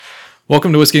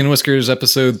Welcome to Whiskey and Whiskers,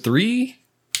 episode 3.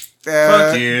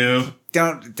 Fuck you.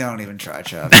 Don't even try,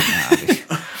 Chop.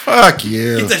 Fuck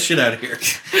you. Get that shit out of here.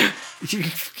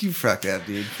 you fucked up,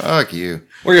 dude. Fuck you.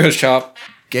 We're your host, Chop.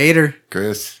 Gator.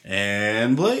 Chris.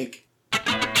 And Blake.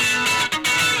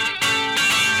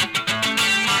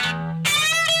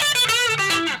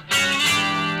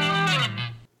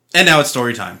 And now it's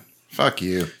story time. Fuck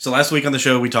you. So last week on the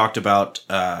show, we talked about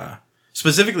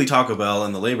specifically Taco Bell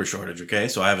and the labor shortage, okay?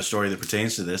 So I have a story that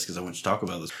pertains to this because I went to Taco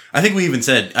Bell. I think we even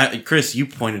said, Chris, you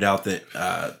pointed out that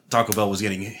Taco Bell was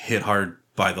getting hit hard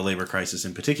by the labor crisis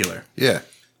in particular. Yeah.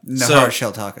 No So- hard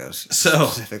shell tacos. So-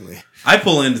 specifically. I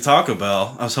pull into Taco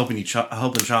Bell. I was helping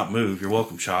Chop move. You're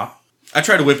welcome, Chop. I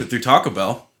try to whip it through Taco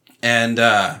Bell, and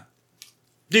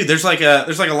dude, there's like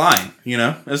a line, you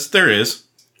know, as there is.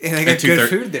 And they got At good 2:30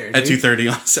 food there, at dude.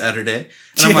 2:30 on Saturday,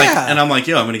 Yeah. and I'm like,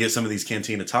 yo, I'm gonna get some of these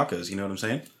Cantina tacos. You know what I'm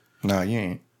saying? No, you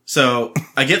ain't. So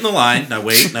I get in the line, and I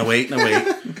wait.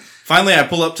 Finally, I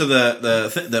pull up to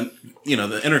the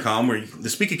intercom the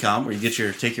speakercom where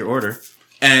you take your order,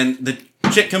 and the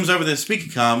chick comes over the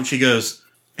speakercom and she goes,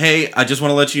 "Hey, I just want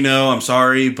to let you know, I'm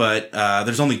sorry, but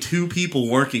there's only 2 people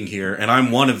working here, and I'm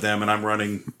one of them, and I'm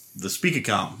running the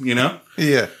speakercom. You know,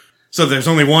 Yeah. so there's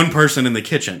only one person in the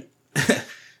kitchen,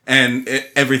 and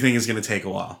everything is going to take a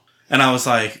while." And I was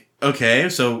like, "Okay,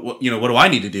 so what do I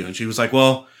need to do?" And she was like,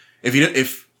 "Well, if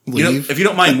you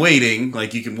don't mind waiting,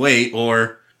 like you can wait,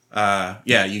 or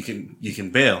you can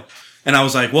bail." And I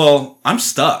was like, "Well, I'm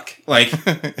stuck. Like,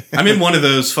 I'm in one of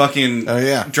those fucking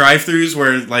drive-throughs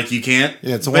where like you can't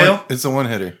bail. It's a one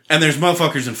hitter. And there's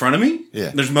motherfuckers in front of me.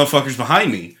 Yeah. There's motherfuckers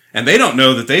behind me, and they don't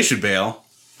know that they should bail.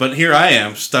 But here I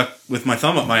am, stuck with my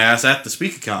thumb up my ass at the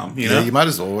speakercom. You know, Yeah, you might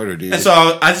as well order, dude. and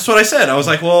so that's what I said. I was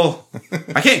like, well,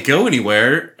 I can't go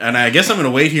anywhere, and I guess I'm going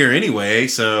to wait here anyway,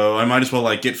 so I might as well,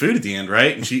 like, get food at the end,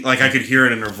 right? And she, like, I could hear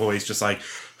it in her voice, just like,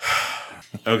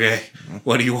 okay,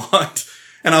 what do you want?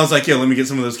 And I was like, yeah, let me get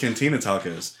some of those Cantina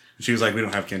tacos. And she was like, we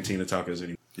don't have Cantina tacos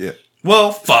anymore. Yeah.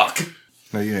 Well, fuck.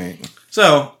 No, you ain't.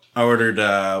 So I ordered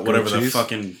whatever the cheese?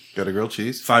 fucking Got a grilled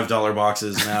cheese? $5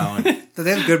 boxes now. And Do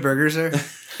they have good burgers there?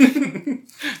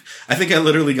 I think I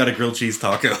literally got a grilled cheese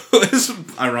taco, as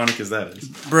ironic as that is.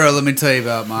 Bro, let me tell you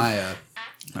about my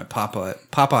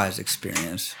Popeyes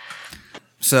experience.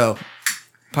 So,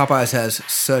 Popeyes has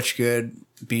such good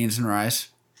beans and rice.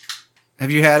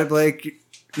 Have you had it, Blake?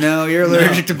 No, you're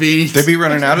allergic to beans. They be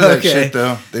running out of that Okay. shit,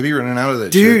 though. They be running out of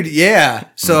that Dude, shit. yeah.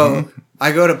 So,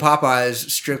 I go to Popeyes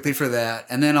strictly for that,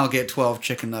 and then I'll get 12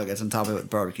 chicken nuggets on top of it with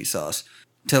barbecue sauce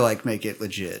to, like, make it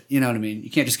legit. You know what I mean? You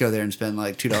can't just go there and spend,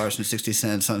 like,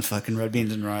 $2.60 on fucking red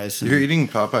beans and rice. And... You're eating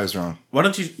Popeyes wrong. Why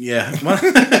don't you,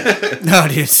 No,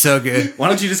 dude, it's so good. why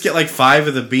don't you just get like 5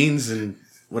 of the beans and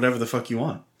whatever the fuck you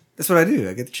want? That's what I do.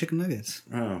 I get the chicken nuggets.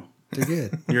 Oh, They're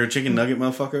good. you're a chicken nugget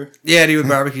motherfucker? Yeah, dude, with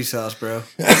barbecue sauce, bro.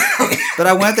 But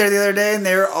I went there the other day, and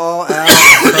they were all out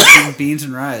of fucking beans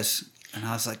and rice. And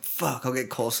I was like, fuck, I'll get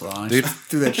coleslaw. And I Dude, just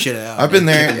threw that shit out. I've been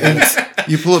there, and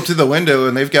you pull up to the window,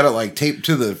 and they've got it, like, taped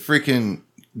to the freaking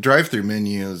drive-thru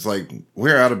menu. It's like,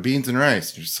 we're out of beans and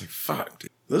rice. You're just like, fuck,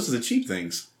 dude. Those are the cheap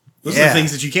things. Those are Yeah. the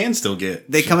things that you can still get.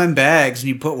 They come in bags, and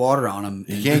you put water on them.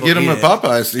 You can't get them at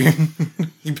Popeyes, dude.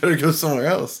 You better go somewhere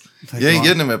else. Like You ain't what?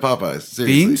 getting them at Popeyes. Seriously.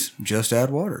 Beans, just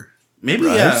add water. Maybe,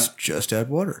 Rice, just add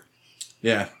water.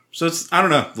 yeah. So it's, I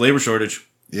don't know, labor shortage.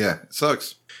 Yeah, it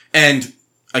sucks. And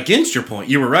against your point,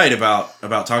 you were right about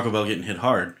Taco Bell getting hit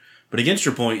hard. But against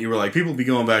your point, you were like, people be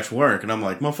going back to work. And I'm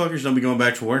like, motherfuckers don't be going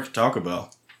back to work at Taco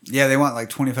Bell. Yeah, they want like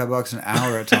 $25 an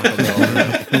hour at Taco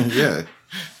Bell. Yeah.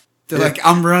 They're like,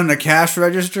 I'm running a cash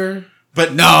register.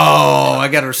 But No, I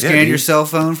got to scan dude. your cell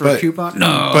phone for a But- coupon.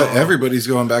 No. But everybody's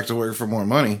going back to work for more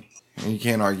money. And you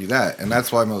can't argue that. And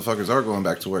that's why motherfuckers are going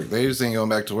back to work. They just ain't going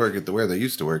back to work at where they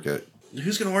used to work at.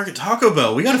 who's going to work at Taco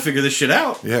Bell? We got to figure this shit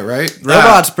out. Yeah, right?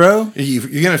 Robots, bro.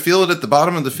 You're going to feel it at the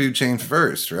bottom of the food chain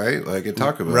first, right? Like at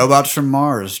Taco Bell. Robots from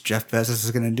Mars. Jeff Bezos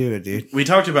is going to do it, dude. We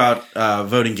talked about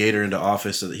voting Gator into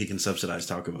office so that he can subsidize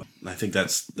Taco Bell. I think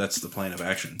that's the plan of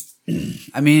action.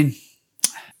 I mean,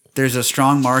 there's a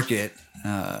strong market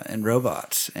in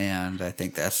robots, and I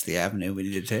think that's the avenue we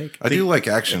need to take. I do like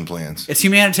action plans. It's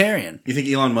humanitarian. You think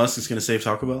Elon Musk is going to save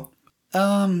Taco Bell?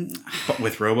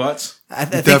 With robots? I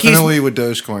think Definitely with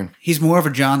Dogecoin. he's more of a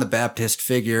John the Baptist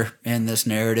figure in this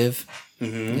narrative,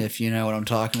 if you know what I'm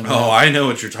talking about. Oh, I know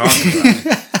what you're talking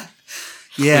about.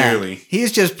 yeah. clearly.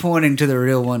 He's just pointing to the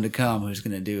real one to come who's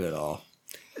going to do it all.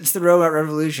 It's the robot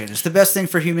revolution. It's the best thing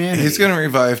for humanity. He's going to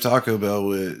revive Taco Bell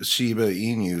with Shiba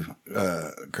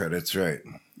Inu credits, right?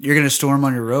 You're going to storm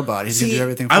on your robot. He's going to do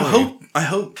everything for you. I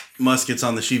hope Musk gets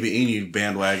on the Shiba Inu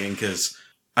bandwagon because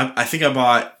I think I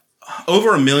bought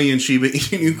over 1 million Shiba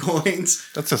Inu coins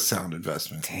That's a sound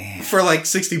investment. for like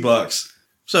 $60.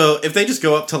 So if they just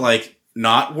go up to like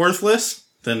not worthless,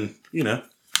 then I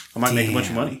might make a bunch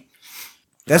of money.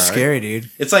 That's All right. scary, dude.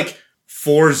 It's like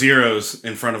 4 zeros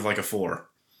in front of like a 4,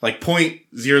 like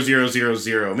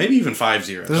 0.0000, maybe even 5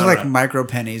 zeros. Those I are don't like know. micro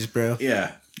pennies, bro.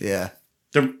 Yeah, Yeah.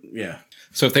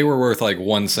 So if they were worth like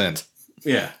 1 cent,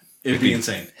 it'd be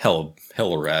insane. hella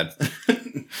rad.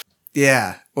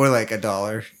 Yeah. Or like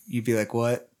 $1. You'd be like,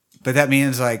 what? But that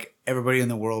means like everybody in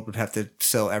the world would have to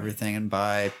sell everything and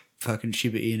buy fucking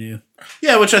Shiba Inu.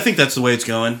 Yeah, which I think that's the way it's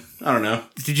going. I don't know.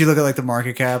 Did you look at like the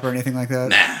market cap or anything like that?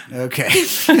 Nah, Okay.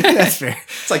 That's fair.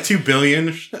 it's like 2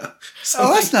 billion.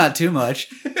 Oh, that's not too much.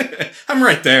 I'm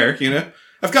right there.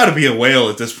 I've got to be a whale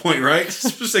at this point, right?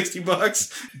 For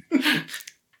 $60.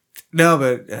 No,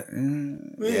 but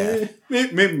yeah.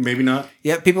 Maybe not.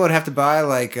 Yeah, people would have to buy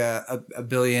like $1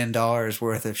 billion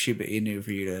worth of Shiba Inu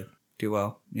for you to do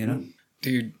well,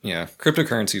 Dude, yeah.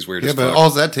 Cryptocurrency's weird Yeah, as but fuck. all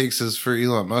that takes is for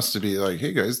Elon Musk to be like,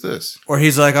 "Hey guys, this." Or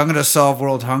he's like, I'm going to solve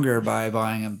world hunger by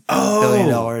buying $1 Oh.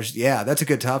 billion. Yeah, that's a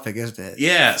good topic, isn't it?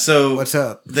 Yeah. So What's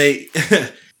up? they?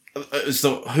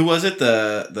 So who was it?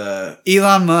 The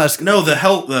Elon Musk. no,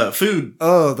 the food.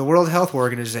 Oh, the World Health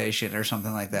Organization or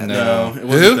something like that. No, No. it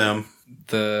wasn't Who? them.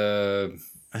 The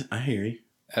I hear you.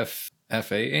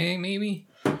 FAA, maybe?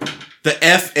 The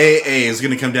FAA is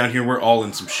going to come down here. We're all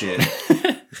in some shit.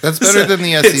 That's better than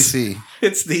the SEC.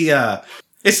 It's the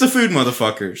food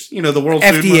motherfuckers. The world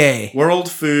FDA. World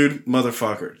Food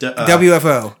Motherfucker.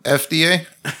 WFO. FDA.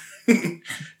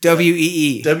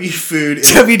 WEE. W Food.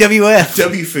 WWF.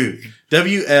 W Food.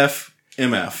 WFMF.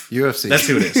 UFC. That's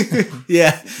who it is.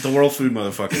 Yeah. The World Food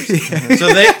Motherfuckers.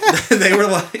 So they were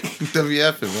like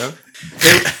WFMF.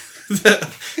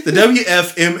 the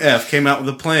WFMF came out with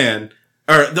a plan.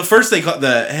 Or the first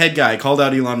the head guy called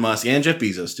out Elon Musk and Jeff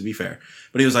Bezos, to be fair.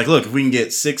 But he was like, look, if we can get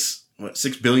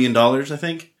 $6 billion, I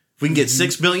think. If we can get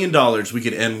 $6 billion, we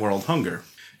could end world hunger.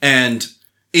 And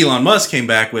Elon Musk came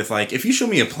back with like, if you show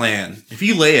me a plan, if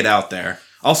you lay it out there,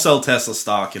 I'll sell Tesla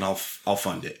stock and I'll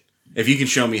fund it. If you can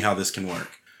show me how this can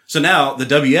work. So now the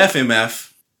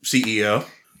WFMF CEO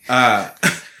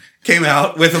came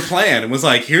out with a plan and was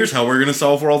like, here's how we're going to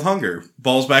solve world hunger.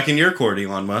 Ball's back in your court,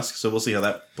 Elon Musk. So we'll see how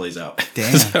that plays out.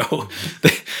 Damn. So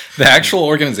the actual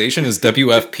organization is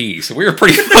WFP. So we were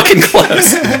pretty fucking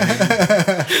close.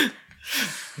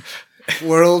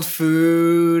 World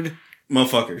Food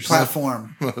Motherfuckers.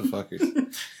 Platform.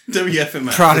 Motherfuckers.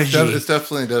 WFMF. Prodigy. It's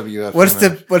definitely WFMF.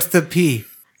 What's the P?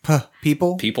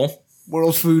 People? People?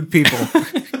 World Food People.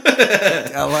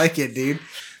 I like it, dude.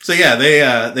 So yeah,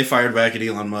 they fired back at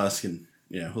Elon Musk, and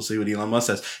we'll see what Elon Musk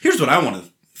says. Here's what I want to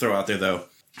throw out there, though.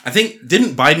 I think,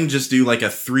 didn't Biden just do like a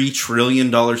 $3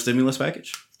 trillion stimulus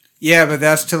package? Yeah, but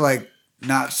that's to like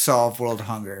not solve world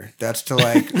hunger. That's to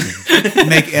like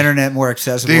make internet more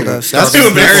accessible Dude, to that's starving To to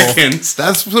people. Americans.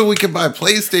 That's so we can buy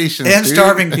PlayStations And dude.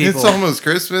 starving people. It's almost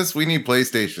Christmas. We need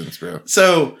PlayStations, bro.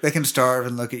 So They can starve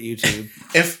and look at YouTube.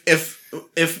 if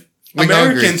We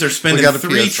Americans hungry. are spending We got a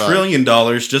 $3 PS5.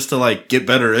 trillion just to like get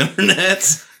better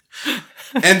internet,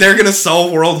 and they're gonna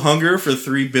solve world hunger for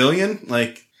 $3 billion,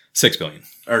 like $6 billion.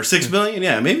 or $6 billion,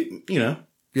 yeah, maybe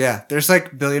Yeah, there's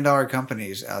like billion-dollar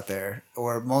companies out there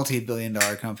or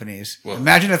multi-billion-dollar companies. Well-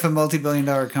 Imagine if a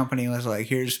multi-billion-dollar company was like,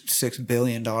 "Here's $6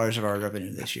 billion of our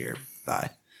revenue this year.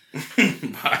 Bye."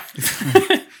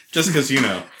 just because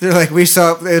They're like, we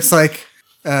saw. It's like,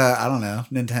 I don't know,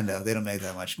 Nintendo. They don't make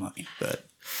that much money, but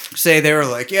say they were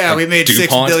like, "Yeah, we made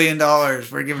DuPont? $6 billion.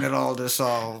 We're giving it all to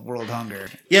solve world hunger."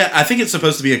 Yeah, I think it's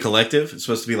supposed to be a collective. It's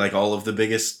supposed to be like all of the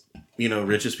biggest,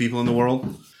 richest people in the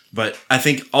world. But I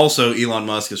think also Elon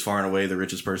Musk is far and away the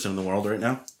richest person in the world right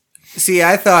now. See,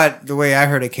 I thought the way I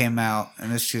heard it came out, and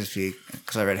this just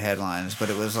because I read headlines, but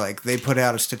it was like they put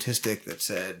out a statistic that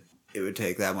said it would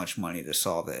take that much money to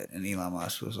solve it, and Elon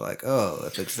Musk was like, "Oh,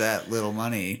 if it's that little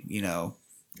money, here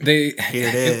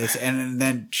it is," and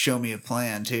then show me a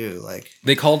plan too. Like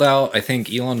They called out, I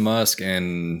think, Elon Musk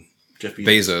and Jeff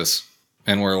Bezos,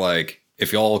 and were like,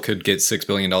 if y'all could get $6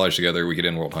 billion together, we could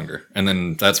end world hunger. And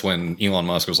then that's when Elon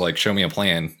Musk was like, show me a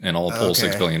plan, and I'll pull Okay.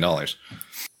 $6 billion.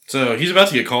 So he's about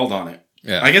to get called on it.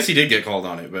 Yeah. I guess he did get called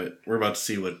on it, but we're about to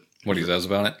see What he says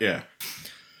about it. yeah.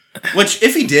 Which,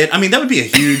 if he did, I mean, that would be a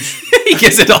huge. He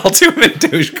gives it all to him in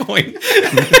Dogecoin.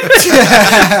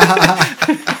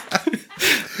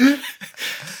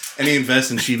 And he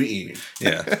invests in Shiba Inu.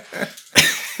 Yeah.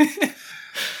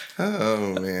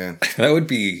 Oh man. That would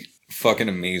be fucking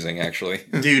amazing, actually.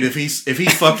 Dude, if he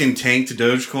fucking tanked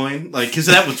Dogecoin, like, because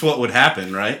that was what would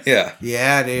happen, right? Yeah.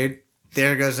 yeah, dude,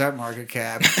 there goes that market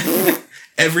cap.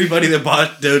 everybody that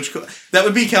bought Dogecoin. That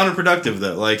would be counterproductive,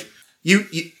 though. Like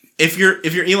if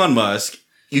you're Elon Musk,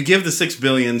 you give the $6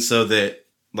 billion so that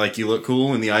like you look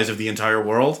cool in the eyes of the entire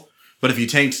world. But if you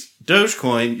tanked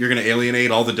Dogecoin, you're going to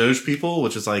alienate all the Doge people,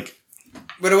 which is like.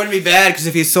 But it wouldn't be bad because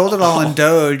if he sold it all in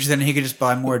Doge, then he could just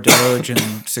buy more Doge and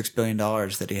 $6 billion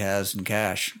that he has in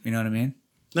cash. You know what I mean?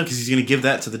 No, because he's going to give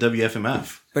that to the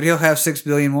WFMF. But he'll have $6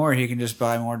 billion more he can just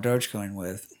buy more Dogecoin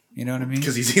with. You know what I mean?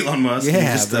 Because he's Elon Musk. Yeah, he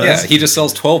just but- does. Yeah, he just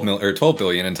sells 12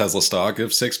 billion in Tesla stock,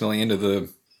 gives $6 million to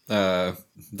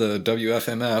the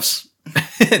WFMFs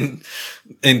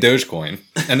in Dogecoin,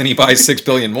 and then he buys $6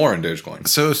 billion more in Dogecoin.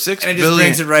 So $6 And it just billion.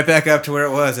 brings it right back up to where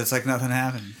it was. It's like nothing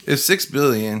happened. If $6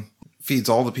 billion feeds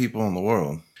all the people in the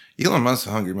world, Elon Musk's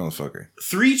a hungry motherfucker.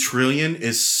 $3 trillion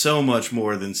is so much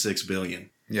more than $6 billion.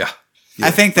 Yeah. I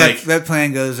think that Like- that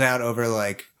plan goes out over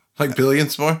like Like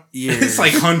billions more? years. It's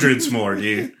like hundreds more,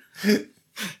 dude.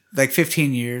 like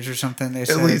 15 years or something. They At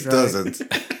said, least right? dozens.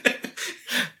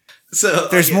 So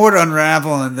There's more to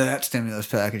unravel in that stimulus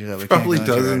package that we Probably can't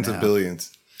go into dozens right of now.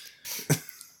 billions.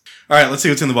 All right, let's see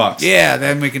what's in the box. Yeah,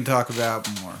 then we can talk about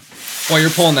more. While you're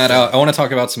pulling that out, I want to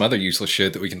talk about some other useless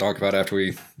shit that we can talk about after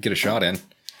we get a shot in.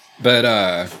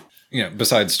 But,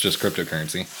 besides just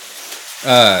cryptocurrency.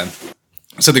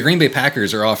 So the Green Bay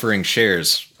Packers are offering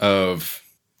shares of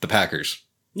the Packers.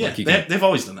 Yeah, Like you can- they've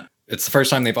always done that. It's the first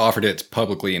time they've offered it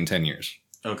publicly in 10 years.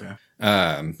 Okay,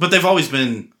 Um, but they've always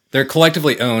been. they're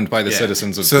collectively owned by the Yeah.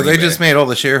 citizens of So Green they Bay. just made all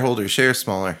the shareholders' shares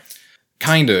smaller.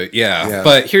 Kinda, yeah. Yeah.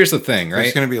 But here's the thing, There's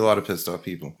right? going to be a lot of pissed off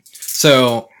people.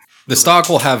 So the stock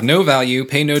will have no value,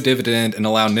 pay no dividend, and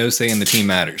allow no say in the team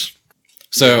matters.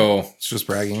 So It's just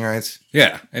bragging rights.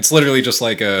 yeah, it's literally just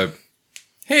like a,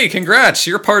 hey, congrats,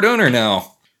 you're a part owner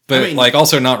now. But I mean- like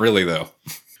also not really though.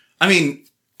 I mean,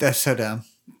 That's so dumb.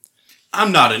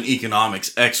 I'm not an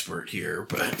economics expert here,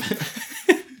 but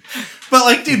but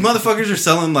like, dude, motherfuckers are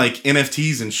selling like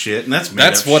NFTs and shit, and that's made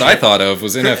That's up what I shit. thought of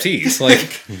was NFTs.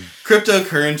 Like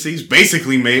Cryptocurrencies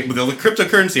basically made the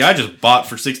cryptocurrency I just bought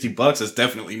for $60 is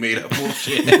definitely made up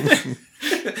bullshit.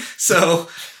 So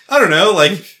I don't know,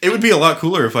 like it would be a lot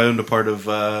cooler if I owned a part of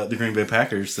the Green Bay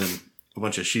Packers than a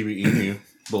bunch of Shiba Inu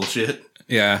bullshit.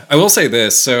 yeah, I will say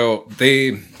this. So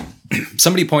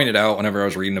somebody pointed out whenever I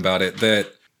was reading about it that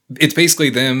it's basically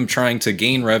them trying to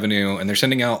gain revenue and they're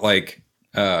sending out like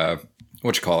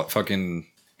what you call it, fucking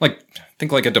like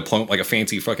think like a diploma, like a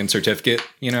fancy fucking certificate,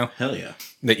 you know, Hell yeah.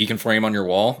 that you can frame on your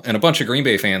wall. And a bunch of Green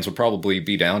Bay fans would probably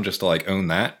be down just to like own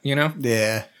that, you know?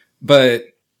 Yeah. But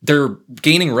they're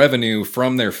gaining revenue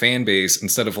from their fan base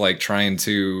instead of like trying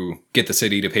to get the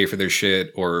city to pay for their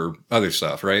shit or other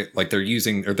stuff, right? Like they're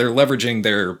leveraging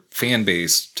their fan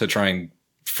base to try and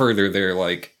further their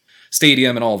like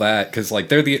stadium and all that. Cause like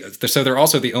they're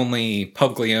also the only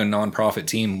publicly owned nonprofit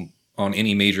team on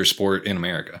any major sport in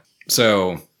America.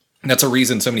 So that's a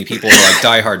reason so many people are like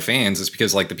diehard fans is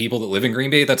because like the people that live in Green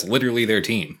Bay, that's literally their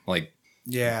team. Like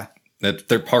Yeah. that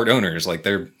they're part owners. Like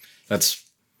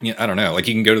I don't know. Like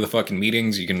you can go to the fucking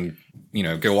meetings, you can,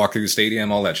 go walk through the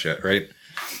stadium, all that shit, right?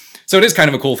 So it is kind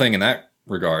of a cool thing in that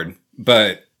regard,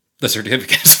 but the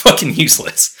certificate is fucking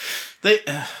useless.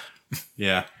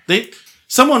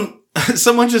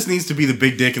 Someone just needs to be the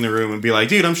big dick in the room and be like,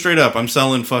 dude, I'm straight up. I'm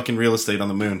selling fucking real estate on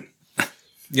the moon.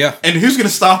 Yeah. And who's going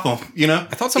to stop them? You know?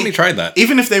 I thought somebody tried that.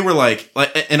 Even if they were like,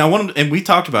 and we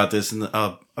talked about this in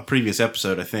a previous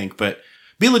episode, I think, but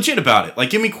be legit about it. Like,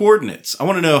 give me coordinates. I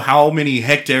want to know how many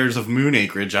hectares of moon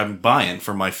acreage I'm buying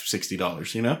for my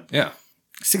 $60, you know? Yeah.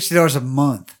 $60 a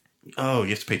month. Oh, you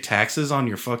have to pay taxes on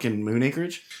your fucking moon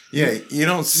acreage? Yeah, you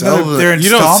don't sell they're you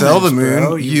don't sell the installments, moon.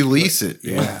 bro. You lease it.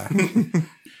 Yeah.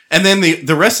 And then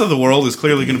the rest of the world is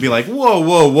clearly going to be like, whoa,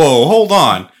 hold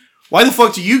on. Why the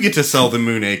fuck do you get to sell the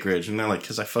moon acreage? And they're like,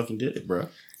 because I fucking did it, bro.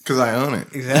 Because I own it.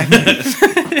 Exactly.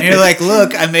 And you're like,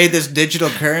 look, I made this digital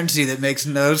currency that makes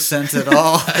no sense at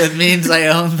all. That means I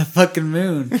own the fucking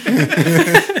moon.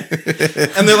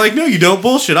 And they're like, no, you don't.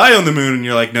 Bullshit. I own the moon. And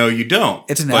you're like, no, you don't.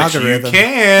 It's an but algorithm. You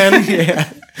can.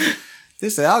 Yeah.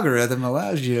 This algorithm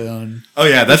allows you to own Oh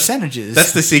yeah, that's percentages.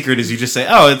 That's the secret. Is you just say,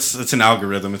 oh, it's an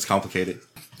algorithm. It's complicated.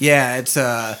 Yeah, it's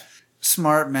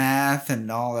smart math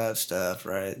and all that stuff,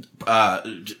 right?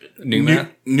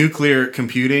 Nuclear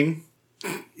computing.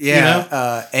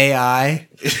 Yeah, AI,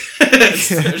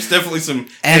 There's definitely some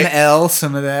ML,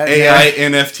 some of that. AI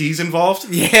NFTs involved.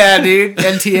 Yeah, dude,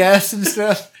 NTS and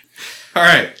stuff. All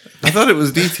right. I thought it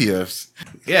was DTFs.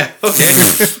 Yeah.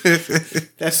 Okay.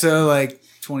 That's so like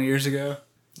 20 years ago.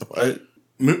 What?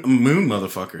 Moon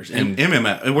motherfuckers and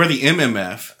MMF. We're the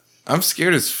MMF. I'm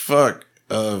scared as fuck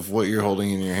of what you're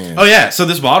holding in your hand. Oh yeah. So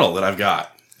this bottle that I've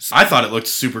got. I thought it looked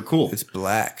super cool. It's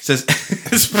black. It says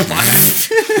it's black.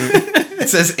 It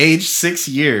says aged 6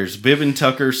 years. Bibb and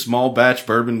Tucker small batch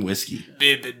bourbon whiskey.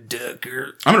 Bibb and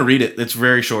Tucker. I'm going to read it. It's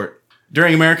very short.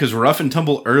 During America's rough and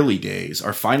tumble early days,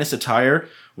 our finest attire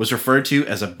was referred to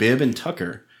as a Bibb and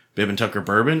Tucker. Bibb and Tucker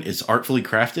bourbon is artfully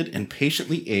crafted and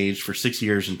patiently aged for 6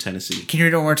 years in Tennessee. Can you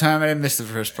read it one more time? I didn't miss the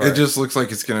first part. It just looks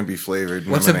like it's going to be flavored.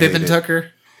 What's a Bibb and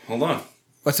Tucker? Hold on.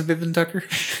 What's a Bibb and Tucker?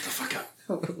 Shut the fuck up.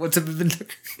 What's a Bibb and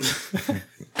Tucker?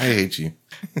 I hate you.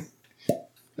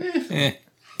 Eh.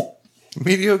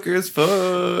 Mediocre as fuck.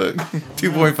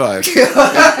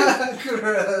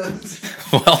 2.5.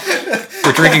 Well,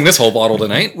 we're drinking this whole bottle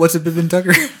tonight. What's a Bibb and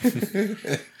Tucker?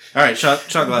 All right, shot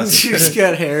glass. You just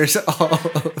got hairs all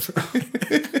over.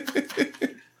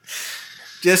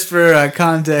 Just for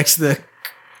context,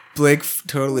 Blake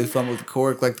totally fumbled the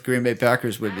cork like the Green Bay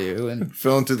Packers would do, and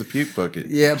Fell into the puke bucket.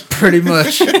 yeah, pretty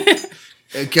much.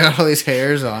 It got all these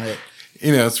hairs on it.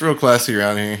 You know, it's real classy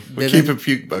around here. We Bibb keep and- a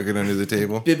puke bucket under the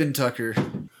table. Bibb and Tucker.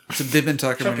 It's a Bibb and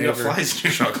Tucker You got maneuver. flies in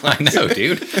your shot glass. I know,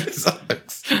 dude. It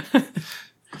sucks.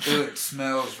 Ooh, it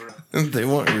smells. They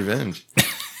want revenge.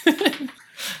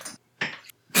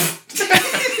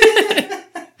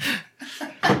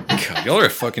 God, y'all are a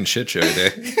fucking shit show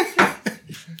today.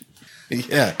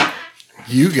 Yeah.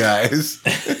 You guys.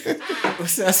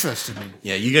 What's that supposed to mean?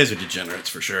 Yeah, you guys are degenerates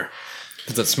for sure.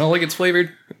 Does it smell like it's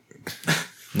flavored?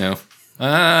 No.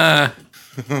 Ah.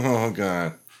 Oh,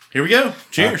 God. Here we go.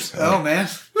 Cheers. Oh, man.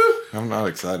 I'm not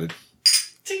excited.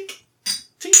 Tink.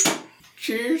 Tink.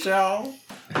 Cheers, y'all.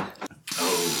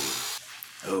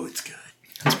 Oh, it's good.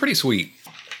 It's pretty sweet.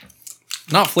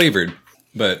 Not flavored,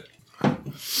 but.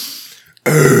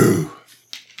 Ooh.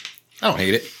 I don't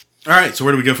hate it. All right, so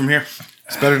where do we go from here?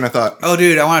 It's better than I thought. Oh,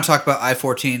 dude, I want to talk about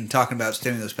I-14 talking about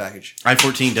stimulus package.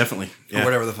 I-14, definitely. Or Yeah.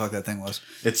 whatever the fuck that thing was.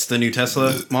 It's the new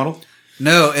Tesla model.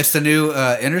 No, it's the new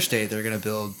interstate they're going to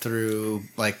build through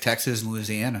like Texas and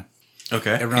Louisiana.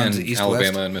 Okay. It runs And east Alabama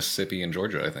west. and Mississippi and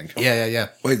Georgia, I think. Yeah.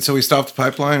 Wait, so we stopped the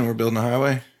pipeline and we're building a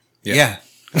highway? Yeah.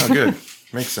 Oh, good.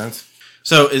 Makes sense.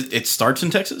 So it starts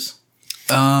in Texas?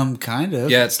 Kind of.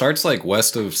 Yeah, it starts like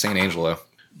west of San Angelo.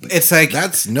 It's like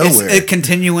That's nowhere. It's a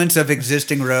continuance of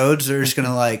existing roads. They're just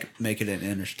gonna like make it an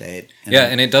interstate. Yeah,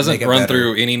 and it doesn't make run better.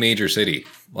 through any major city,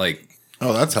 like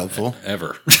Oh, that's helpful.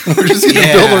 ever. We're just going to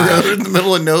Yeah. build a road in the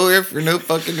middle of nowhere for no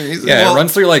fucking reason. Yeah, Well- it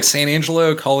runs through like San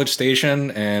Angelo, College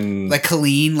Station, and like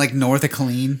Killeen, like north of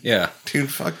Killeen. yeah,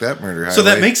 Dude, fuck that murder highway. So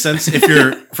that makes sense if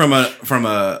you're from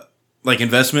a like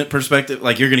investment perspective.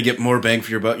 Like you're going to get more bang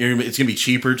for your buck. It's going to be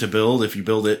cheaper to build if you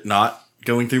build it not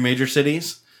going through major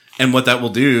cities. And what that will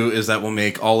do is that will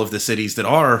make all of the cities that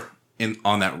are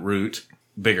on that route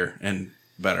bigger and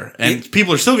better. And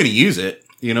people are still going to use it.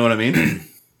 You know what I mean?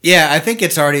 Yeah, I think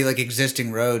it's already like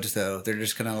existing roads though. They're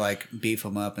just gonna like beef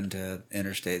them up into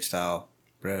interstate style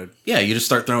road. Yeah, you just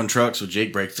start throwing trucks with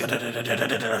Jake brakes,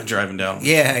 driving down.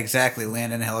 Yeah, exactly.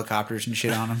 Landing helicopters and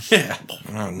shit on them. Yeah.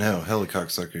 Oh, no. Helicopter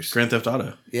suckers. Grand Theft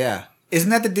Auto. Yeah, isn't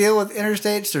that the deal with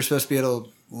interstates? They're supposed to be able to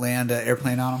land an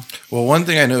airplane on them. Well, one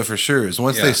thing I know for sure is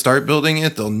once Yeah. they start building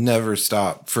it, they'll never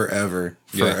stop forever.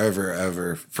 Yeah. Forever,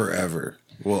 ever, forever.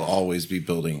 We'll always be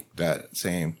building that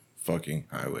same fucking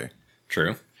highway.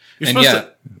 true. You're And supposed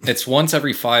yeah, it's once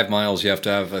every 5 miles you have to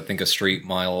have, I think, a straight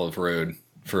mile of road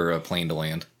for a plane to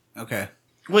land. Okay.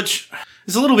 Which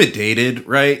is a little bit dated,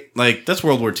 right? Like that's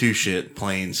World War II shit.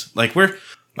 Planes. Like we're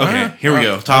okay. Here we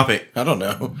go. Topic. I don't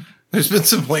know. There's been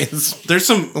some planes There's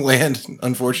some land,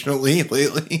 unfortunately,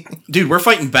 lately. dude. We're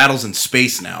fighting battles in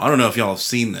space now. I don't know if y'all have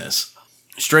seen this.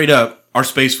 Straight up, our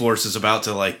space force is about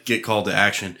to like get called to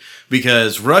action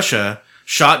because Russia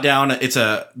shot down. It's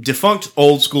a defunct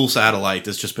old school satellite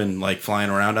that's just been like flying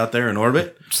around out there in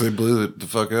orbit. So they blew it the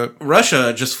fuck up.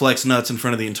 Russia just flexed nuts in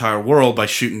front of the entire world by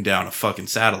shooting down a fucking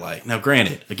satellite. Now,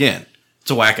 granted, again,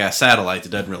 it's a whack ass satellite that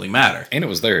doesn't really matter. And it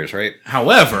was theirs, right?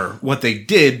 However, what they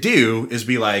did do is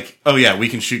be like, oh yeah, we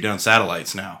can shoot down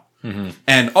satellites now.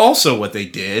 And also what they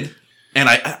did, and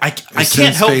I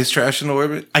can't help space trash in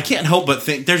orbit. I can't help but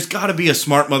think there's got to be a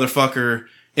smart motherfucker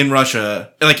in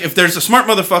Russia. Like if there's a smart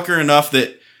motherfucker enough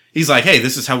that he's like, hey,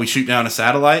 this is how we shoot down a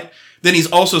satellite, then he's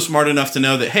also smart enough to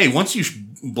know that, hey, once you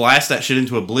blast that shit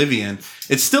into oblivion,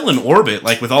 it's still in orbit,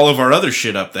 like with all of our other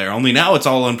shit up there. Only now it's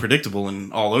all unpredictable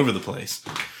and all over the place.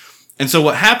 And so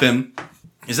what happened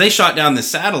is they shot down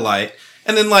this satellite,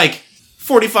 and then like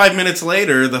 45 minutes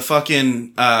later, the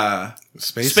fucking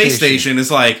space station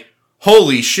is like,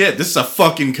 holy shit, this is a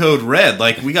fucking code red.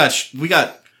 Like we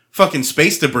got fucking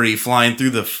space debris flying through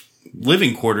the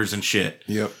living quarters and shit.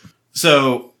 Yep.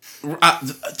 So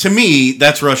to me,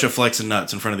 that's Russia flexing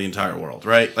nuts in front of the entire world,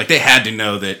 right? Like they had to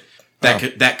know that,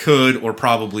 that could or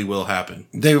probably will happen.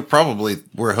 They probably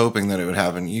were hoping that it would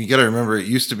happen. You got to remember, it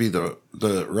used to be the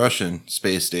Russian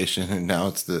space station, and now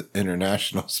it's the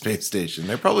International Space Station.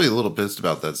 They're probably a little pissed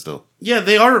about that still. Yeah,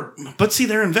 they are. But see,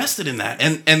 they're invested in that.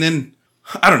 And then,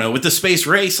 I don't know, with the space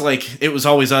race, like, it was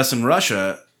always us and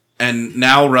Russia. And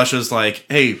now Russia's like,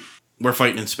 hey, we're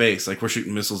fighting in space. Like, we're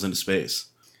shooting missiles into space.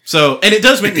 So, and it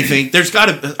does make me think,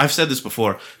 I've said this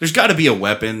before, there's got to be a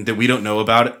weapon that we don't know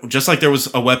about. It. Just like there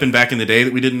was a weapon back in the day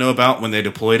that we didn't know about when they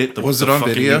deployed it. Was it on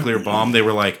fucking video? Nuclear bomb. They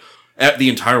were like, the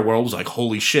entire world was like,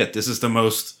 holy shit, this is the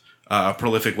most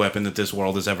prolific weapon that this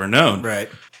world has ever known. Right.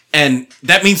 And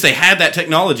that means they had that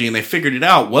technology and they figured it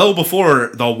out well before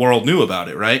the world knew about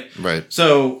it, right? Right.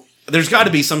 So there's got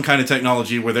to be some kind of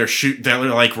technology where they're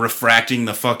like refracting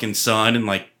the fucking sun and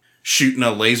like shooting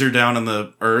a laser down on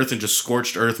the earth and just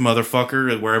scorched earth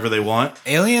motherfucker wherever they want.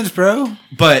 Aliens, bro.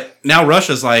 But now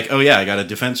Russia's like, oh yeah, I got a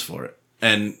defense for it.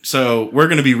 And so we're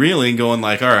going to be reeling going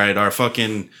like, all right, our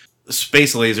fucking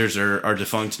space lasers are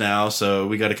defunct now. So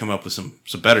we got to come up with some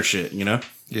better shit, you know?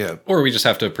 Yeah. Or we just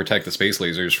have to protect the space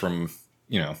lasers from,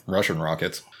 Russian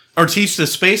rockets. Or teach the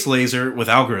space laser with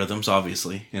algorithms,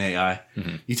 obviously, in AI.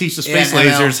 Mm-hmm. You teach the space Yeah,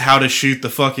 ML. lasers how to shoot the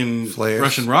fucking Flares.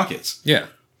 Russian rockets. Yeah.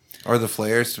 Or the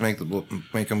flares to make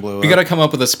them blow up. We got to come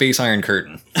up with a space iron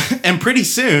curtain. And pretty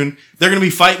soon, they're going to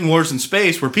be fighting wars in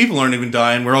space where people aren't even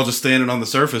dying. We're all just standing on the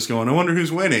surface going, I wonder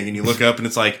who's winning. And you look up and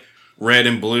it's like red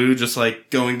and blue, just like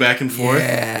going back and forth.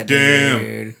 Yeah, Damn.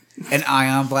 dude. And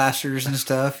ion blasters and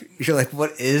stuff. You're like,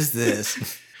 what is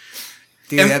this?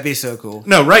 Dude, And- that'd be so cool.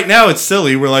 No, right now it's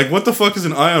silly. We're like, what the fuck is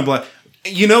an ion blast?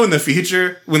 In the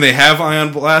future, when they have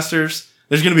ion blasters,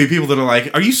 there's going to be people that are like,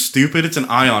 are you stupid? It's an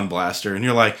ion blaster. And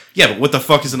you're like, yeah, but what the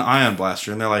fuck is an ion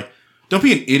blaster? And they're like, don't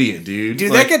be an idiot, dude.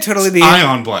 Dude, Like, that could totally it's be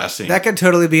ion blasting. That could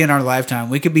totally be in our lifetime.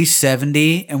 We could be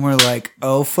 70 and we're like,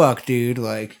 oh fuck, dude,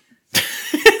 like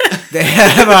they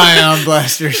have ion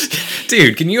blasters.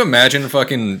 Dude, can you imagine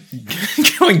fucking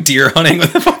going deer hunting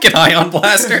with a fucking ion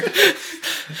blaster?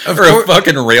 Or a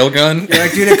fucking railgun? You're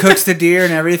like, dude, it cooks the deer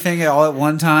and everything all at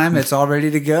one time. It's all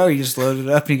ready to go. You just load it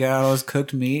up and you got all this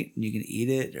cooked meat and you can eat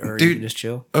it or you Dude. can just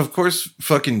chill. Of course,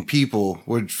 fucking people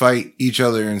would fight each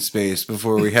other in space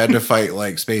before we had to fight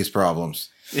like space problems.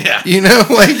 yeah. You know,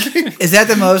 like, Is that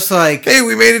the most like hey,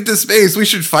 we made it to space. We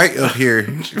should fight up here.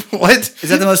 What? is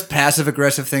that the most passive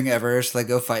aggressive thing ever? It's like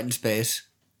go fight in space.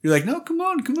 You're like, no, come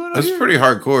on out That's here. pretty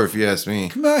hardcore, if you ask me.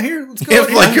 Come out here. Let's go. You have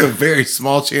out like here. a very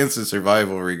small chance of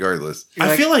survival, regardless. You're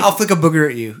I feel like- I'll flick a booger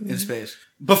at you in space.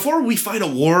 Before we fight a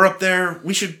war up there,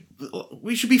 we should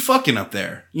be fucking up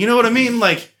there. You know what I mean?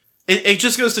 Like, it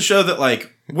just goes to show that,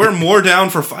 like, we're more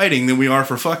down for fighting than we are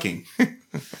for fucking.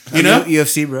 You know?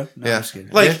 UFC, bro. No, Yeah. I'm just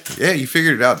kidding. Like, Yeah, you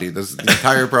figured it out, dude. That's the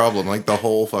entire problem. Like the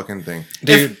whole fucking thing.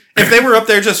 Dude, if they were up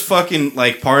there just fucking,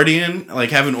 like, partying, like,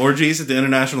 having orgies at the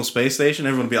International Space Station,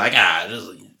 everyone would be like,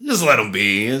 just let them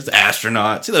be. It's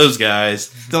astronauts. Those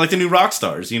guys. They're like the new rock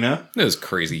stars, you know? those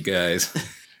crazy guys.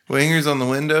 Wingers on the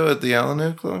window at the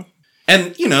Alamo Club?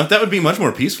 And, that would be much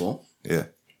more peaceful. Yeah.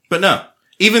 But no.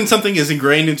 Even something as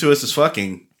ingrained into us as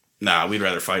fucking, nah, we'd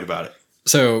rather fight about it.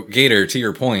 So, Gator, to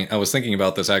your point, I was thinking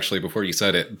about this actually before you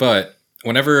said it, but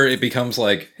whenever it becomes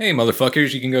like, hey,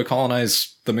 motherfuckers, you can go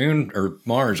colonize the moon or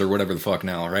Mars or whatever the fuck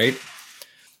now, right?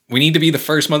 We need to be the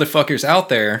first motherfuckers out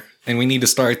there, and we need to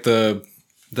start the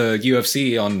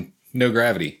UFC on no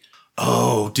gravity.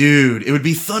 Oh, dude, it would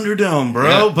be Thunderdome,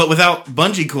 bro, Yeah. but without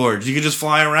bungee cords. You could just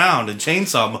fly around and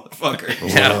chainsaw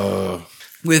motherfuckers. Yeah.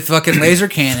 With fucking laser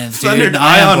cannons, dude, Thundered and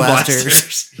ion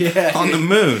blasters Yeah, on the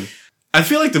moon. I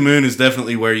feel like the moon is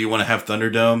definitely where you want to have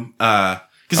Thunderdome.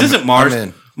 Because isn't I'm Mars?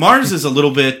 in. Mars is a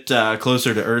little bit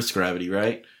closer to Earth's gravity,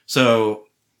 right? So,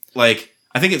 like,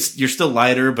 I think you're still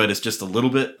lighter, but it's just a little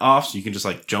bit off, so you can just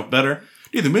like jump better.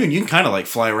 Dude, the moon, you can kind of like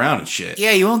fly around and shit.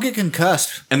 yeah, you won't get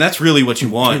concussed. And that's really what you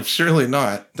want. Surely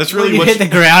not. That's When really you what hit the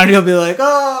ground, you'll be like,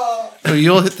 oh. No,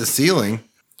 you'll hit the ceiling.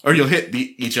 or you'll hit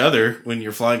each other when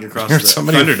you're flying across Or the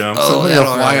somebody, Thunderdome. somebody will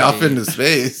that'll fly hurt. off into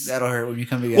space. That'll hurt when you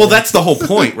come together. Well, that's the whole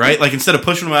point, right? Like, instead of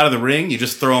pushing them out of the ring, you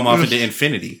just throw them off into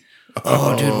infinity.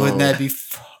 oh, dude, wouldn't that be?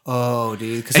 Oh,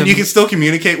 dude, 'cause And the- you can still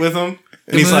communicate with him.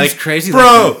 And The he's moon's like, crazy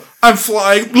bro, like I'm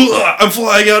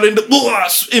flying out into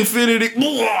infinity.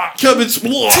 Come and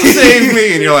save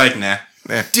me. And you're like, nah.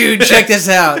 Dude, check this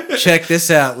out. Check this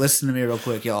out. Listen to me real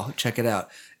quick, y'all. Check it out.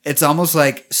 It's almost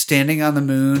like standing on the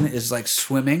moon is like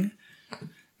swimming.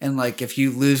 And like if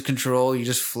you lose control, you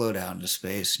just float out into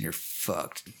space and you're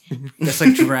fucked. That's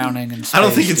like drowning in space. I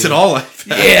don't think it's dude. at all like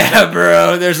that. Yeah,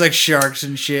 bro. There's like sharks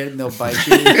and shit and they'll bite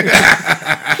you.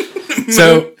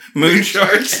 So moon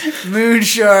sharks. Moon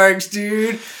sharks,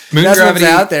 dude. Moon That's gravity-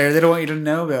 what's out there. They don't want you to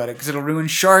know about it because it'll ruin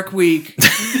Shark Week.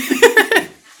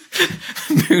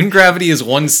 moon gravity is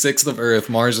 1/6 of Earth.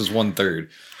 Mars is 1/3.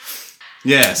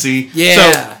 Yeah, see?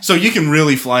 Yeah. So you can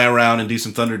really fly around and do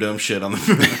some Thunderdome shit on the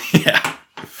moon. Yeah.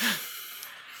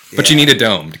 But you need a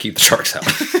dome to keep the sharks out.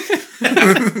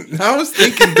 I was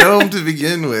thinking dome to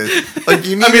begin with. Like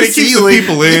you need I mean, a it keeps the ceiling.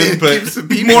 people in, It but keeps the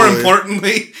people more in.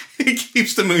 importantly, it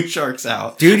keeps the moon sharks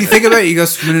out. Dude, you think about it, you go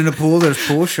swimming in a pool, there's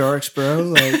pool sharks, bro.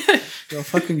 Like, go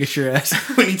fucking get your ass.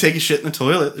 When you take a shit in the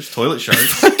toilet, there's toilet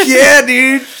sharks. Yeah,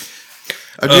 dude.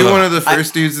 I'd be one of the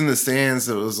first dudes in the stands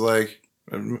that was like,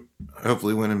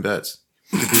 hopefully winning bets.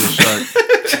 Could be a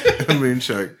shark, a moon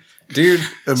shark, Dude,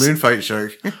 a moon fight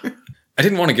shark. I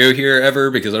didn't want to go here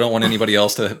ever because I don't want anybody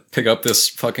else to pick up this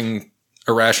fucking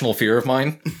irrational fear of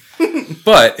mine.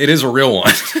 But it is a real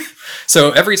one.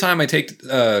 So every time I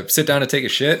sit down to take a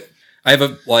shit, I have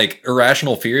a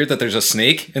irrational fear that there's a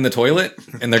snake in the toilet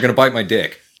and they're gonna bite my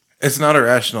dick. It's not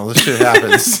irrational. This shit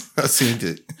happens. I've seen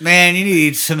it. Man, you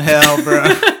need some help,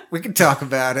 bro. We can talk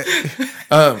about it.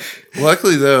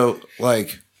 Luckily though,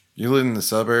 you live in the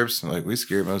suburbs, we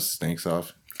scare most snakes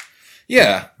off.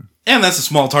 Yeah. And that's a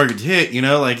small target to hit,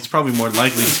 it's probably more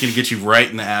likely it's going to get you right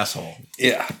in the asshole.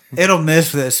 Yeah. It'll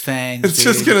miss with its fangs. It's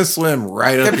dude. just gonna swim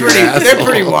right up your They're asshole.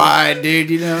 pretty wide, dude,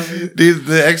 Dude,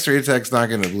 the X-ray tech's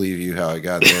not gonna believe you how I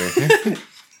got there.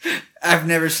 I've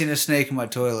never seen a snake in my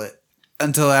toilet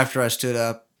until after I stood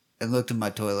up and looked in my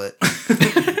toilet.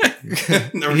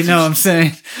 You know what I'm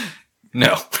saying?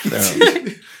 No.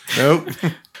 Nope.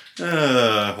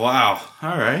 Wow.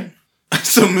 All right.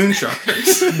 So moon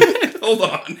sharks. Hold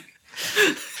on.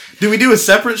 Do we do a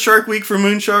separate Shark Week for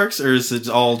moon sharks, or is it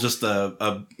all just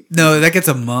a No, that gets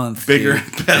a month. bigger,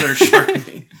 dude. better Shark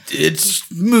Week? It's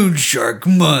Moon Shark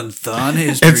Month on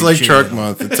History It's like Channel. Shark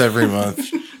Month. It's every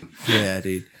month. Yeah,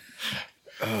 dude.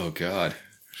 Oh God.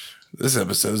 This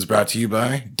episode is brought to you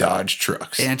by Dodge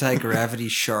Trucks. Anti-gravity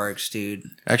sharks, dude.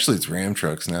 Actually, it's Ram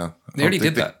Trucks now. They already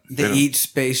did that. They don't- eat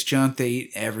space junk. They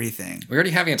eat everything. We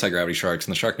already have anti-gravity sharks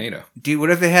in the Sharknado. Dude, what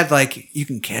if they had, you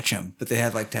can catch them, but they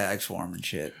had, tags for them and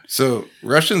shit? So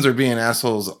Russians are being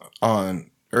assholes on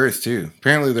Earth too.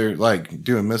 Apparently, they're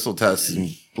doing missile tests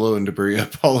and blowing debris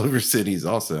up all over cities.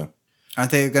 Also,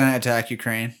 Aren't they going to attack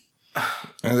Ukraine?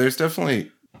 and there's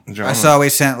definitely drama. I saw we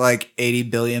sent, 80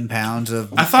 billion pounds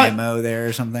of I thought- ammo there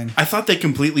or something. I thought they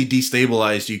completely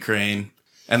destabilized Ukraine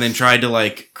and then tried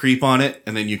to creep on it,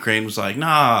 and then Ukraine was like,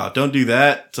 "Nah, don't do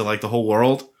that," to the whole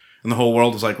world, and the whole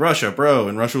world was like, "Russia, bro,"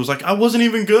 and Russia was like, "I wasn't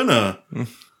even gonna,"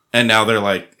 and now they're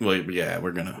like, "Well, yeah,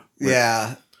 we're gonna."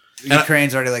 Yeah. I-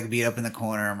 Ukraine's already, beat up in the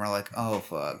corner, and we're like, oh,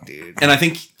 fuck, dude. And I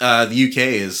think the UK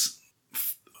is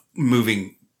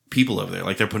moving people over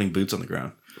there, they're putting boots on the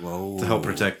ground Whoa. to help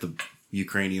protect the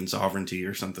Ukrainian sovereignty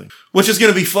or something, which is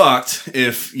going to be fucked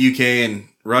if UK and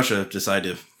Russia decide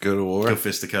to go to war. go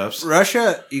fisticuffs.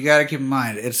 Russia, you got to keep in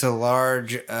mind, it's a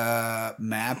large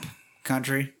map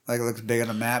country. It looks big on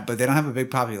a map, but they don't have a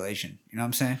big population. You know what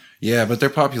I'm saying? Yeah, but their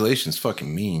population's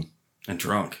fucking mean And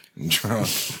drunk. and drunk.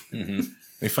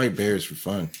 They fight bears for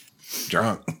fun.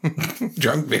 Drunk,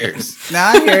 drunk bears. Nah,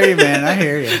 I hear you, man. I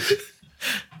hear you.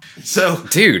 So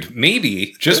Dude,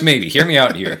 maybe, just maybe, hear me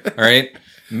out here. All right.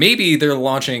 Maybe they're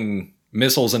launching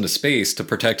missiles into space to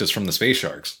protect us from the space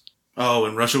sharks. Oh,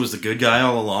 and Russia was the good guy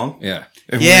all along? Yeah.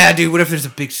 And Yeah, dude. What if there's a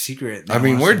big secret? I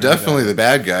mean, we're definitely the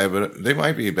bad guy, but they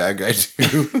might be a bad guy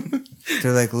too.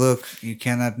 They're like, look, you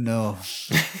cannot know.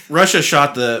 Russia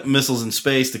shot the missiles in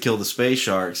space to kill the space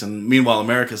sharks, and meanwhile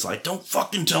America's like, don't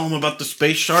fucking tell them about the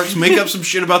space sharks. Make up some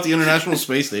shit about the International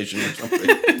Space Station or something.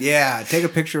 Yeah, take a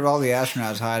picture of all the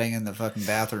astronauts hiding in the fucking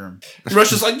bathroom.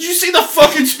 Russia's like, did you see the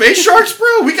fucking space sharks,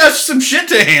 bro? We got some shit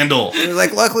to handle. They're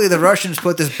like, luckily the Russians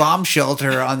put this bomb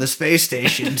shelter on the space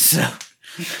station, so...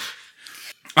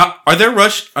 Are there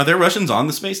Russians on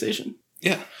the space station?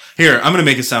 Yeah. Here, I'm gonna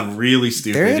make it sound really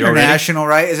stupid. They're You ready? international,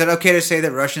 right? Is it okay to say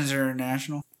that Russians are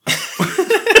international?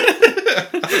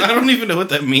 I don't even know what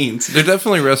that means. They're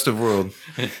definitely rest of world.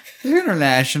 They're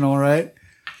international, right?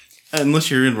 Unless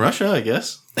you're in Russia, I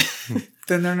guess.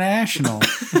 Then they're national.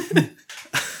 Fuck,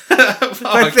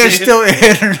 But they're dude. still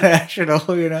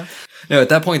international, you know? No, at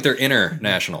that point, they're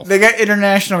international. They got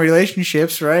international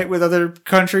relationships, right? With other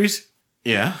countries.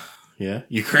 Yeah.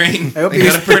 Ukraine. I hope They you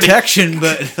use got a pretty- protection,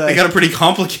 but... They got a pretty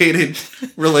complicated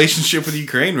relationship with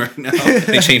Ukraine right now.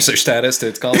 They changed their status to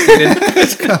it's complicated.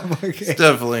 It's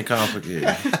definitely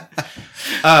complicated.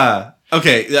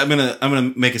 Okay, I'm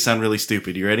gonna make it sound really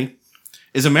stupid. You ready?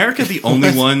 Is America the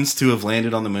only ones to have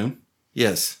landed on the moon?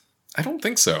 Yes. I don't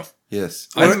think so. Yes.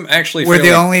 I'm actually We're the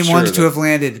fairly only sure ones to that- have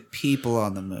landed people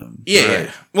on the moon. Yeah. Right.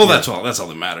 Well, that's all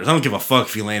that matters. I don't give a fuck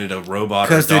if you landed a robot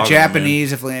or a Because dog the on the moon.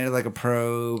 Japanese have landed like a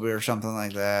probe or something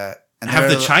like that. And Have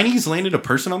the they're- Chinese landed a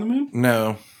person on the moon?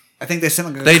 No. I think they sent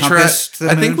like a They tried. compass to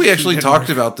the I think moon. we actually Didn't talked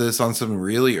work. about this on some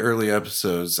really early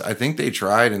episodes. I think they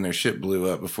tried and their ship blew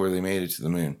up before they made it to the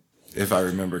moon, if I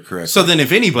remember correctly. So then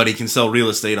if anybody can sell real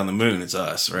estate on the moon, it's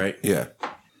us, right? Yeah.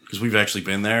 Because we've actually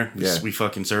been there. Yeah. We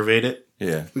fucking surveyed it.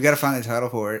 Yeah. We got to find the title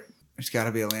for it. There's got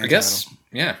to be a land I guess. title.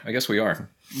 Yeah, I guess we are.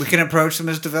 We can approach them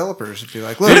as developers and be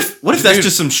like, What look, if that's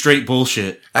just some straight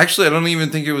bullshit? Actually, I don't even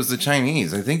think it was the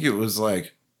Chinese. I think it was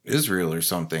like Israel or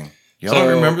something. Y'all So,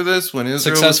 don't remember this when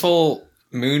Israel Successful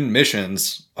moon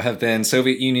missions have been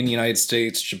Soviet Union, United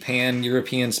States, Japan,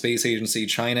 European Space Agency,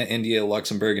 China, India,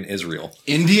 Luxembourg, and Israel.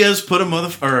 India's put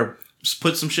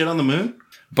put some shit on the moon?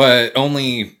 But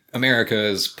only America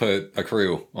has put a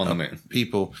crew on the moon.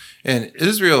 people and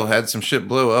Israel had some shit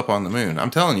blow up on the moon. I'm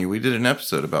telling you, we did an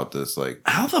episode about this. Like,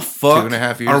 How the fuck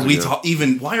 2.5 years are we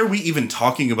ago. why are we even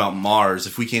talking about Mars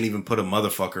if we can't even put a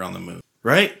motherfucker on the moon?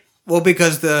 Right? well,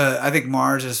 because I think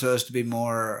Mars is supposed to be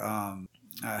more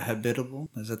habitable.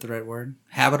 Is that the right word?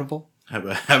 Habitable?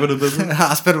 Habitable?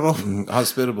 Hospitable.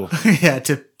 hospitable. Yeah,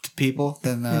 to people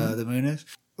than the moon is.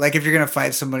 Like if you're gonna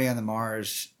fight somebody on the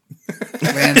Mars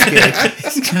landscape,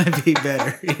 it's gonna be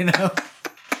better, you know.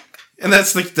 And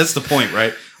that's the point,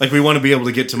 right? Like we want to be able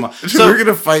to get to Mars. So we're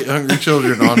gonna fight hungry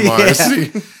children on Mars.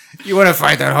 Yeah. You want to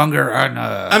fight that hunger on?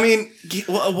 I mean,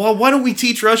 well, why don't we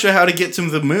teach Russia how to get to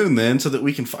the moon then, so that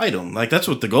we can fight them? Like that's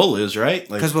what the goal is, right?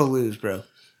 Like Because we'll lose, bro.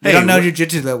 They Hey, don't know wh-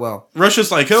 jujitsu that well. Russia's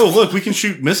like, oh look, we can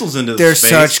shoot missiles into They're space.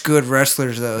 such good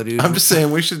wrestlers, though, dude. I'm just saying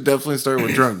we should definitely start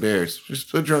with drunk bears. Just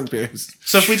put drunk bears.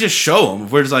 So if we just show them,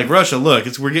 if we're just like Russia, look,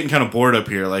 we're getting kind of bored up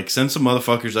here. Like send some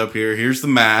motherfuckers up here. Here's the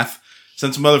math.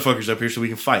 Send some motherfuckers up here so we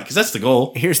can fight, because that's the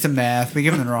goal. Here's the math. We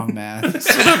give them the wrong math. That's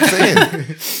what I'm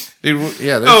saying. Dude,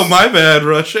 yeah, Oh my bad,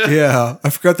 Russia. Yeah, I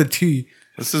forgot the T.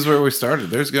 this is where we started.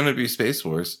 There's going to be space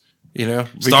wars, you know?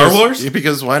 Star Wars?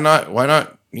 Because why not,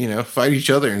 you know, fight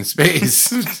each other in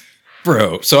space?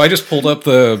 Bro, so I just pulled up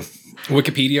the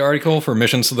Wikipedia article for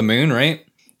missions to the moon, right?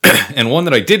 And one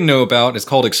that I didn't know about is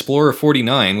called Explorer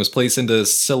 49, was placed into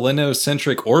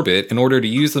selenocentric orbit in order to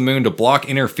use the moon to block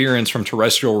interference from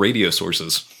terrestrial radio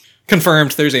sources.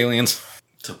 Confirmed, there's aliens.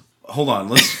 Hold on,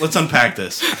 let's unpack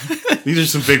this. These are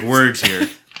some big words here.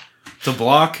 To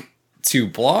block To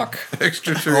block?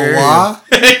 Extraterrestrial. Owa?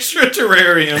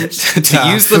 extraterritoriums.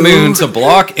 To use the moon to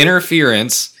block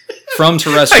interference from I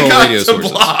terrestrial got radio to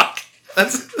sources. block.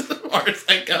 That's as far as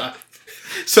I got.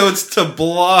 So it's to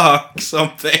block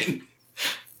something.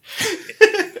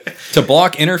 To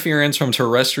block interference from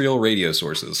terrestrial radio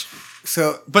sources.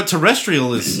 So But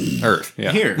terrestrial is Earth,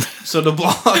 yeah. here. So to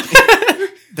block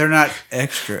they're not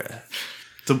extra.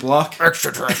 to block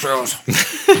Extraterrestrials.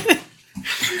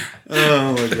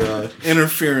 oh my god.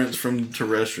 Interference from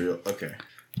terrestrial. Okay.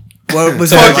 What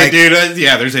was Fuck that it, like? dude.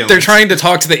 Yeah, there's aliens. They're trying to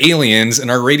talk to the aliens, and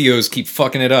our radios keep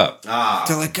fucking it up.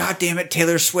 They're like, God damn it,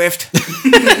 Taylor Swift.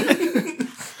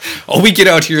 All we get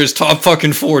out here is top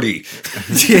fucking 40.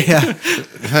 Yeah.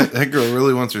 That girl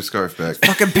really wants her scarf back.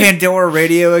 Fucking Pandora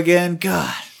Radio again.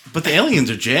 God. But the aliens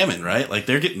are jamming, right? Like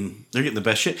they're getting the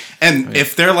best shit. And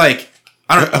if they're like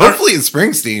Hopefully it's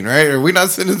Springsteen, right? Are we not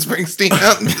sending Springsteen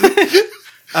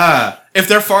out? if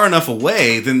they're far enough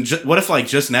away, then what if like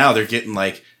just now they're getting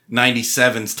like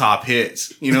 97's top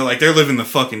hits? You know, like they're living the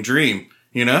fucking dream,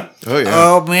 you know? Oh, yeah.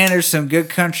 Oh, man, there's some good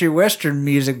country western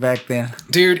music back then.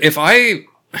 Dude, if I'm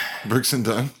Dunn. ever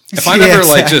Yeah,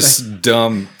 like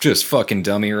exactly. just fucking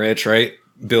dummy rich, right?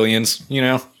 Billions, you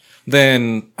know?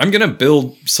 Then I'm gonna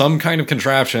build some kind of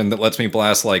contraption that lets me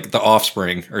blast like the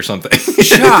Offspring or something into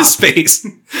Stop. space.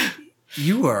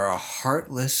 You are a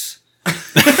heartless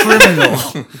criminal.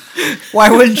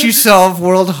 Why wouldn't you solve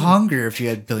world hunger if you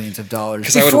had billions of dollars?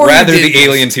 Because I would Before you rather did the this.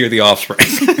 aliens hear the Offspring.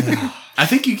 I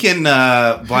think you can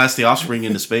blast the Offspring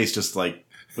into space just like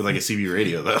with like a CB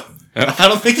radio, though. I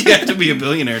don't think you have to be a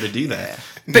billionaire to do that.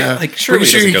 Yeah. like, surely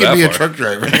Pretty sure it you doesn't could go be a that far. truck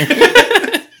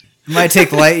driver. It might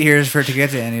take light years for it to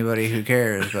get to anybody who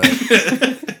cares, but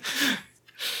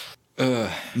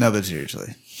no, but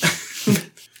seriously,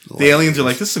 The aliens are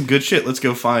like, this is some good shit. Let's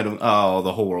go find them. Oh,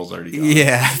 the whole world's already gone.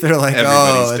 yeah, they're like,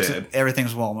 Everybody's dead.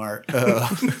 everything's Walmart.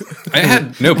 Oh. I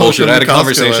had no bullshit. I had a Costco, I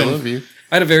conversation. love you.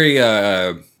 I had a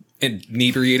very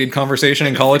inebriated conversation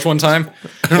in college one time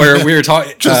where we were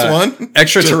talking Just one?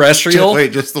 extraterrestrial.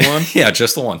 Wait, just the one? Yeah,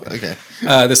 just the one. Okay.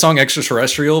 The song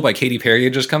 "Extraterrestrial" by Katy Perry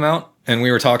had just come out, and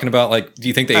we were talking about like, do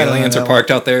you think the I don't aliens know. are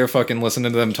parked out there, fucking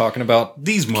listening to them talking about?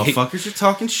 These motherfuckers are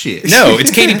talking shit. No,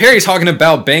 it's Katy Perry talking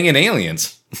about banging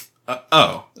aliens.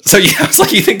 Oh. So yeah, it's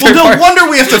like you think Well, they're no part- wonder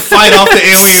we have to fight off the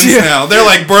aliens now. They're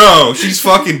like, bro, she's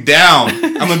fucking down.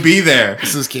 I'm gonna be there.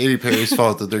 This is Katy Perry's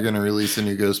fault that they're going to release a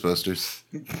new Ghostbusters.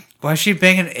 Why is she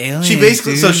banging aliens? She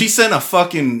basically, dude? so she sent a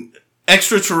fucking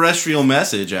extraterrestrial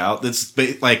message out that's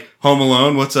like, Home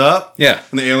Alone, what's up? Yeah,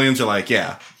 And the aliens are like,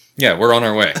 yeah. yeah, we're on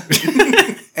our way.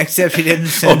 Except she didn't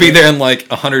send We'll be it. there in like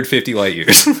 150 light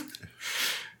years.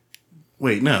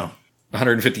 Wait, no.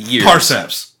 150 years.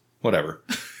 Parsecs. Whatever.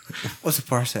 What's a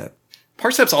parsec?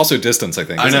 Parsecs also distance, I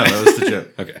think. I know, isn't that was the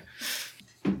joke. it? Okay.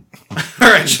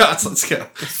 All right, shots, let's go.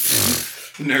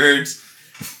 Nerds.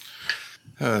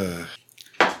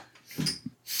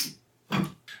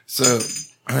 So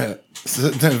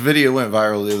the video went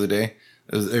viral the other day.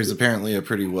 There's apparently a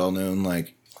pretty well-known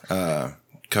like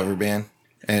cover band,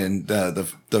 and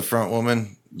the front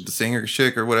woman, the singer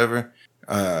chick or whatever,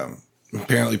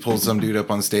 apparently pulled some dude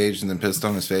up on stage and then pissed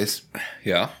on his face.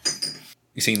 Yeah.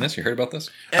 You seen this? You heard about this?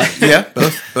 Yeah,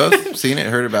 both seen it,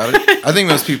 heard about it. I think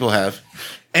most people have.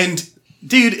 And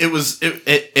dude,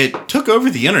 it took over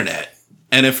the internet.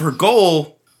 And if her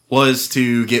goal was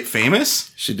to get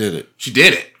famous, She did it. she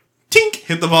did it. Tink,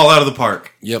 hit the ball out of the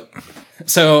park. Yep.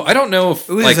 So I don't know if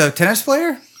Who like is a tennis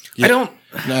player? I don't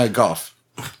Golf.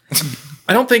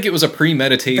 think it was a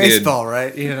premeditated. Baseball,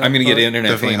 right? You know, I'm gonna get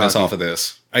internet Definitely famous hockey. off of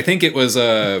this. I think it was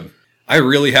I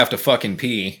really have to fucking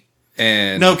pee,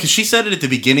 and No, because she said it at the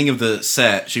beginning of the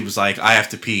set. She was like, I have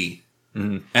to pee.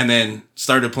 And then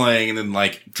started playing and then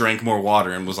like drank more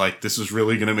water and was like, this is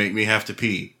really going to make me have to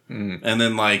pee. And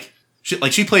then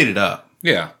she played it up.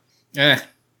 yeah,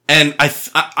 And I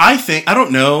think, I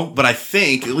don't know, but I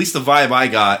think at least the vibe I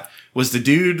got was the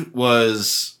dude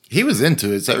was, He was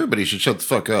into it, so everybody should shut the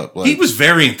fuck up. Like, he was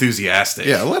very enthusiastic.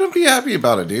 yeah, let him be happy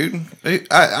about it, dude.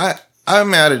 I'm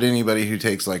mad at anybody who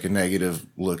takes like a negative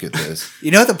look at this.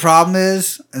 You know what the problem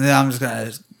is? And then I'm just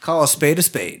going to call a spade,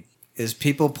 is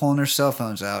people pulling their cell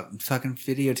phones out and fucking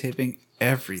videotaping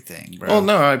everything, bro. Well,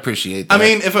 no, I appreciate that. I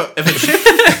mean, if a chick,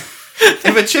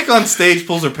 if a chick on stage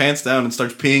pulls her pants down and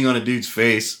starts peeing on a dude's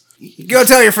face, Go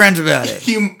tell your friends about it.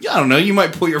 I don't know, you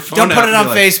might pull your phone Don't out put it and on be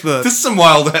like, Facebook. This is some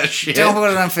wild ass shit. Don't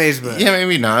put it on Facebook. yeah,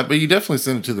 maybe not, but you definitely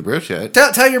send it to the bro chat.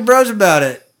 Tell your bros about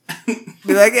it.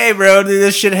 Be like, hey, bro, dude,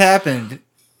 this shit happened.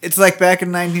 It's like back in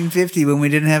 1950 when we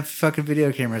didn't have fucking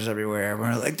video cameras everywhere.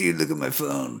 We're like, dude, look at my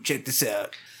phone. Check this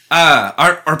out.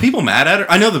 Are people mad at her?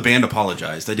 I know the band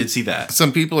apologized. I did see that.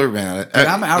 Some people are mad.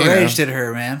 I'm outraged at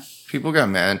her, man. People got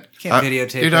mad. Can't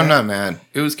videotape Dude, that. I'm not mad.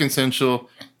 It was consensual.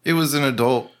 It was an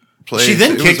adult place. She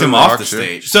then It was kicked a him off rock the show.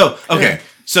 stage. So okay, Yeah.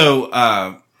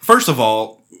 so first of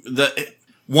all, the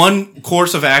one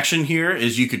course of action here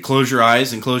is you could close your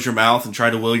eyes and close your mouth and try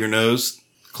to will your nose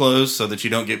closed so that you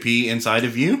don't get pee inside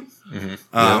of you.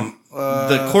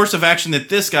 The course of action that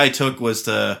this guy took was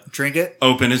to Drink it.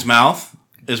 open his mouth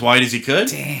as wide as he could.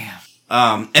 Damn.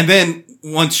 And then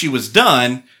once she was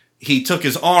done, he took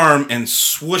his arm and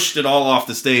swooshed it all off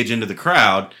the stage into the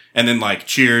crowd and then like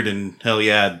cheered and hell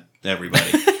yeah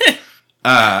everybody.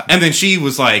 And then she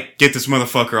was like, get this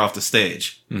motherfucker off the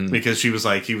stage because she was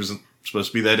like, he wasn't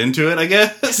supposed to be that into it, I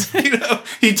guess. You know,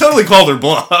 he totally called her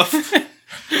bluff,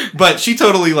 but she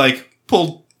totally like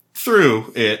pulled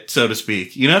through it, so to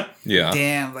speak, you know? yeah.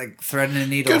 Damn, like threading a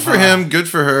needle. Good for him. Good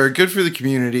for her. Good for the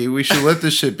community. We should let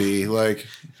this shit be. Like,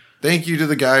 thank you to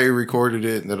the guy who recorded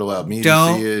it and that allowed me to see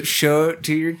Don't it. show it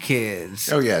to your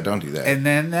kids. Oh yeah, don't do that. And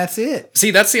then that's it. See,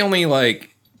 that's the only like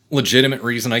legitimate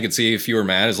reason I could see if you were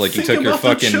mad is like you Think took your about the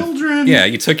fucking children. yeah,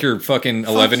 you took your fucking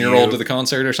 11-year-old you. to the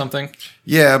concert or something.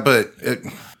 yeah, but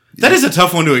That is a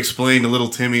tough one to explain to little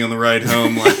Timmy on the ride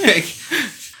home. Like,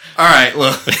 all right,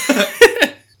 look.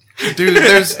 dude,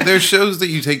 there's shows that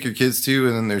you take your kids to,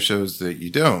 and then there's shows that you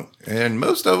don't, and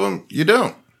most of them you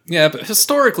don't. Yeah, but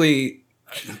historically,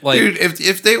 like Dude,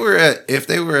 if they were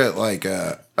at like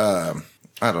I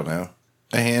don't know,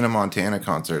 a Hannah Montana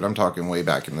concert, I'm talking way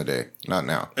back in the day, not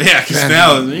now. Yeah, because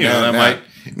now, you know, that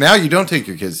might. Now you don't take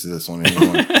your kids to this one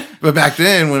anymore. But back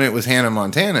then, when it was Hannah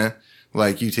Montana,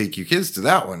 like you take your kids to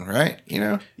that one, right? You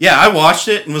know? Yeah, I watched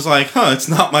it and was like, huh, it's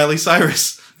not Miley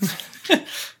Cyrus.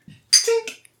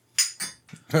 Tink.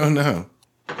 Oh no.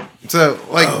 So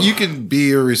like you can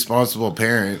be a responsible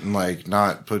parent and like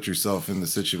not put yourself in the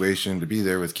situation to be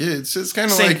there with kids. It's kind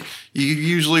of Same. like you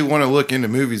usually want to look into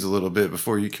movies a little bit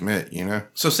before you commit, you know?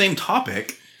 So, same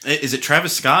topic. Is it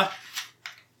Travis Scott?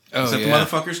 oh Is that yeah. the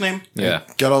motherfucker's name? Yeah.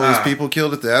 Got all those people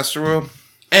killed at the Astroworld?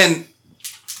 And,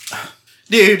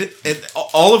 dude,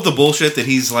 all of the bullshit that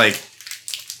he's like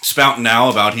spouting now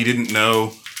about he didn't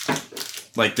know,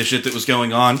 like the shit that was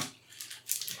going on.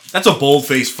 That's a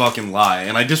bold-faced fucking lie,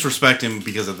 and I disrespect him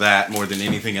because of that more than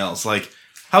anything else. Like,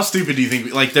 how stupid do you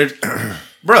think? Like,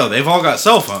 bro, they've all got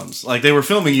cell phones. Like, they were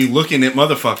filming you looking at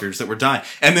motherfuckers that were dying.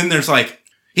 And then there's like,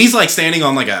 he's like standing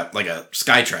on like a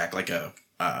SkyTrack, like a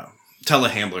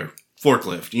telehandler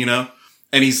forklift, you know?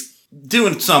 And he's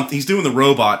doing something, he's doing the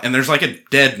robot, and there's like a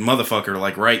dead motherfucker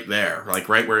like right there, like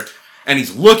right where, and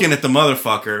he's looking at the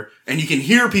motherfucker, and you can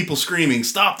hear people screaming,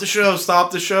 stop the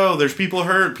show, there's people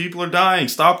hurt, people are dying,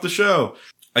 stop the show.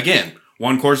 Again,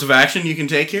 one course of action you can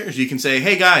take here is you can say,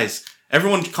 hey guys,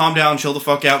 everyone calm down, chill the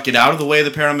fuck out, get out of the way of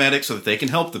the paramedics so that they can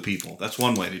help the people. That's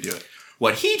one way to do it.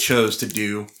 What he chose to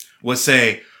do was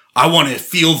say, I want to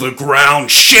feel the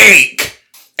ground shake.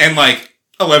 And like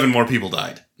 11 more people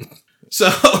died.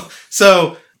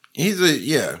 So He's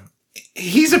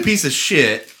a piece of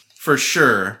shit for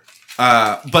sure.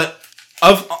 But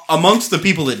amongst the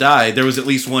people that died, there was at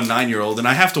least one 9-year-old, and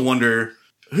I have to wonder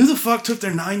who the fuck took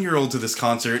their 9-year-old to this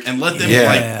concert and let them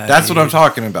that's what I'm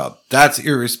talking about. That's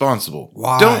irresponsible.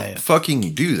 Why? Don't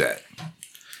fucking do that.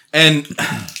 And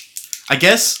I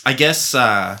guess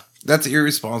that's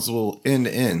irresponsible end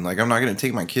to end. Like, I'm not going to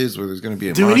take my kids where there's going to be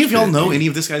a do mosh any of y'all pit, know dude. any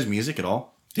of this guy's music at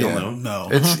all? Do y'all know? No.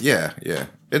 It's yeah.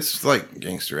 It's like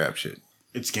gangster rap shit.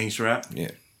 It's gangster rap?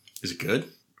 Yeah. Is it good?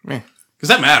 Yeah. Because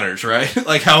that matters, right?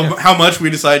 Like how much we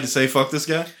decide to say fuck this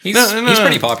guy? He's No. he's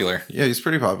pretty popular. Yeah, he's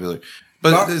pretty popular.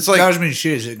 But it's like, That mean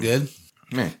shit. Is it good?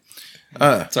 man.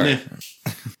 Sorry. Yeah.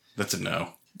 That's a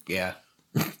no. Yeah.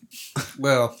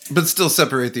 Well, But still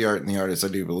separate the art and the artist. I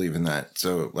do believe in that.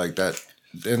 So like that,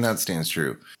 and that stands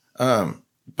true.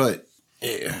 But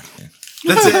yeah.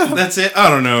 That's it. I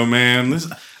don't know, man.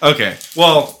 Okay.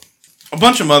 Well, a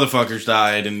bunch of motherfuckers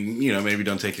died, and you know, maybe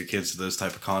don't take your kids to those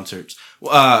type of concerts.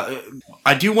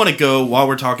 I do want to go while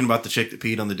we're talking about the chick that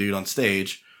peed on the dude on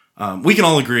stage. We can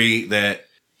all agree that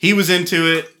he was into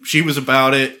it, she was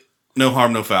about it. No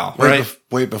harm, no foul. Right?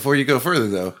 Wait, before you go further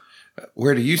though,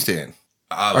 where do you stand?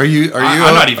 I'm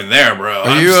not even there, bro.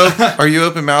 Are you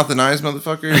open mouth and eyes,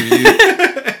 motherfucker?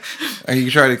 Are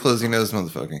you trying to close your nose,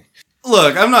 motherfucker?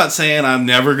 Look, I'm not saying I'm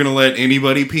never gonna let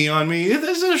anybody pee on me.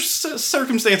 There's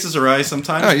circumstances arise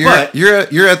sometimes. No,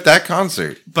 you're at that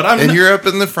concert, But I'm and not- you're up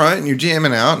in the front and you're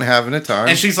jamming out and having a time.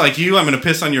 And she's like, I'm gonna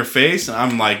piss on your face. And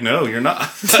I'm like, no, you're not.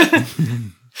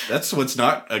 That's what's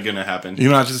not gonna happen,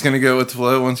 You're not just gonna go with the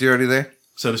flow once you're already there,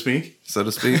 so to speak. so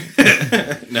to speak.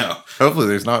 No. Hopefully,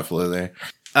 there's not flow there.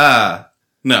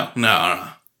 No. No.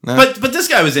 But this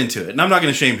guy was into it, and I'm not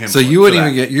gonna shame him. So you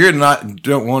wouldn't even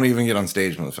won't even get on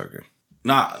stage, motherfucker.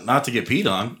 not to get peed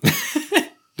on.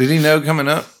 Did he know coming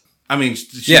up? I mean,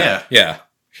 Yeah.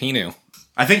 He knew.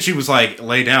 I think she was like,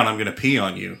 lay down, I'm gonna pee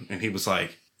on you, and he was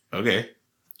like, okay,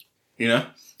 you know.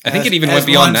 I think it even as went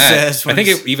beyond one that. says I think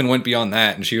when it even went beyond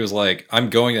that, and she was like, "I'm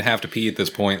going to have to pee at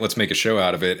this point. Let's make a show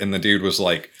out of it." And the dude was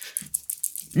like,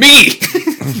 "Me,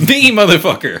 me,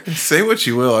 motherfucker." Say what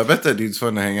you will. I bet that dude's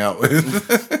fun to hang out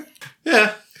with.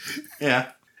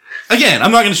 Yeah. Again,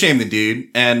 I'm not going to shame the dude,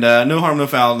 and no harm, no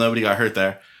foul. Nobody got hurt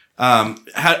there.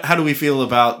 How do we feel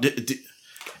about?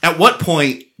 At what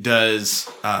point does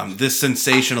this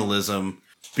sensationalism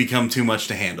become too much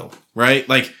to handle? Right?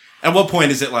 Like, at what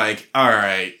point is it like, all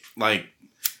right, like,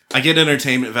 I get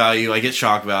entertainment value, I get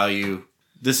shock value.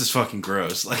 This is fucking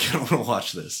gross. Like, I don't want to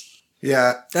watch this.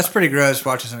 Yeah, that's pretty gross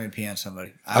watching somebody pee on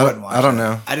somebody. I wouldn't watch it. I don't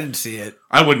know. I didn't see it.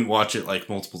 I wouldn't watch it like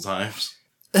multiple times.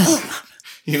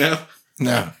 You know?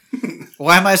 No.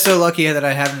 Why am I so lucky that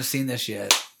I haven't seen this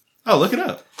yet? Oh, look it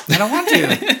up. I don't want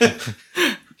to.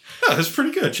 Oh, it's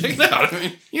pretty good. Check it out. I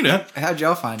mean, you know. How'd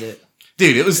y'all find it?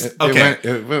 Dude, it was okay.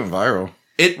 It went viral.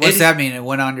 What's that mean? It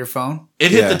went on your phone?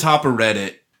 It hit Yeah. the top of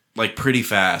Reddit like pretty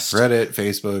fast. Reddit,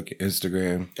 Facebook,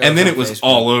 Instagram. And then on it was Facebook.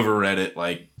 all over Reddit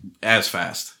like as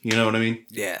fast. You know what I mean?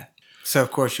 Yeah. So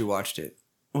of course you watched it.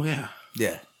 Oh yeah.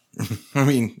 Yeah. I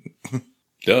mean,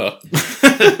 Duh.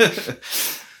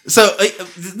 So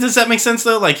does that make sense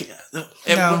though? Like,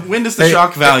 No. when does the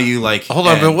shock value like? hold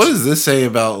on, end? but what does this say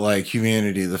about like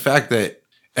humanity? The fact that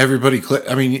everybody clicked.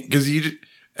 I mean, because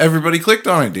everybody clicked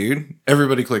on it, dude.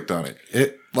 Everybody clicked on it.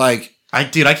 It like I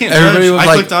can't everybody judge. was I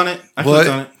like, clicked on it. I what clicked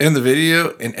on it. in the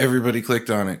video, and everybody clicked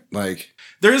on it. Like,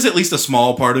 There is at least a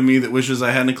small part of me that wishes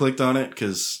I hadn't clicked on it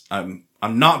because I'm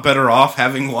not better off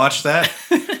having watched that.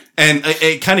 And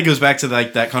it kind of goes back to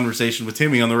like that conversation with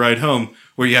Timmy on the ride home,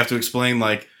 where you have to explain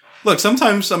like, look,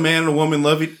 sometimes a man and a woman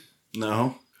love you.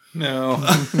 No,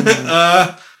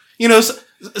 you know,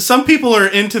 some people are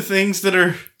into things that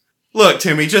are. Look,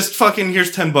 Timmy, just fucking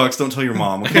here's $10. Don't tell your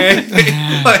mom, okay?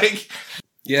 Like,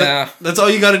 Yeah. that's all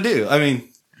you got to do. I mean,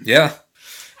 Yeah.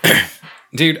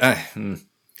 Dude,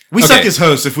 we Okay. suck as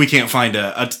hosts if we can't find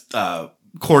a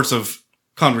course of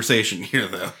conversation here,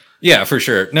 though. yeah, for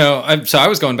sure. No, so I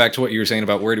was going back to what you were saying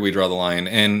about where do we draw the line,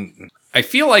 and I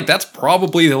feel like that's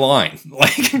probably the line.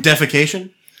 Like,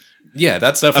 Defecation? yeah,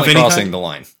 that's definitely Of any crossing kind? the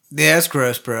line. Yeah, that's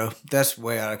gross, bro. That's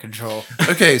way out of control.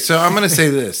 Okay, so I'm going to say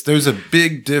this. There's a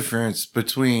big difference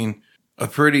between a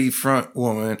pretty front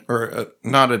woman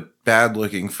not a bad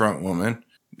looking front woman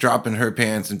dropping her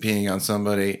pants and peeing on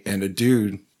somebody and a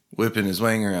dude whipping his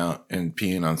wanger out and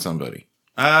peeing on somebody.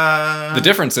 The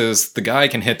difference is the guy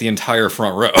can hit the entire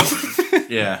front row.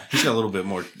 Yeah, he's got a little bit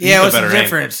more. Yeah, what's the better aim.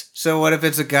 difference? So what if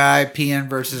it's a guy peeing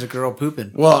versus a girl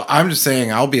pooping? Well, I'm just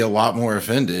saying I'll be a lot more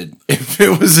offended if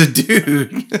it was a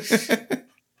dude.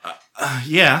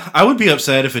 Yeah, I would be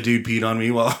upset if a dude peed on me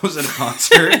while I was at a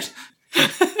concert.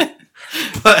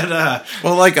 But,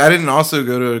 Well, like I didn't also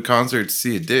go to a concert to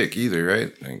see a dick either,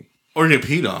 right? Like, or get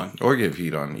peed on. or get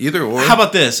peed on. Either or. How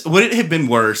about this? Would it have been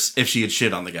worse if she had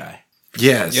shit on the guy?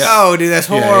 Yes. Yeah. Oh, dude, that's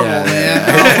horrible, yeah, man. yeah.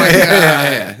 Oh my god.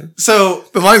 Yeah. So,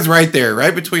 The line's right there,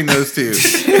 right between those two,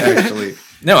 actually.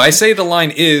 No, I say the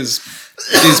line is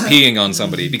peeing on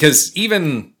somebody because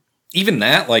even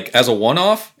that, like as a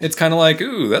one-off, it's kind of like,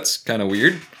 ooh, that's kind of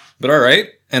weird, but all right.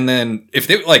 And then if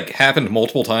it like happened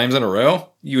multiple times in a row,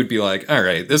 you would be like, all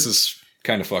right, this is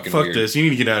kind of fucking fuck weird. this. You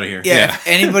need to get out of here. Yeah, Yeah. if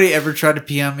anybody ever tried to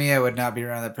pee on me, I would not be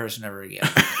around that person ever again.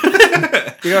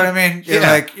 You know what I mean? You're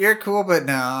Yeah. like, you're cool, but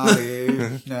no,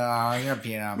 dude. No, you're not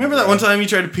peeing on me. Remember that bro. one time you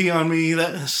tried to pee on me?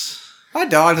 That's My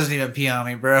dog doesn't even pee on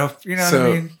me, bro. You know what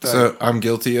I mean? So I'm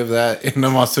guilty of that, and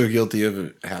I'm also guilty of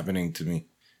it happening to me.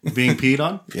 being peed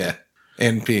on. Yeah.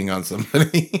 And peeing on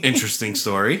somebody. Interesting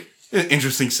story.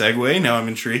 Interesting segue. Now I'm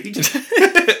intrigued.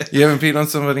 You haven't peed on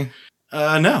somebody?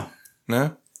 No.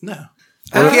 No? No.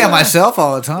 I pee on myself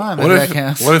all the time. What If if, that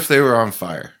counts. what if they were on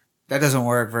fire? That doesn't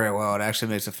work very well. It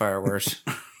actually makes the fire worse.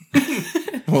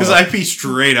 Because I pee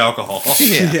straight alcohol.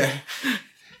 Yeah.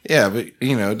 Yeah, but,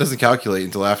 it doesn't calculate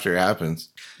until after it happens.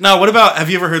 Now, what about, have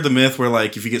you ever heard the myth where,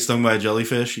 like, if you get stung by a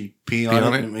jellyfish, you pee on,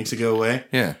 on it it? and it makes it go away?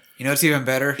 Yeah. You know what's even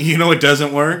better? You know what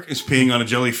doesn't work? Is peeing on a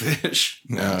jellyfish.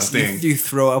 No. Sting. You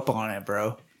throw up on it,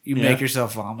 bro. You Yeah. make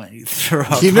yourself vomit. You throw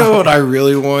up. You know on what I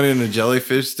really want in a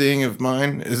jellyfish sting of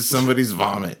mine is somebody's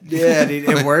vomit. it. Yeah, dude,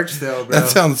 it works though, bro.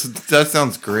 That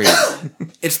sounds great.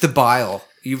 It's the bile.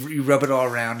 You rub it all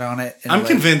around on it. And I'm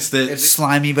convinced that. it's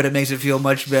slimy, but it makes it feel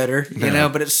much better. You know,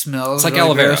 but it smells. It's like really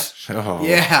aloe vera. gross. Oh.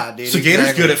 Yeah, dude. So Gator's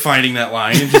exactly. good at finding that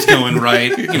line and just going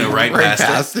right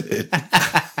past it.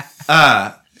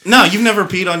 it. No, you've never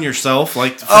peed on yourself,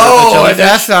 like for a Oh, jellyfish?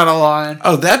 that's not a line.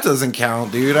 Oh, that doesn't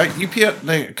count, dude. You pee out,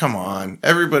 come on.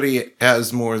 Everybody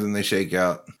has more than they shake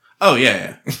out. Oh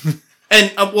yeah.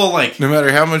 And well, like, No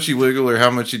matter how much you wiggle or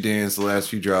how much you dance, the last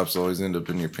few drops always end up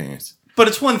in your pants. but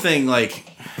it's one thing,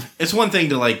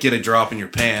 to like get a drop in your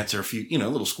pants or a few, a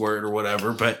little squirt or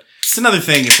whatever. But it's another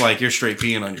thing if like you're straight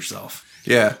peeing on yourself.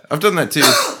 Yeah, I've done that too.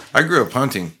 I grew up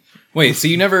hunting. Wait, so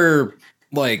you never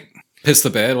like pissed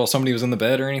the bed while somebody was in the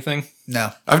bed or anything?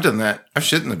 No. I've done that. I've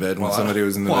shit in the bed when somebody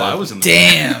was in the bed. I was in the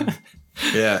Damn.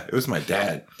 Yeah, it was my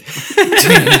dad.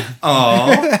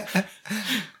 Aw.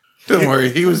 Don't worry,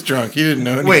 he was drunk. He didn't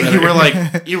know any Wait,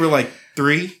 better. you were like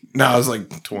 3? No, I was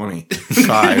like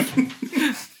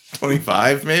 25.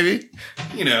 25, maybe?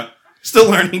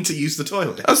 Still learning to use the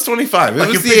toilet. I was 25. It Like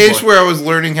was a the big age boy. where I was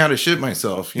learning how to shit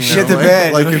myself. You know, Shit the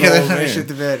bed. Like an Okay, old man. shit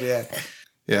the bed, yeah.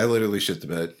 Yeah, I literally shit the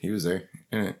bed. He was there.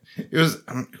 Yeah. It was.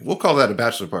 We'll call that a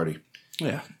bachelor party.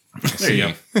 Yeah. There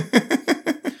you go.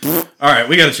 All right,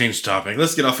 we got to change the topic.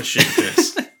 Let's get off of shit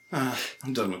piss.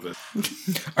 I'm done with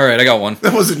this. All right, I got one.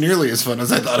 That wasn't nearly as fun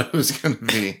as I thought it was going to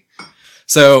be.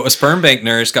 So a sperm bank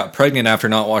nurse got pregnant after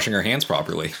not washing her hands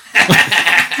properly.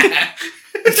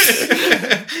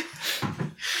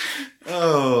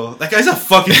 Oh, that guy's a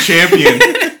fucking champion.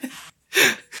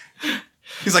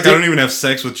 He's like, I don't even have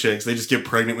sex with chicks. They just get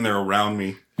pregnant when they're around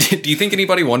me. Do you think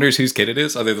anybody wonders whose kid it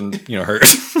is other than,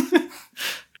 hers?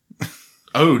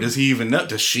 Oh, does he even know?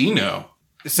 Does she know?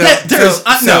 So,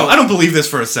 No, I don't believe this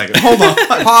for a second. Hold on.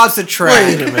 pause the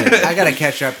track. Wait a minute. I gotta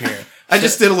catch up here. I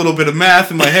just did a little bit of math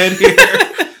in my head here.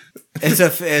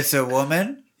 It's a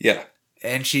woman, Yeah.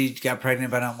 and she got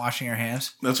pregnant by not washing her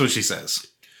hands. That's what she says.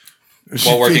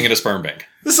 While working at a sperm bank.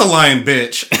 This is a lying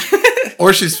bitch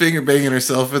Or she's finger banging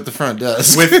herself at the front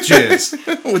desk with jizz.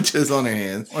 with jizz on her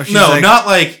hands. Or she's No, like, not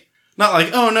like,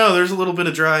 oh no, there's a little bit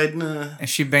of dried. Nah. And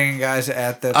she banging guys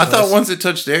at the. I thought place. once it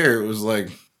touched air, it was like,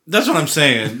 That's what I'm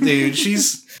saying, dude.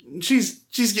 She's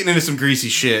getting into some greasy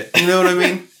shit. You know what I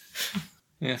mean?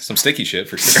 Yeah, some sticky shit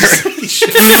for sure.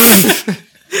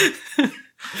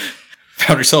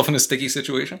 Found herself in a sticky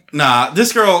situation. Nah,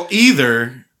 this girl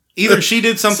either she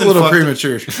did it's something a little fucked,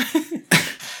 premature.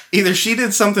 either she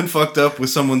did something fucked up with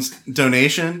someone's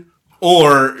donation,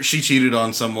 or she cheated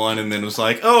on someone and then was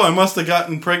like, "Oh, I must have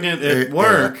gotten pregnant at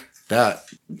work." that.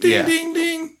 Ding, Yeah. ding,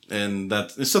 ding. And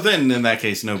so then in that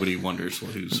case, nobody wonders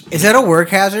who's Is that a work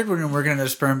hazard when you're working at a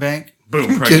sperm bank? boom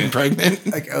Getting pregnant. pregnant.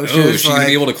 Like Oh, is OSHA's she gonna like,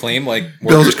 be able to claim like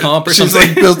workers' comp or she's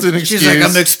something? like built an excuse. she's like,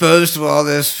 I'm exposed to all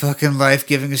this fucking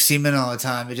life-giving semen all the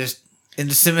time. It just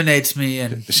inseminates me,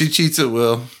 and She cheats at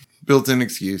will. Built-in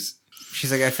excuse.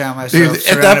 she's like, I found myself Dude,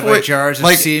 surrounded by jars of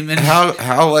like, semen.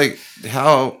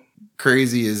 how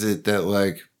crazy is it that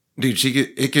like, dude,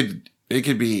 it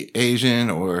could be Asian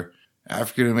or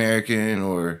African American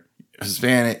or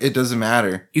Hispanic. It doesn't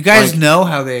matter. You guys Like, know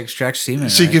how they extract semen.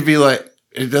 she right? could be like,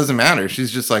 it doesn't matter.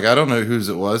 She's just like, I don't know whose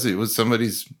it was. It was somebody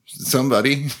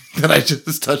that I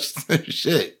just touched their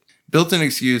shit. Built-in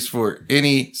excuse for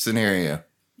any scenario.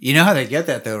 You know how they get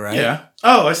that though, right? Yeah.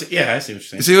 Oh, I see. Yeah, I see what you're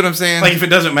saying. You see what I'm saying? Like if it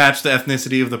doesn't match the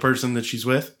ethnicity of the person that she's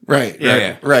with. right,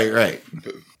 Yeah, right.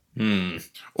 Hmm.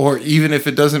 Or even if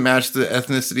it doesn't match the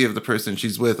ethnicity of the person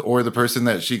she's with or the person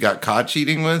that she got caught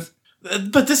cheating with.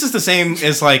 But this is the same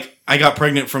as like I got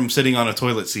pregnant from sitting on a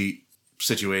toilet seat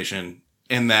situation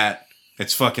in that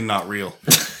it's fucking not real.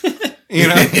 You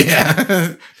know?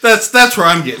 Yeah. That's where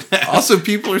I'm getting at. Also,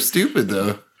 people are stupid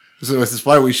though. So this is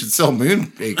why we should sell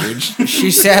moon acreage. She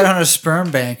sat on a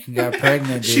sperm bank and got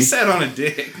pregnant. She Dude. sat on a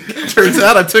dick. Turns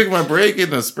out I took my break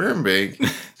in a sperm bank.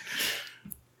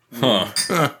 Huh.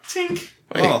 Huh. Tink.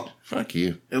 Wait, Well, fuck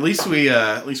you. at least we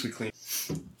clean.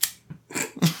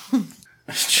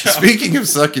 Speaking of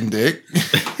sucking dick,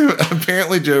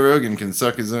 apparently Joe Rogan can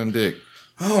suck his own dick.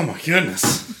 Oh my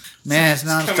goodness. Man, it's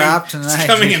nonstop tonight. It's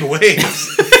coming in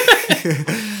waves.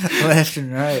 left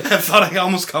and right. I thought I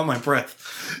almost caught my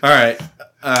breath. All right.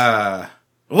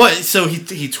 What? So he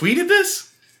tweeted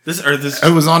this? This?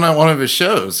 It was on one of his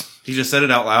shows. He just said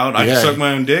it out loud. I Yeah. can suck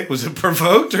my own dick. Was it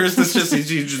provoked, or is this just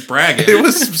he just bragging? It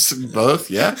was both,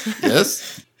 yeah.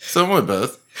 Yes. Somewhat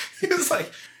both. He was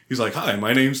like, "Hi,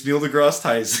 my name's Neil deGrasse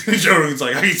Tyson." Joe Rogan's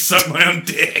like, "I can suck my own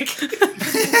dick."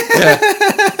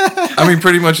 I mean,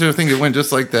 pretty much I think it went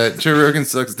just like that. Joe Rogan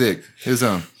sucks dick. His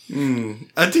own.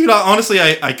 Dude, honestly,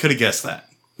 I could have guessed that.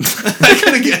 I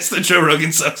could have guessed that Joe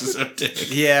Rogan sucks his own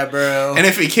dick. Yeah, bro. And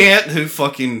if he can't, who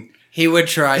fucking... He would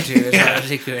try to as Yeah. hard as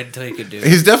he could until he could do it.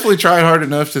 He's definitely tried hard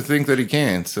enough to think that he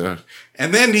can, so.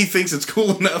 And then he thinks it's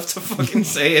cool enough to fucking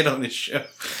say it on his show.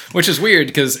 Which is weird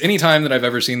because anytime that I've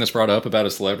ever seen this brought up about a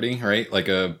celebrity, right? Like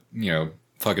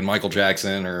fucking Michael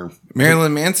Jackson or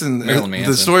Marilyn Manson, Manson.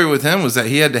 the story with him was that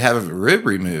he had to have a rib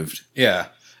removed. yeah.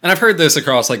 And I've heard this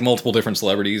across like multiple different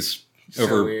celebrities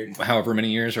over weird. however many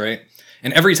years, right?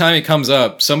 And every time it comes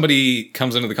up, somebody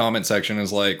comes into the comment section and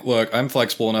is like, look, I'm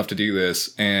flexible enough to do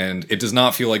this, and it does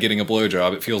not feel like getting a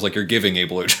blowjob. It feels like you're giving a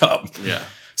blowjob. Yeah.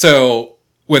 So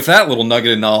with that little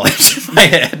nugget of knowledge in my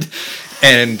head,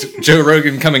 and Joe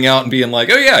Rogan coming out and being like,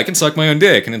 oh yeah, I can suck my own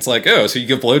dick. And it's like, oh, so you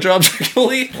give blowjobs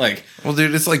regularly? Like, Well,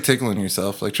 dude, it's like tickling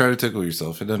yourself. Like, try to tickle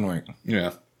yourself. It doesn't work.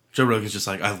 yeah. Joe Rogan's just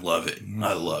like, I love it.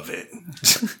 I love it.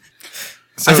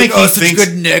 So, I think Oh, he it's such a thinks...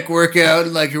 good neck workout,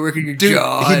 like you're working your dude,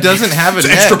 jaw. he doesn't have a It's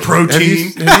neck. extra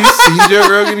protein. Have you seen Joe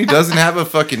Rogan? He doesn't have a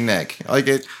fucking neck. Like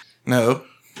it. No,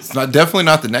 it's not. Definitely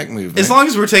not the neck movement. As long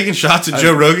as we're taking shots at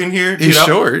Joe Rogan here... He's dude,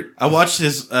 short. I watched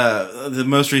his the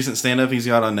most recent stand-up he's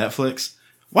got on Netflix.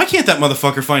 Why can't that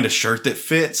motherfucker find a shirt that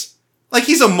fits? Like,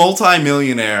 he's a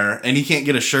multi-millionaire, and he can't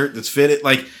get a shirt that's fitted.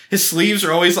 Like, his sleeves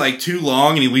are always, like, too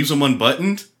long, and he leaves them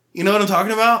unbuttoned. You know what I'm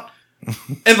talking about?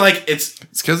 And, like, it's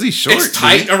It's because he's short. it's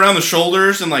tight dude. around the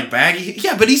shoulders and, like, baggy.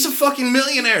 Yeah, but he's a fucking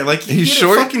millionaire. Like, He's get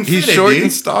short. It fucking He's fitted, short dude.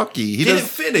 and stocky. He Get it does.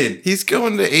 fitted. He's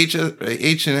going to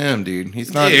H&M, dude.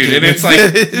 He's not. Dude, getting and it's it like-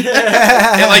 fitted.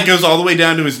 It, like, goes all the way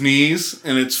down to his knees,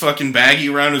 and it's fucking baggy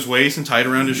around his waist and tight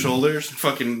around his shoulders.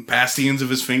 Fucking past the ends of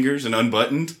his fingers and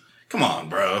unbuttoned. Come on,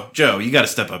 bro. Joe, you gotta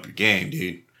step up your game,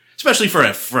 dude. Especially for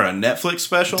a Netflix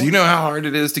special. Do you know how hard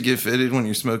it is to get fitted when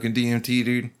you're smoking DMT,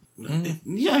 dude?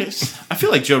 Yes. I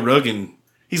feel like Joe Rogan,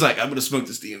 he's like, I'm gonna smoke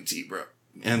this DMT, bro.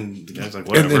 And the guy's like,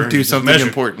 whatever. And then do He just something measured.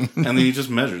 important. And then he just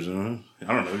measures. I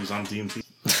don't know. He's on DMT.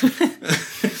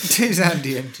 He's on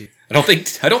DMT.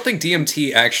 I don't think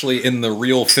DMT actually in the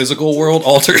real physical world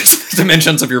alters the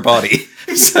dimensions of your body.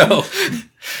 So,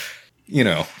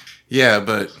 Yeah,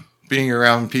 but being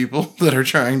around people that are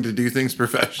trying to do things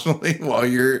professionally while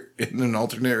you're in an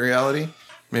alternate reality,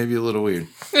 maybe a little weird.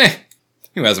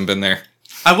 who hasn't been there?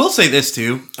 I will say this,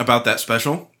 too, about that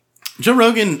special. Joe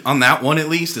Rogan, on that one at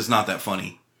least, is not that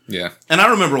funny. Yeah. And I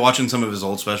remember watching some of his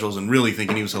old specials and really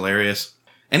thinking he was hilarious.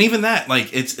 And even that,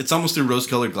 like, it's almost through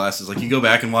rose-colored glasses. Like, you go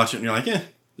back and watch it and you're like,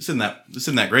 this isn't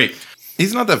that great.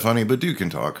 He's not that funny, but dude can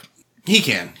talk. He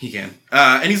can.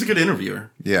 And he's a good interviewer.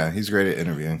 Yeah, he's great at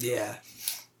interviewing. Yeah.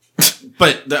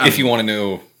 But If you want to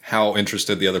know how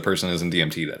interested the other person is in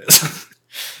DMT, that is.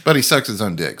 But he sucks his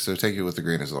own dick, so take it with a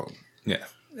grain of salt. Yeah.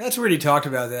 That's weird. He talked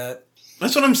about that.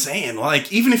 That's what I'm saying.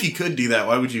 Like, even if you could do that,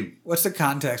 why would you? What's the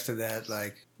context of that?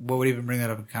 Like, what would even bring that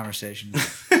up in conversation?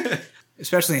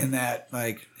 Especially in that,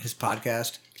 like, his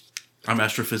podcast. I'm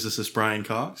astrophysicist Brian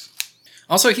Cox.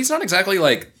 Also, he's not exactly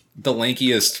like the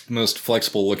lankiest, most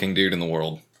flexible looking dude in the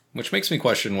world, which makes me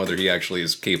question whether he actually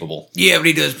is capable. Yeah, but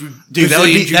he does. Dude, that would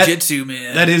be jiu-jitsu,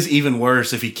 man. That is even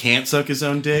worse if he can't suck his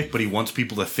own dick, but he wants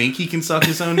people to think he can suck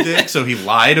his own dick, so he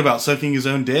lied about sucking his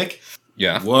own dick.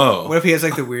 Yeah. Whoa. What if he has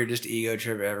like the weirdest ego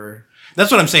trip ever?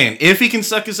 That's what I'm saying. If he can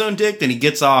suck his own dick, then he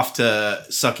gets off to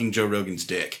sucking Joe Rogan's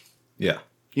dick. Yeah.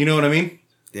 You know what I mean?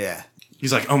 Yeah.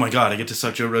 He's like, oh my god, I get to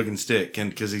suck Joe Rogan's dick, and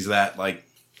because he's that like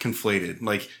conflated,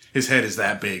 like his head is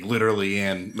that big, literally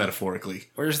and metaphorically.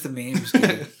 Where's the memes?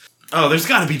 Dude? Oh, there's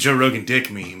got to be Joe Rogan dick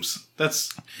memes.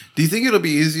 That's Do you think it'll be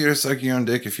easier to suck your own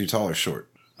dick if you're tall or short?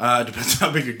 depends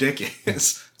how big your dick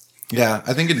is. Yeah,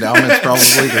 I think endowment's probably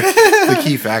the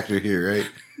key factor here, right?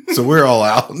 So we're all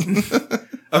out.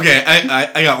 Okay,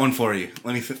 I got one for you.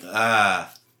 Let me.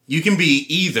 You can be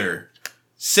either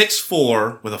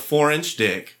 6'4" with a 4-inch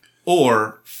dick,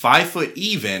 or 5 foot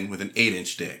even with an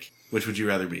 8-inch dick. Which would you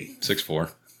rather be?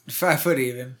 6'4". 5 foot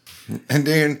even. And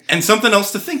Dan, And something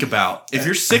else to think about: if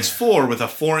you're 6'4" with a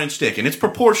 4-inch dick, and it's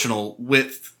proportional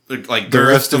with like the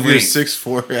rest to of your length.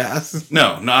 6'4" ass.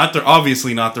 No,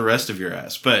 obviously not the rest of your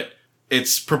ass, but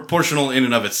it's proportional in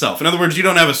and of itself. In other words, you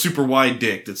don't have a super wide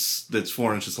dick that's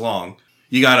 4 inches long.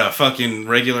 You got a fucking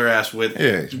regular ass width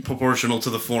proportional to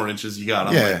the 4 inches you got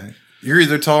on. Yeah. You're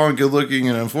either tall and good looking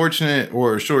and unfortunate,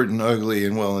 or short and ugly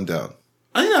and well endowed.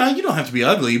 I know you don't have to be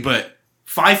ugly, but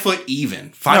 5 foot even.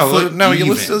 5 foot even.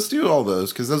 Let's do all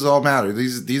those because those all matter.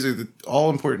 These are all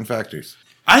important factors.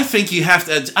 I think you have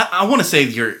to. I want to say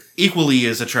you're equally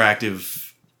as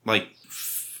attractive, like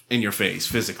in your face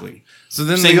physically. So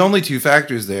then the only two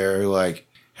factors there are like,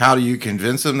 how do you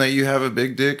convince them that you have a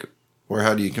big dick, or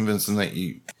how do you convince them that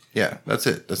you? Yeah, that's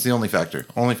it. That's the only factor.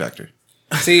 Only factor.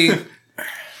 See,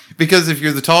 Because if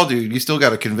you're the tall dude, you still got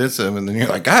to convince them, and then you're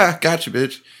like, gotcha,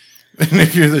 bitch. And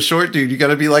if you're the short dude, you got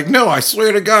to be like, no, I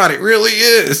swear to God, it really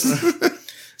is.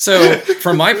 so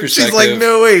from my perspective, She's like,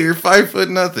 no way, you're 5 foot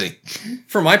nothing.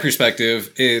 from my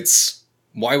perspective, it's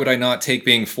why would I not take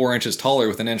being 4 inches taller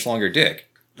with an inch longer dick?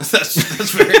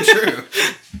 That's very true.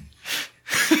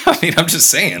 I mean, I'm just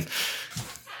saying.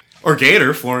 Or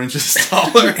Gator, 4 inches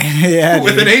taller, Yeah,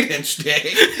 with dude. an 8-inch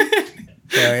dick.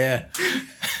 Oh yeah.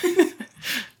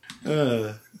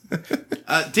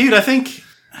 Dude, I think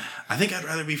I'd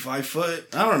rather be 5 foot.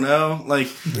 I don't know, like.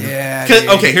 Yeah. Dude.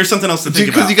 Okay, here's something else to think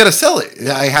Because about. you got to sell it.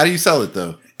 How do you sell it,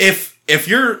 though? If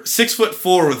you're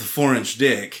 6'4" with a 4-inch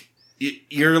dick,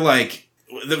 you're like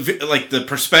the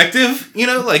perspective, you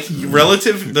know, like the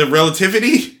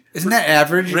relativity Isn't that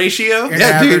average? ratio. You're an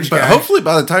Yeah, dude. average But guy. hopefully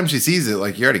by the time she sees it,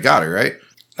 like, you already got it, right?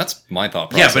 That's my thought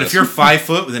process. Yeah, but if you're 5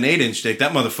 foot with an 8-inch dick,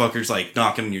 that motherfucker's like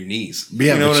knocking on your knees.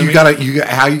 Yeah, you know but what I mean?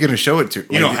 how are you going to show it to her?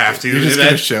 You don't have to. You're just That-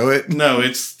 going to show it? No,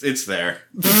 it's there.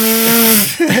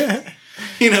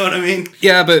 You know what I mean?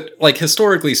 Yeah, but like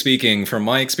historically speaking, from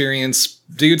my experience,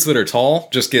 dudes that are tall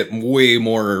just get way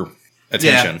more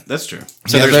attention. Yeah, that's true.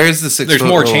 So Yeah, there's the 6 there's foot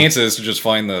more rule. chances to just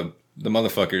find the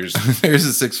motherfuckers. There's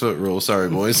a 6 foot rule. Sorry,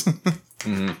 boys.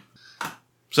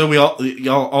 So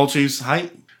y'all all choose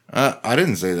height? I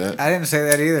didn't say that. I didn't say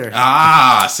that either.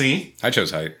 Ah, see? I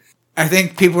chose height. I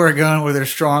think people are going with their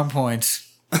strong points.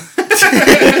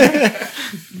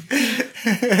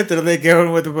 They're they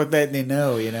going with what they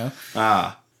know, you know.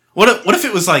 Ah. What if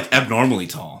it was like abnormally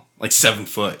tall? Like 7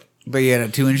 foot? But you had a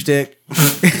 2-inch dick.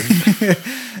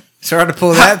 It's hard to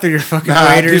pull that through your fucking Nah,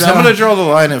 waders. dude, I'm going to draw the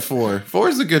line at 4. 4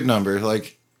 is a good number.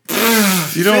 Like,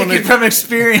 you don't want Speaking to. from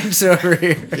experience over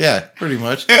here. Yeah, pretty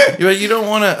much. But you don't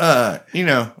want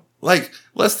to, like,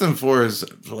 less than 4 is,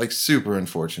 like, super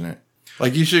unfortunate.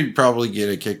 Like, you should probably get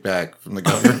a kickback from the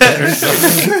government or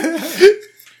something.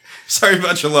 Sorry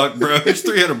about your luck, bro. It's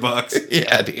 $300.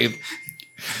 Yeah, dude.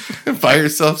 Buy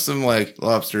yourself some, like,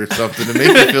 lobster or something to make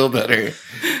you feel better.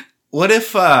 What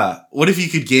if you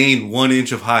could gain 1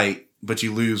 inch of height, but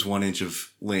you lose 1 inch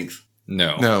of length?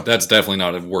 No, that's definitely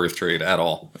not a worth trade at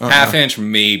all. Half inch,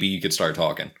 maybe you could start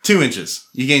talking 2 inches.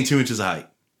 You gain 2 inches of height.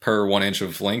 per 1 inch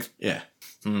of length. Yeah.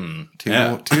 2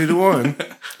 Yeah. to 1.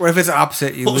 What if it's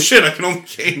opposite? You Oh shit! I can only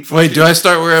gain. Wait, do I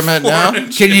start where I'm at now?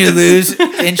 Can you lose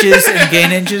inches and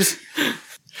gain inches?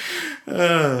 All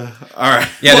right.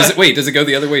 Yeah, does it go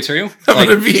the other way too? I'm Like,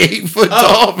 going to be 8 foot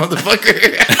tall,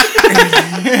 motherfucker.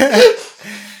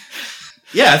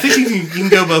 Yeah, I think you can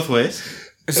go both ways.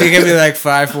 So you're gonna be like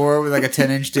 5'4" with like a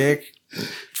 10-inch dick,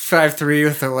 5'3"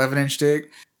 with an 11-inch dick.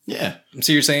 Yeah.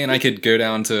 So you're saying I could go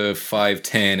down to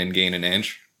 5'10" and gain an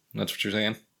inch? That's what you're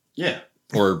saying? Yeah.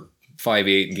 Or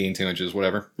 5'8" and gain 2 inches,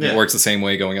 whatever. Yeah. It works the same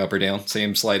way going up or down,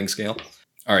 same sliding scale.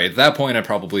 All right, at that point, I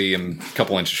probably am a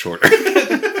couple inches shorter.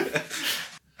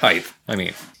 Height, I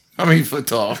mean. How many foot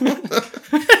tall? You're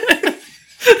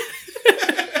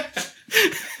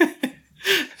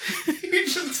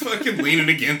just fucking leaning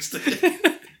against it.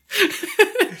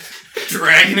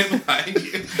 Dragging it behind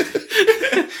you.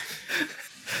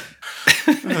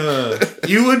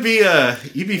 You would be,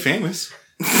 you'd be famous.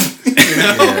 You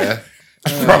know? Yeah.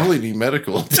 I probably need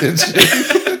medical attention.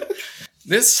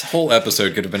 This whole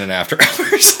episode could have been an after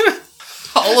hours.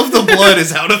 All of the blood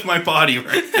is out of my body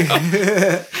right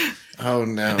now. Oh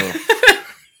no.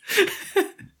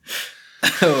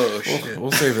 Oh, shit.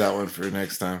 We'll save that one for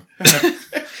next time.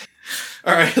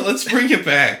 All right, let's bring it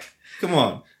back. Come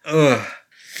on. Ugh.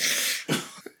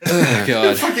 Oh,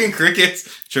 God. Fucking crickets.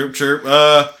 Chirp, chirp.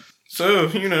 So,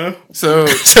 you know, So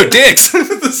So dicks.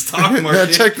 the stock now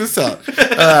market. check this out.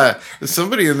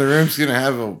 Somebody in the room's gonna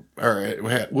have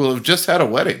will have just had a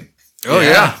wedding. Oh,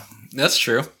 yeah. That's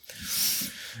true.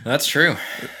 That's true.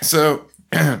 So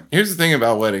here's the thing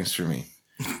about weddings for me.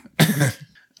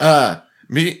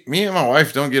 Me and my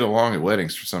wife don't get along at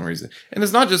weddings for some reason, and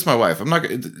it's not just my wife. I'm not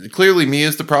clearly me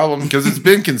is the problem because it's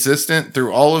been consistent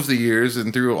through all of the years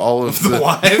and through all of The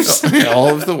wives?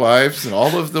 all of the wives and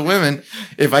all of the women.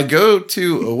 If I go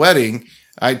to a wedding,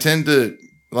 I tend to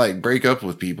like break up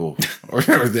with people, or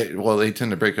they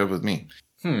tend to break up with me.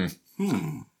 I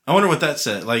wonder what that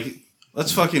said. Like,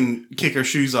 let's fucking kick our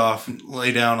shoes off and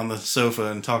lay down on the sofa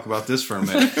and talk about this for a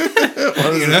minute.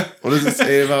 What does it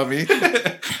say about me?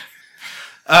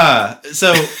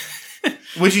 So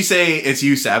would you say it's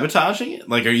you sabotaging it?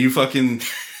 Like, are you fucking,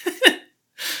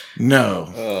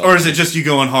 No. or is it just you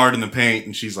going hard in the paint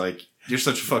and she's like, you're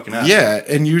such a fucking asshole? Yeah,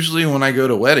 and usually when I go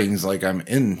to weddings, like I'm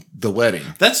in the wedding.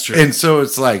 That's true. And so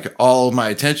it's like all of my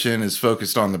attention is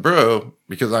focused on the bro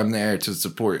because I'm there to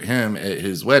support him at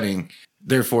his wedding.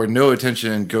 Therefore, no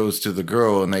attention goes to the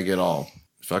girl and they get all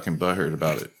fucking butthurt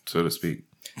about it, so to speak.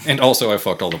 And also, I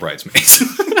fucked all the bridesmaids.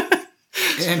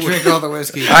 And drink all the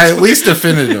whiskey. I at least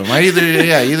offended him.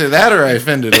 Either that or I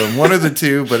offended him. One of the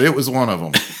two, but it was one of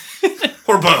them.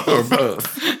 or both. Or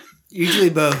both. Usually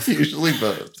both. Usually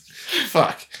both.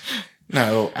 Fuck.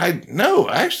 No,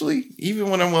 actually,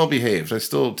 even when I'm well behaved, I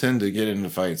still tend to get into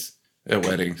fights at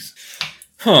weddings.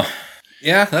 Huh.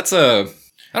 Yeah, that's a...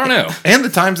 I don't know. And the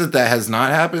times that has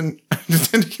not happened, I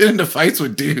tend to get into fights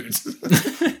with dudes.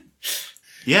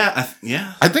 Yeah.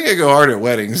 I think I go hard at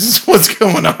weddings. This is what's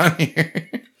going on here.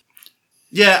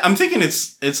 Yeah. I'm thinking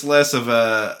it's less of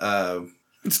a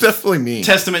It's definitely me.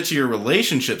 testament to your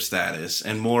relationship status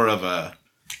and more of a,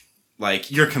 like,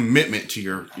 your commitment to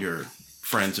your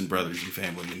friends and brothers and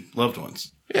family and loved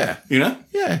ones. Yeah. You know?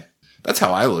 Yeah. That's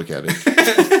how I look at it.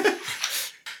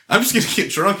 I'm just going to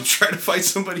get drunk and try to fight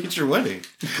somebody at your wedding.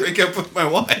 Break up with my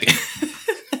wife.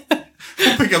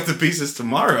 We'll pick up the pieces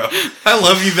tomorrow. I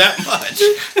love you that much.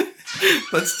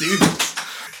 Let's do this.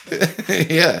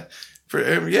 Yeah.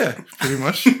 Pretty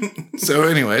much. So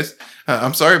anyways,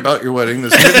 I'm sorry about your wedding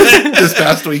this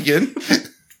past weekend.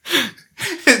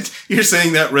 You're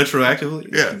saying that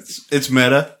retroactively? Yeah. It's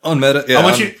meta. On meta, yeah. I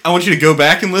want you to go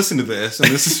back and listen to this,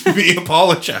 and this is me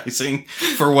apologizing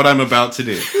for what I'm about to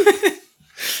do.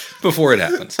 Before it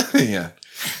happens. Yeah.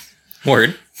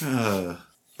 Word.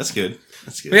 That's good.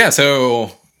 That's good. But yeah,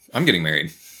 so I'm getting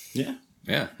married. Yeah.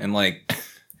 Yeah, and like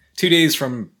 3 days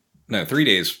from now,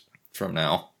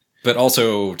 but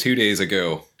also 2 days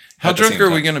ago. How at the drunk same are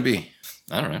time. we going to be?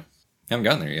 I don't know. Haven't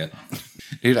gotten there yet.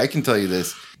 Dude, I can tell you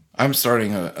this. I'm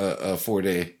starting a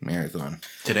 4-day marathon.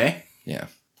 Today? Yeah.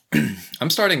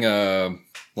 I'm starting a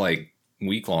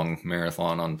week-long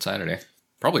marathon on Saturday.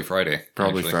 Probably Friday.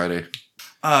 Probably actually. Friday.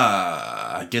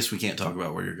 I guess we can't talk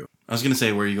about where you're going. I was going to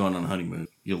say where you're going on honeymoon.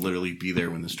 You'll literally be there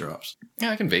when this drops.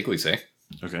 Yeah, I can vaguely say.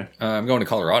 Okay. I'm going to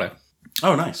Colorado.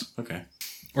 Oh, nice. Okay.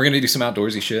 We're going to do some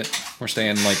outdoorsy shit. We're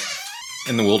staying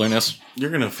in the wilderness.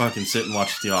 You're going to fucking sit and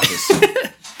watch The Office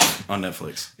on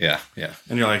Netflix. Yeah.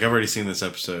 And you're like, I've already seen this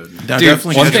episode. Now Dude,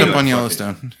 definitely one catch thing- up on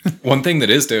Yellowstone. One thing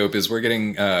that is dope is we're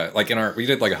getting we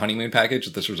did like a honeymoon package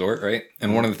at this resort, right?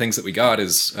 And one of the things that we got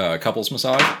is couples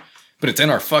massage, but it's in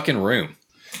our fucking room.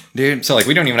 Dude, So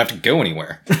we don't even have to go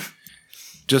anywhere.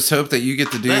 just hope that you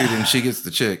get the dude and she gets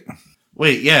the chick.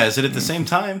 Wait, yeah, is it at the same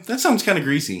time? That sounds kind of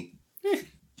greasy.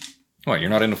 What, you're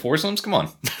not into foursomes? Come on.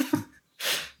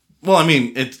 Well, I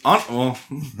mean, it's on. Well,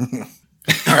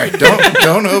 All right,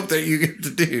 don't hope that you get the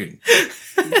dude.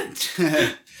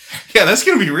 yeah, that's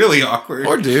going to be really awkward.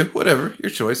 Or do, whatever.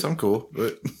 Your choice. I'm cool.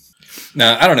 But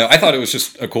No, I don't know. I thought it was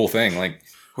just a cool thing. Like,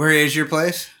 Where is your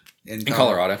place? In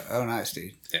Colorado. Oh, nice,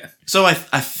 dude. Yeah. So I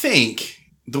think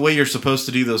the way you're supposed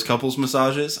to do those couples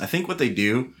massages, I think what they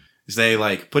do is they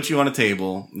like put you on a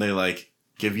table, they like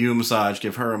give you a massage,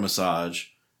 give her a massage,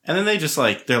 and then they just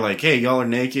like, they're like, hey, y'all are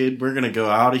naked, we're gonna go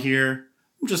out of here,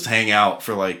 just hang out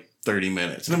for like 30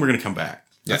 minutes, and then we're gonna come back.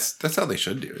 That's how they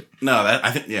should do it. No, I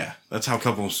think, yeah, that's how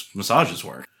couples massages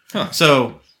work. Huh.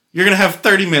 So you're going to have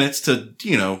 30 minutes to,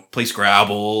 play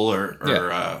Scrabble or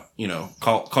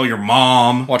call your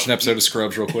mom. Watch an episode of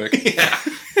Scrubs real quick. Yeah.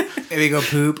 Maybe go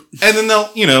poop. And then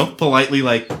they'll, politely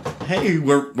like, hey,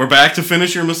 we're back to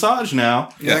finish your massage now.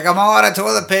 You're like, I'm all out of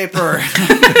toilet paper.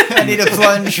 I need a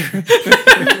plunger.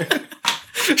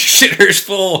 Shitter's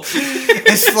full.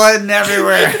 It's flooding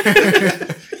everywhere.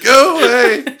 Go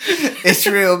away. It's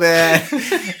real bad.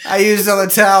 I used all the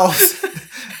towels.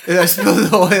 And I spilled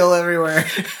the oil everywhere.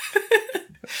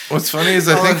 What's funny is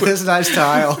I All think of this nice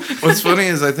tile. what's funny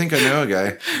is I think I know a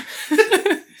guy.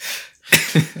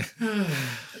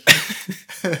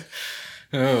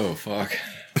 Oh, fuck.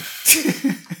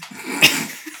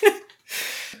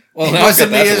 Well, It now I've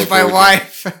wasn't got that me, to it's look my forward to.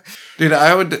 wife. Dude,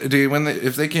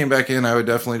 if they came back in, I would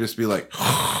definitely just be like,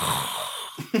 Oh,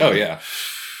 yeah.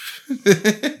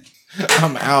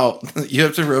 I'm out. You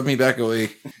have to rub me back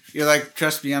awake. You're like,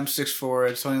 trust me, I'm 6'4".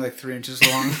 It's only like 3 inches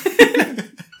long.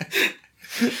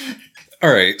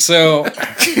 All right, so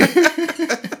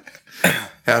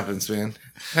Happens, man.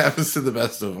 Happens to the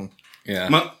best of them. yeah,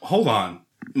 Hold on.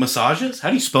 Massages? How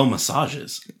do you spell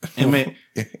massages?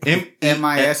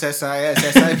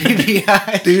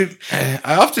 MISSISSIBBI. Dude,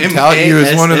 I often tout you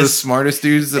as one of the smartest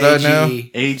dudes that I know.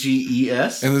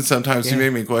 AGES? And then sometimes you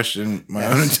make me question my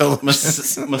own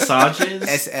intelligence. Massages?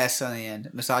 SS on the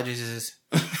end. Massages is...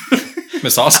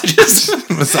 massages.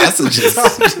 Massages.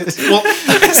 Well,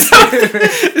 Is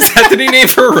that the new name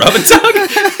for a rub and tug?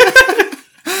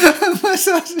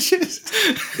 Massages.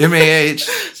 MAH.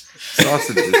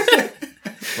 Sausages.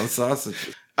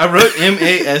 Sausages. I wrote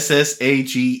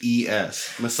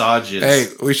MASSAGES. Massages. Hey,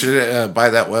 we should buy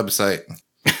that website.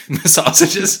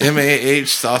 Massages. MAH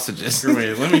sausages.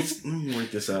 Wait, let me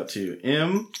work this out too.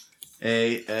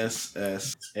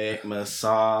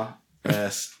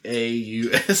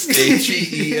 MASSAUSAGES.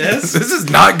 This is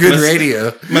not good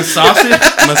radio.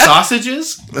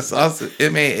 Massages?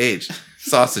 MAH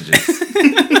sausages.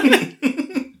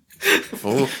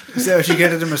 Fool. So if you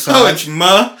get it a Oh, massage. it's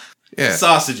Yeah.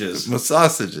 sausages.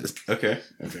 Sausages. Okay.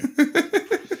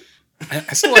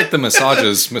 I still like the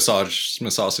massages. Massages.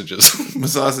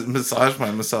 Massage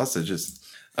my massages.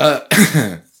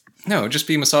 No, just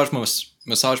be massage.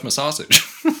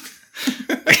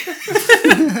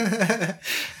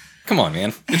 Come on,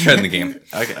 man. You're treading the game.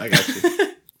 I got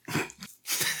you.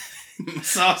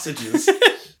 Sausages.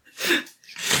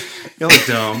 Y'all are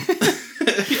dumb.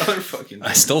 Y'all are fucking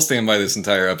I still stand by this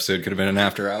entire episode. Could have been an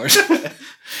after hours.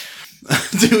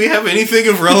 Do we have anything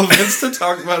of relevance to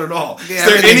talk about at all? Yeah, Is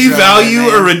there any everything's relevant, value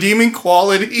man. or redeeming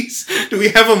qualities? Do we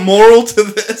have a moral to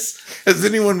this? Has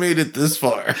anyone made it this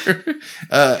far?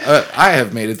 I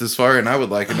have made it this far, and I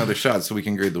would like another shot so we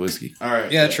can grade the whiskey. All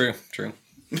right. Yeah, true.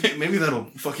 Maybe that'll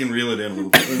fucking reel it in a little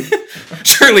bit.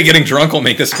 Surely getting drunk will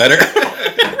make this better.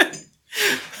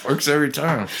 Works every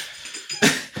time.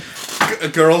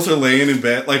 Girls are laying in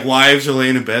bed, like wives are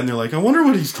laying in bed, and they're like, I wonder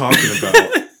what he's talking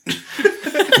about.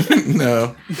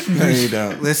 No, you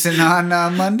don't. Listen on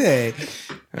Monday.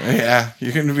 Yeah,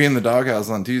 you're going to be in the doghouse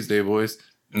on Tuesday, boys.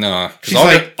 No, because She's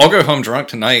like- I'll go home drunk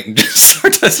tonight and just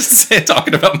start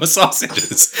talking about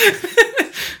massages.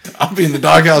 I'll be in the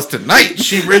doghouse tonight.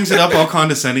 She brings it up all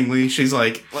condescendingly. She's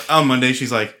like, on Monday,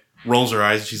 she's like, rolls her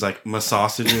eyes, and she's like,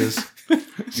 massages?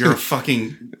 You're a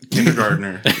fucking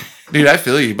kindergartner. Dude, I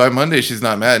feel you. By Monday, she's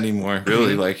not mad anymore.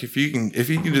 Really, like if you can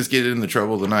just get in the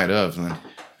trouble the night of, then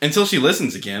Until she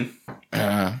listens again.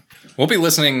 We'll be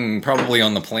listening probably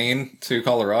on the plane to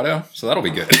Colorado, so that'll be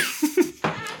good.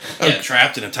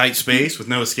 Trapped in a tight space with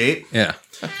no escape. Yeah.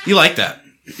 You like that.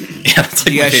 Yeah, that's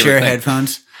like You my guys favorite share thing.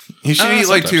 headphones? you should eat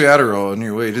like sometimes. 2 Adderall on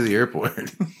your way to the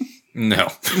airport. No.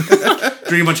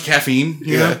 Drink a bunch of caffeine.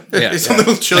 You know? Yeah. Something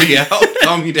will chill you out,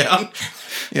 calm you down.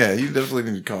 Yeah, you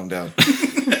definitely need to calm down.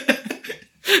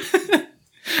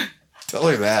 Tell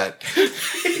her that.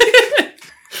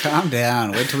 Calm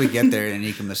down. Wait till we get there and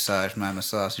you can massage my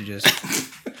massages.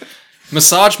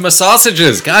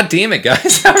 Massages. God damn it,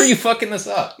 guys. How are you fucking this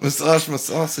up? Massage my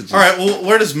sausages. All right, well,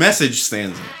 where does message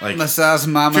stand? Like, Massage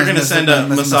mama. if you're going to send a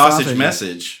massage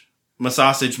message,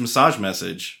 massage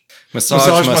message.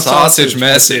 Massage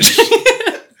message.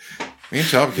 Me and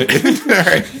Chop get it. All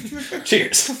right.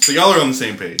 Cheers. So y'all are on the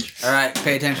same page. All right,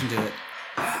 pay attention to it.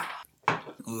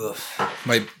 Ugh.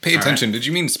 By pay attention, did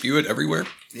you mean spew it everywhere?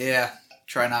 Yeah.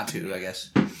 Try not to, I guess.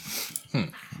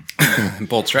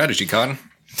 Bold strategy, Cotton.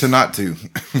 To not to.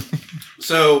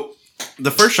 So,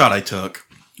 the first shot I took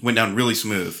went down really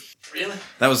smooth. Really?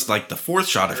 That was like the fourth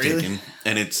shot I've Really? taken,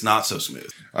 and it's not so smooth.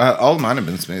 All of mine have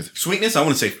been smooth. Sweetness, I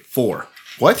want to say 4.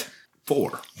 What?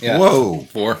 4. Yeah. Whoa.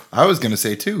 4. I was going to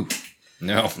say 2.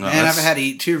 No. No, Man, that's- I've had to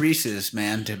eat 2 Reese's,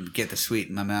 man, to get the sweet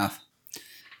in my mouth.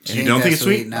 You don't think it's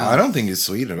sweet? No. I don't think it's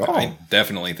sweet at all. I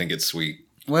definitely think it's sweet.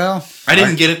 Well, I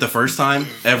didn't get it the first time.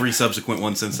 Every subsequent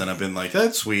one since then, I've been like,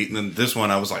 that's sweet. And then this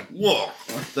one, I was like, whoa,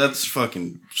 that's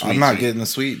fucking sweet. I'm not sweet. getting the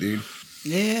sweet, dude.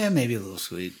 yeah, maybe a little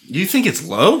sweet. You think it's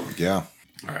low? Yeah.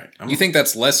 All right. You think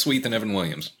that's less sweet than Evan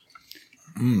Williams?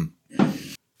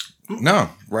 No,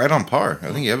 right on par.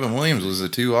 I think Evan Williams was a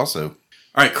 2 also.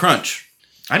 All right, crunch.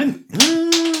 I didn't.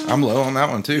 I'm low on that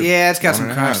one too. Yeah, it's got some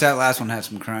 1.5. crunch. That last one had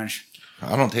some crunch.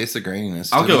 I don't taste the graininess.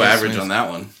 I'll To go me, it's average smooth. on that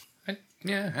one.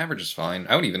 Yeah, average is fine.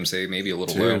 I would even say maybe a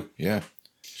little 2. low. Yeah.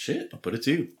 Shit, I'll put it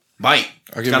 2. Bite.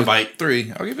 I'll It's give got it a bite.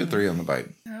 3. I'll give it 3 on the bite.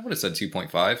 I would have said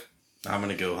 2.5. I'm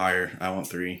going to go higher. I want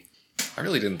 3. I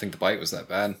really didn't think the bite was that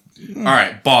bad. All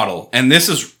right, bottle. And this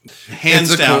is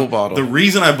hands It's a down. cool bottle. The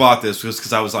reason I bought this was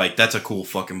because I was like, that's a cool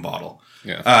fucking bottle.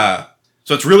 Yeah.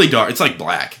 So it's really dark. It's like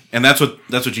black. And that's what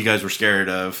you guys were scared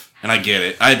of. And I get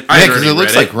it. I Yeah, because already it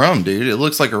looks read like rum, dude. It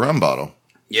looks like a rum bottle.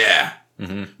 Yeah.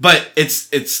 But it's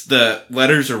the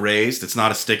letters are raised. It's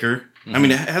not a sticker. I mean,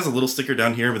 it has a little sticker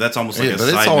down here, but that's almost like Yeah, a but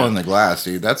it's side all note. in the glass,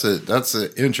 dude. That's an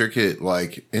intricate,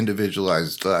 like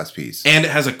individualized glass piece. And it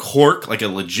has a cork, like a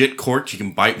legit cork you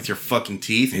can bite with your fucking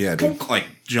teeth. Yeah, dude. Like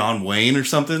John Wayne or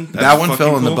something. That's That one fucking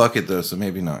fell in the cool. bucket though, so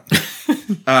maybe not.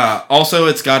 Also,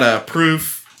 it's got a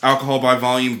proof, alcohol by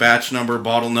volume, batch number,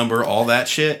 bottle number, all that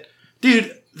shit.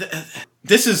 Dude,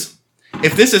 this is...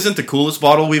 If this isn't the coolest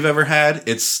bottle we've ever had,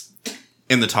 it's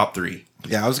in the top 3.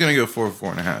 Yeah, I was gonna go 4 or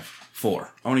 4.5.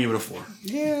 4. I want to give it a 4.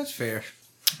 Yeah, that's fair.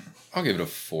 I'll give it a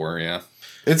 4, yeah.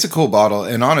 It's a cool bottle,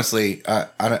 and honestly,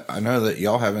 I know that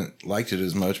y'all haven't liked it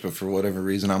as much, but for whatever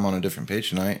reason, I'm on a different page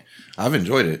tonight. I've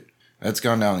enjoyed it. That's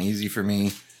gone down easy for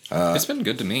me. It's been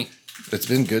good to me. It's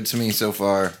been good to me so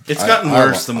far. It's gotten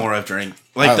worse the more I've drank.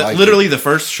 Like, I like literally the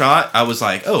first shot, I was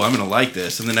like, oh, I'm going to like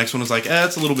this. And the next one was like,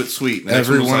 it's a little bit sweet. And the next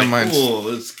Every one was one of like, mine's-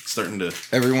 oh, it's starting to...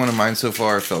 Every one of mine so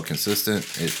far felt consistent.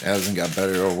 It hasn't got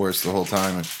better or worse the whole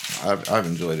time. I've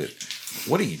enjoyed it.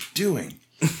 What are you doing?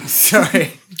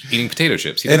 Sorry. Eating potato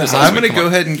chips. He did And this last I'm week. going to Come go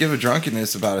on. ahead and give a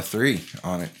drunkenness about a 3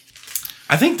 on it.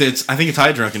 I think it's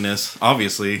high drunkenness,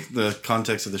 obviously, the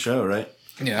context of the show, right?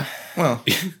 Yeah. Well,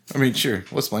 I mean, sure.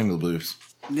 Let's blame the blues.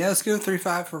 Yeah, let's go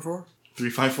 3.5 for 4. 3,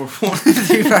 5, 4, 4.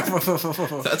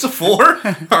 3.5 That's a 4? All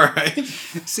right.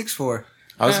 6.4.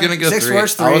 I was going to go 6 3.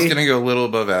 worse, I was 3. going to go a little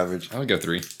above average. I would go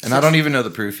 3. And I don't even know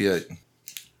the proof yet.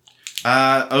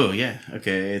 Oh, yeah.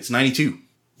 Okay, it's 92.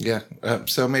 Yeah.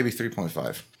 So maybe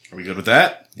 3.5. Are we good with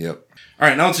that? Yep. All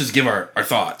right, now let's just give our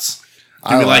thoughts.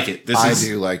 Do we like it? I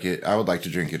do like it. I would like to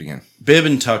drink it again. Bibb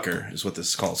and Tucker is what this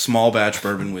is called. Small batch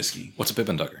bourbon whiskey. What's a Bibb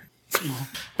and Tucker?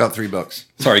 About $3.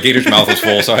 Sorry, Gator's mouth was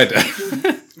full, so I had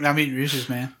to. I'm eating Reese's,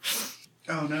 man.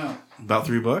 Oh, no. About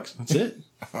 $3. That's it.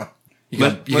 You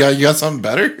got something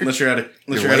better? Unless you're at a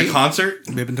waiting? concert.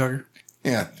 Bib and Tucker.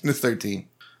 Yeah, it's 13.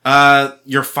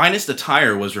 Your finest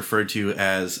attire was referred to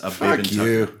as a Bibb and Fuck Tucker.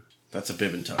 you. That's a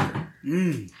Bibb and Tucker.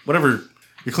 Whatever.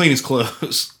 Your cleanest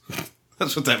clothes.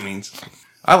 That's what that means.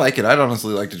 I like it. I'd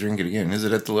honestly like to drink it again. Is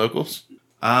it at the locals?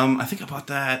 I think I bought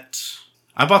that.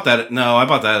 I bought that at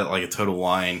like a Total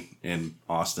Wine in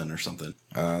Austin or something.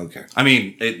 Okay. I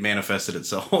mean, it manifested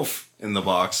itself in the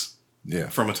box Yeah.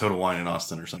 from a Total Wine in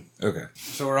Austin or something. Okay.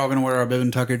 So we're all going to wear our Bib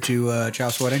and Tucker to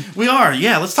Chow's wedding? We are.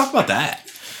 Yeah, let's talk about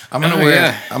that. I'm gonna Oh, wear.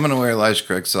 yeah. I'm gonna wear Elijah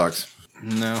Craig socks.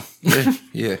 No.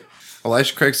 Yeah.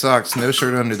 Elijah Craig socks. No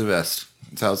shirt under the vest.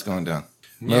 That's how it's going down.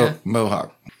 Yeah.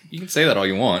 Mohawk. You can say that all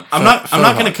you want. I'm not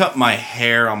Mohawk. going to cut my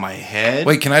hair on my head.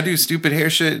 Wait, can I do stupid hair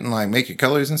shit and like make it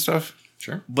colors and stuff?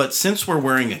 Sure. But since we're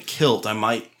wearing a kilt, I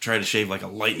might try to shave like a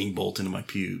lightning bolt into my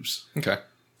pubes. Okay.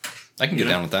 I can get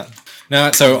down with that.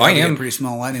 No, so I That'd be a am pretty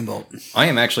small lightning bolt.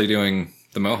 actually doing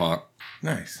the mohawk.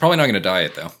 Nice. Probably not going to dye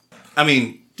it though. I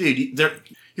mean, dude,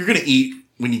 you're going to eat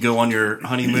when you go on your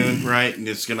honeymoon, right? And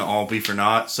it's going to all be for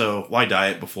naught. So why dye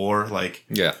it before? Like,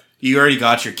 Yeah. you already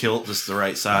got your kilt just the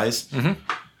right size.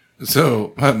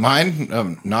 So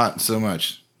mine, not so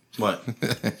much. What?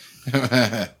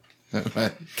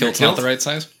 Kilt's kilt? not the right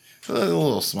size? A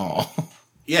little small.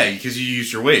 Yeah, because you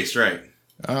used your waist, right?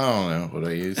 I don't know what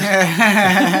I use.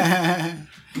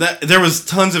 There was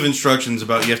tons of instructions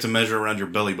about you have to measure around your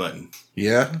belly button.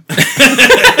 Yeah.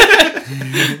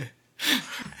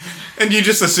 And you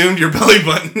just assumed your belly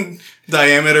button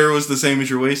diameter was the same as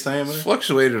your waist diameter?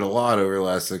 Fluctuated a lot over the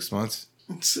last 6 months.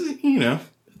 It's,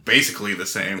 basically the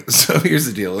same. So here's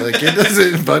the deal. Like, it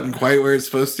doesn't button quite where it's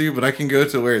supposed to, but I can go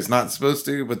to where it's not supposed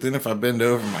to. But then if I bend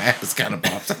over, my ass kind of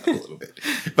pops out a little bit.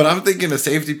 But I'm thinking a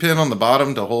safety pin on the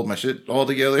bottom to hold my shit all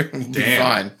together. Damn.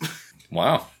 Fine.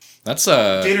 Wow. That's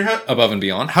Gator, above and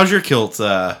beyond. how's your kilt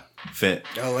fit?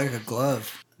 Oh, like a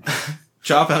glove.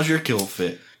 Chop, how's your kilt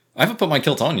fit? I haven't put my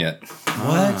kilt on yet.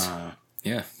 What?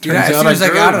 Yeah. Dude, Turns as out soon as I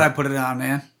grew. got it, I put it on,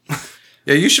 man.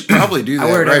 Yeah, you should probably do I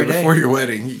that wear it right every day. before your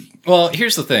wedding. Well,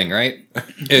 here's the thing, right?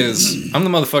 Is I'm the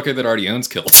motherfucker that already owns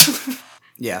kilts.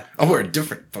 Yeah. I'll wear a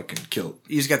different fucking kilt.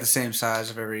 You just got the same size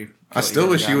of every... I still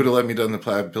wish you would have let me done the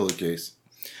plaid pillowcase.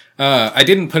 I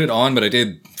didn't put it on, but I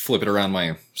did flip it around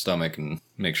my stomach and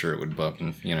make sure it would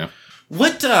button,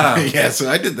 What, Yeah, so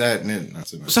I did that and then not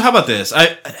so much. so how about this?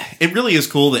 It really is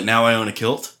cool that now I own a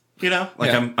kilt, Yeah.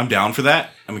 I'm down for that.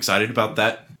 I'm excited about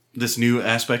that, this new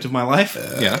aspect of my life.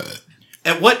 Yeah.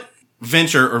 At what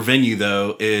venture or venue,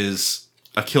 though, is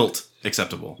a kilt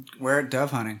acceptable? Wear it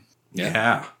dove hunting.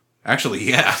 Yeah. Actually,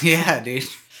 yeah. Yeah, dude.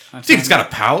 Dude, it's got a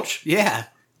pouch. Yeah.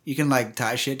 You can, like,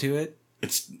 tie shit to it.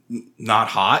 It's not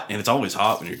hot, and it's always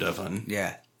hot when you're dove hunting.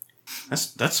 Yeah.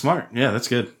 That's smart. Yeah, that's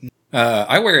good.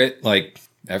 I wear it, like,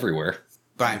 everywhere.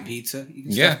 Buying pizza. You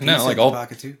can Yeah, stuff no, pizza like, in your I'll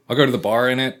pocket, too. go to the bar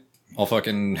in it. I'll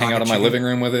fucking hang Pocket out in my chicken. living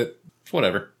room with it.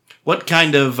 Whatever. What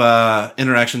kind of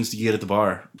interactions do you get at the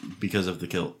bar because of the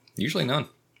kilt? Usually none.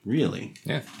 Really?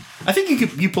 Yeah. I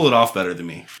think you pull it off better than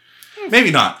me. Maybe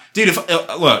not, dude. If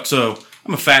look, so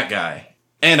I'm a fat guy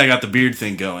and I got the beard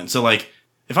thing going. So like,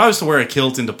 if I was to wear a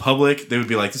kilt into public, they would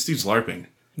be like, "This dude's LARPing."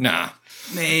 Nah.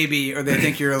 Maybe. Or they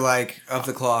think you're, like, of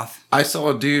the cloth. I saw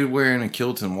a dude wearing a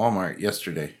kilt in Walmart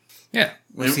yesterday. Yeah.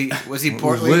 Was he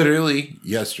portly? Literally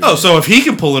yesterday. Oh, so if he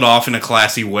can pull it off in a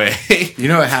classy way, You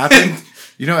know what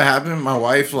happened? My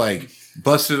wife, like,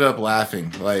 busted up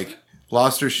laughing. Like,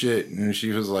 lost her shit. And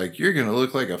she was like, "You're going to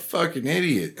look like a fucking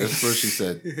idiot." That's what she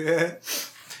said.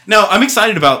 no, I'm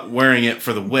excited about wearing it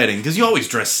for the wedding because you always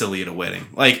dress silly at a wedding.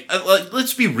 Like,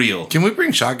 let's be real. Can we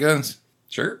bring shotguns?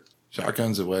 Sure.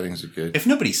 Shotguns at weddings are good. If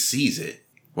nobody sees it,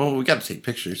 Well, we got to take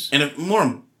pictures. and more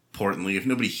importantly, if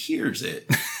nobody hears it,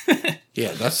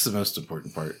 Yeah, that's the most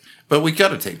important part. But we got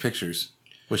to take pictures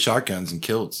with shotguns and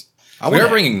kilts. We are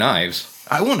bringing knives.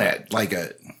 I want to like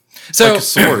a So,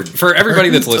 sword. for everybody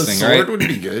that's A listening, sword right? would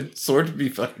be good. Sword would be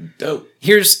fucking dope.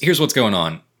 Here's what's going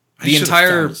on. The should've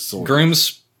entire found a sword.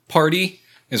 groom's party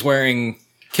is wearing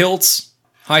kilts,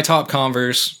 high top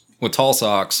Converse with tall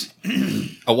socks,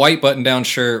 a white button down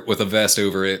shirt with a vest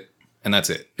over it, and that's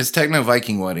it. It's Techno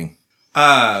Viking wedding.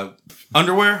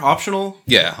 underwear optional,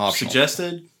 Yeah, optional.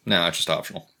 suggested. No, it's just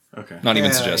optional. Okay. Not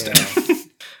even Yeah, suggested.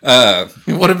 yeah.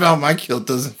 What about my kilt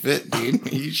doesn't fit,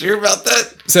 dude? Are you sure about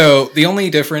that? So the only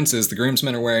difference is the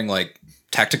groomsmen are wearing like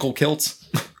tactical kilts.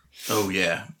 Oh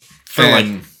yeah. For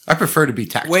And I prefer to be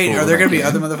tactical. Wait, are when there I going to be can.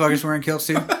 other motherfuckers wearing kilts,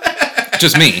 too?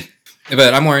 just me.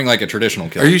 But I'm wearing like a traditional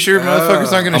kilt. Are you sure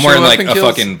motherfuckers aren't going to I'm show wearing up like in a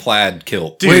kilts? fucking plaid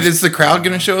kilt. Wait, is the crowd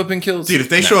going to show up in kilts? dude, if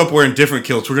they show up wearing different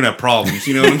kilts, we're gonna have problems.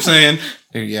 You know what I'm saying?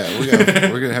 Dude, yeah,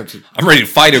 we're gonna have to. I'm ready to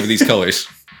fight over these colors.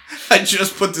 I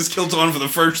just put this kilt on for the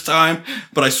first time,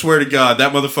 but I swear to God,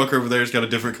 that motherfucker over there's got a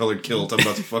different colored kilt. I'm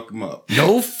about to fuck him up.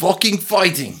 No fucking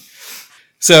fighting.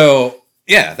 So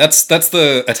yeah, that's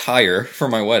the attire for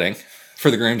my wedding. For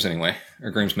the grooms anyway.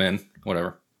 Or groomsmen,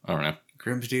 whatever. I don't know.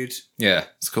 Grimm's dudes. Yeah.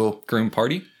 It's cool. Groom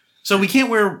party? So we can't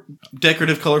wear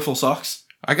decorative, colorful socks.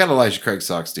 I got Elijah Craig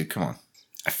socks, dude. Come on.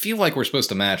 I feel like we're supposed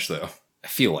to match though. I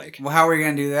feel like. Well, how are we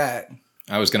going to do that?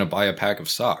 I was gonna buy a pack of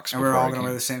socks. And we're before all I going to came.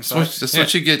 wear the same That's what, socks? that's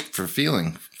what you get for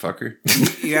feeling, fucker.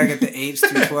 You got to get the 8s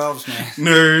through 12s,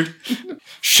 man. Nerd.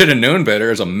 Should have known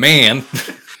better as a man.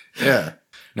 Yeah.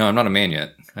 No, I'm not a man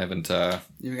yet. I haven't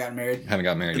You got married?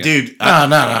 got married yet. Dude,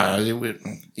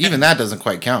 No. Even that doesn't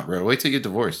quite count, bro. Wait till you get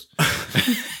divorced.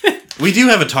 we do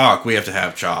have a talk we have to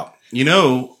have, Chop. You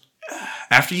know,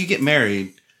 after you get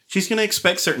married, she's going to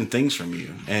expect certain things from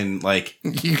you. And, like,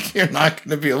 You're not going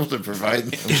to be able to provide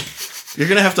them. you're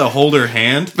going to have to hold her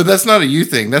hand. But that's not a you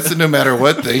thing. That's a no matter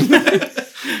what thing.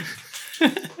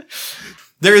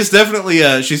 There is definitely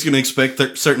she's going to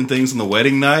expect certain things on the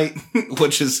wedding night,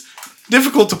 which is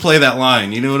difficult to play that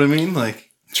line. You know what I mean? Like,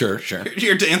 Sure.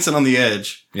 you're dancing on the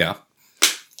edge. Yeah.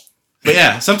 But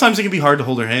yeah, sometimes it can be hard to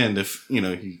hold her hand if, you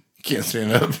know, you Can't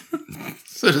stand up,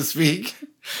 so to speak.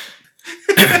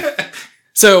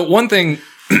 So one thing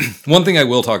I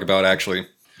will talk about actually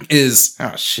is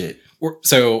Oh, shit.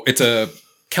 so it's a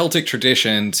Celtic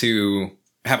tradition to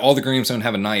have all the groomsmen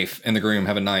have a knife and the groom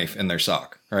have a knife in their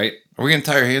sock, right? Are we going to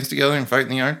tie our hands together and fight in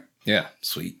the yard? Yeah.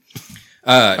 Sweet.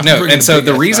 No, bringing and so big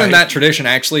the ass reason knife. that tradition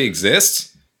actually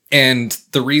exists, and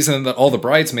the reason that all the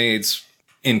bridesmaids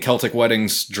in Celtic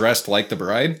weddings dressed like the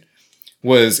bride,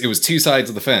 was it was two sides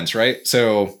of the fence, right?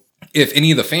 So if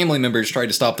any of the family members tried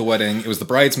to stop the wedding, it was the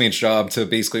bridesmaid's job to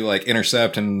basically like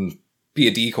intercept and be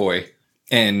a decoy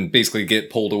and basically get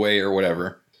pulled away or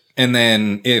whatever. And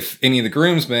then if any of the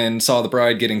groomsmen saw the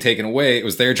bride getting taken away, it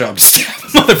was their job to stab the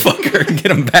motherfucker and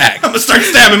get him back. I'm gonna start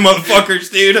stabbing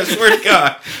motherfuckers, dude. I swear to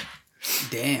God.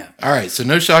 Damn. All right, so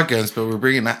no shotguns, but we're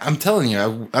bringing. I'm telling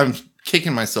you, I'm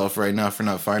kicking myself right now for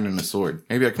not finding a sword.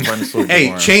 Maybe I can find a sword. Hey,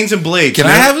 tomorrow. chains and blades. Can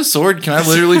you I know? have a sword? Can I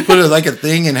literally put like a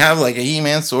thing and have like a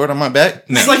He-Man sword on my back?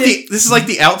 This is like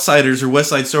the Outsiders or West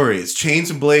Side Story. It's chains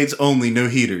and blades only, no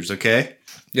heaters. Okay.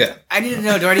 Yeah. I need to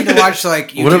know, do I need to watch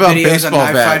like YouTube What about videos on baseball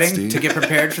knife bats, fighting dude? to get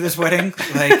prepared for this wedding?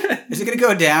 Like, is it going to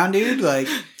go down, dude? Like,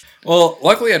 Well,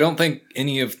 luckily, I don't think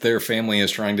any of their family is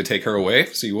trying to take her away,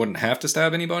 so you wouldn't have to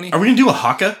stab anybody. Are we gonna do a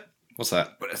haka? What's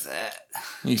that? what is that?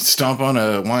 You stomp on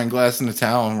a wine glass in a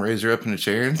towel and raise her up in a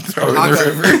chair and throw her in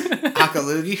the river.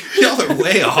 Haka-loogie? Y'all are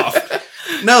way off.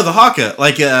 No, the haka,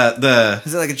 like the.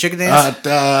 Is it like a chicken dance?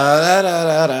 Da, da,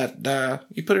 da, da, da.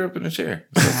 You put her up in a chair.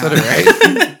 Is that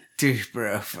it, right? Dude,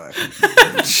 bro, fuck.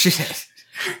 Shit.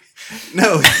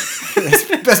 No.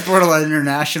 Best Borderline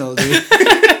International, dude.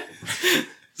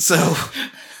 So,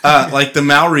 like the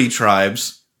Maori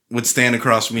tribes would stand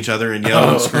across from each other and yell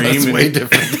and scream. That's and- way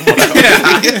different than what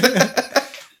I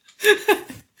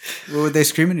What would they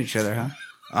scream at each other, huh?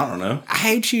 I don't know. I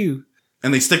hate you.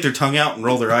 And they stick their tongue out and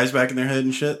roll their eyes back in their head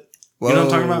and shit. You know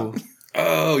what I'm talking about?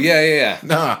 Oh, yeah.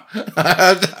 Nah.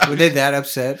 Were they that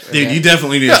upset? Dude, Okay. you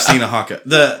definitely need to have seen a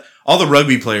haka. All the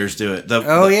rugby players do it.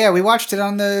 Oh, yeah, we watched it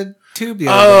on the tube the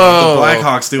other The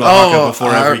Blackhawks do a haka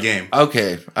before every game.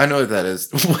 Okay, I know what that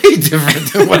is. Way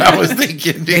different than what I was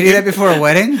thinking, day. They do that dude. before a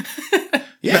wedding?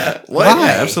 Yeah, what? Why?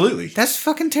 Yeah, absolutely. That's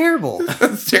fucking terrible.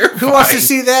 That's terrifying. Who wants to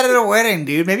see that at a wedding,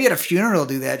 dude? Maybe at a funeral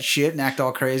do that shit and act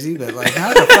all crazy, but like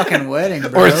not at a fucking wedding,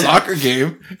 bro. Or a soccer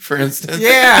game, for instance.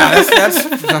 Yeah,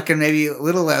 that's fucking maybe a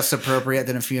little less appropriate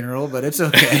than a funeral, but it's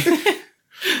okay.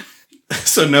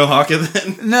 So no haka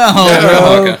then? No,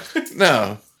 No,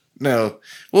 bro. no.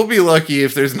 We'll be lucky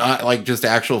if there's not like just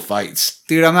actual fights.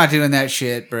 Dude, I'm not doing that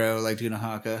shit, bro. Like doing a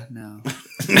haka. No.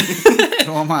 I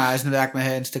don't want my eyes in the back of my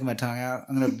head and stick my tongue out.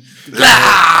 I'm gonna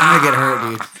get hurt,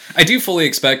 dude. I do fully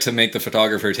expect to make the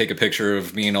photographer take a picture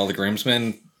of me and all the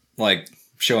groomsmen, like,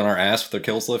 showing our ass with their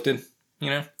kills lifted, you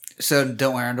know? So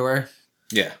don't wear underwear.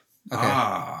 Yeah. Okay.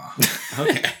 Ah,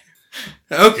 okay.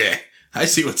 Okay. I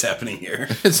see what's happening here.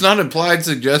 It's not implied,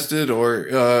 suggested,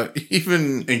 or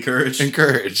even Encouraged.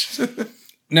 encouraged.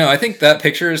 No, I think that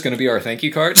picture is going to be our thank you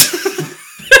cards.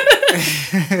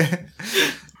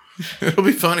 It'll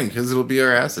be funny because it'll be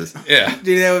our asses. Yeah.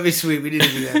 Dude, that would be sweet. We need to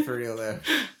do that for real, though.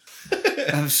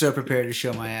 I'm so prepared to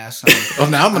show my ass. Oh,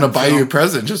 now I'm gonna buy you a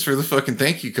present just for the fucking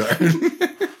thank you card,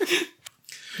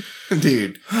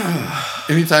 dude.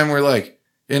 Anytime we're like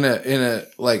in a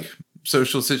like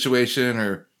social situation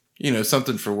or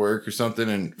something for work or something,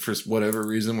 and for whatever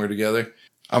reason we're together,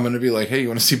 I'm gonna be like, hey, you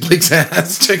want to see Blake's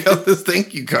ass? Check out this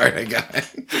thank you card I got.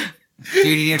 Dude,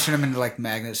 you need to turn them into like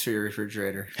magnets for your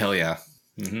refrigerator. Hell yeah.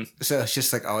 So it's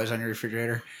just like always on your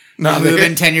refrigerator. No, You move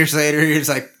in 10 years later, you're just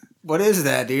like, what is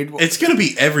that, dude? It's going to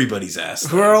be everybody's ass.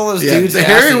 Who are all those yeah, dudes? the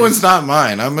hairy asses? one's not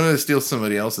mine. I'm gonna steal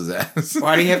somebody else's ass.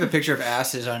 Why do you have a picture of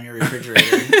asses on your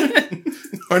refrigerator?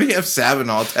 Why do you have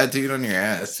Sabinol tattooed on your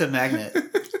ass? It's a magnet.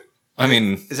 I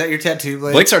mean, Is that your tattoo,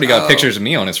 Blake? Blake's already got Oh, pictures of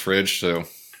me on his fridge, so.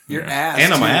 Your ass.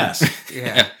 And on my too. ass.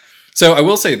 Yeah. So I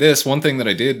will say this, one thing that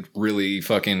I did really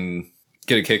fucking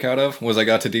get a kick out of was I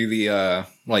got to do the,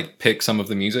 like, pick some of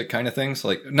the music kind of things.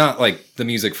 Like, not like the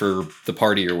music for the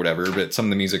party or whatever, but some of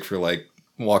the music for, like,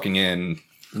 walking in,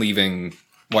 leaving,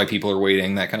 why people are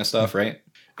waiting, that kind of stuff, right?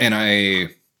 And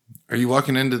Are you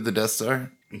walking into the Death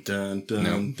Star? Dun, dun,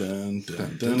 No. dun, dun,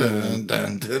 dun, Dun, dun.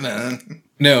 dun, dun, dun.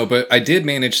 No, but I did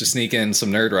manage to sneak in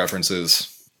some nerd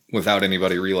references without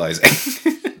anybody realizing.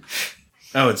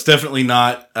 Oh, it's definitely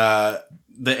not the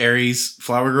Ares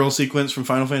Flower Girl sequence from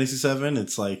Final Fantasy VII.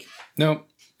 It's like, No,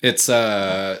 it's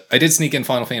I did sneak in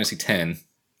Final Fantasy X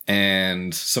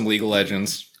and some League of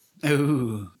Legends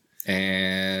Ooh.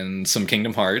 and some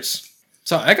Kingdom Hearts.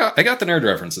 So I got the nerd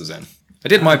references in. I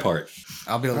did my part.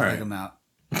 I'll be able to All pick right. them out.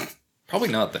 Probably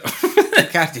not though.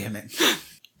 God damn it.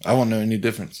 I won't know any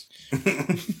difference.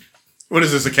 what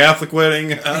is this, a Catholic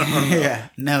wedding? I don't know. Yeah.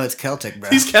 No, it's Celtic, bro.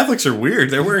 These Catholics are weird.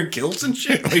 They're wearing kilts and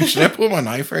shit. Wait, should I pull my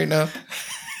knife right now?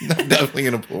 I'm definitely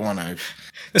gonna pull my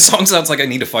knife. This song sounds like I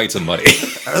need to fight somebody.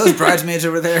 Are those bridesmaids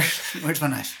over there? Where's my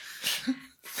knife?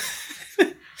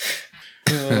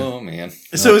 Oh man.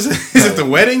 man. So is it the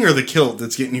wedding or the kilt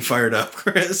that's getting you fired up,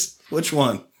 Chris? Which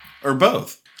one? Or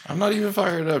both? I'm not even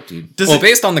fired up, dude.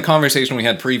 Based on the conversation we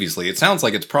had previously, it sounds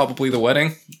like it's probably the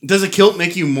wedding. Does a kilt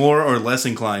make you more or less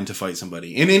inclined to fight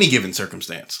somebody in any given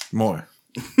circumstance? More.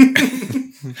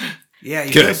 Yeah,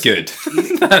 Good.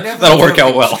 That'll work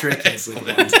out well.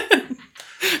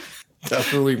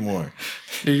 Definitely more.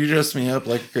 Dude, you dress me up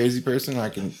like a crazy person. I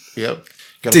can, gotta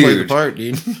play the part,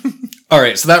 dude. All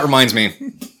right, so that reminds me.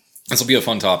 This will be a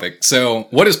fun topic. So,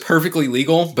 what is perfectly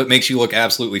legal but makes you look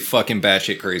absolutely fucking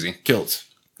batshit crazy? Kilts.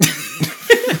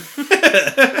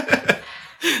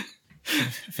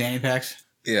 Fanny packs.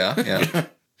 Yeah.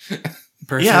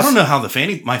 Purses. Yeah, I don't know how my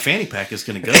fanny pack is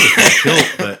going to go with my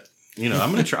kilt, but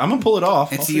I'm going to try. I'm going to pull it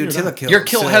off. It's a utility kilt. Your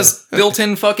kilt has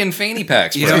built-in fucking fanny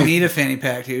packs, bro. You don't need a fanny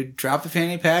pack, dude. Drop the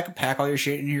fanny pack, pack all your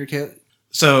shit in your kilt.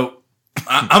 So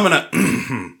I'm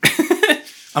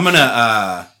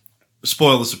gonna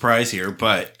spoil the surprise here,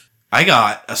 but I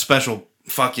got a special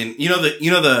fucking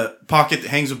the pocket that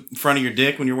hangs in front of your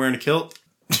dick when you're wearing a kilt.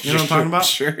 You know what I'm talking about?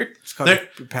 Sure. It's called a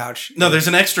pouch. No, there's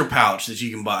an extra pouch that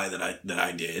you can buy that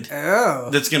I did. Oh,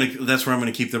 That's where I'm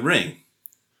gonna keep the ring.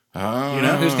 Oh. You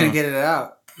know? who's gonna get it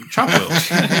out? Chop will.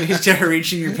 You start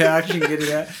reaching your pouch and get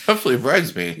it out. Hopefully a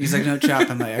bridesmaid. He's like, no, chop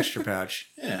in my extra pouch.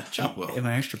 Yeah, Chop will. In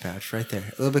my extra pouch, right there,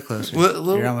 a little bit closer.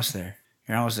 You're almost there.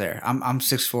 I'm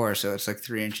 6'4", so it's like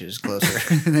 3 inches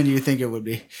closer than you think it would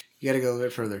be. You got to go a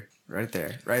bit further. Right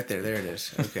there. There it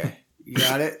is. Okay, you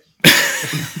got it.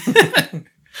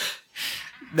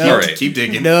 No, All right. Keep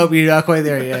digging. Nope, you're not quite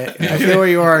there yet. I feel where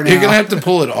you are now. You're gonna have to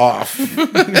pull it off.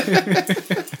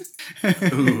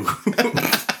 Ooh.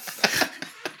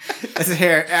 That's a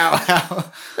hair.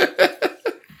 Ow.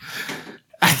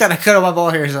 I thought I cut all my ball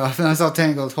hairs off, and I was all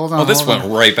tangled. Hold on. Well, this went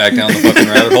right back down the fucking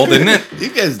rabbit hole, didn't it? You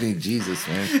guys need Jesus,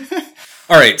 man.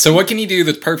 All right, so what can you do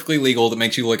that's perfectly legal that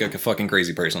makes you look like a fucking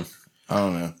crazy person? I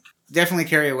don't know. Definitely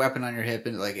carry a weapon on your hip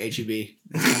and like HEB.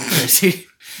 Crazy.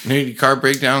 Maybe car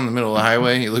breakdown in the middle of the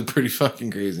highway. You look pretty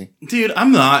fucking crazy. Dude,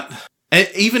 I'm not.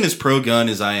 Even as pro gun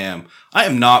as I am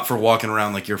not for walking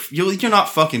around like you're not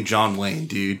fucking John Wayne,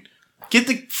 dude. Get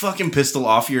the fucking pistol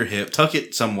off your hip, tuck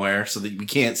it somewhere so that we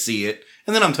can't see it,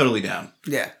 and then I'm totally down.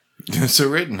 Yeah. It's a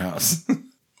Rittenhouse.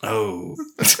 Oh.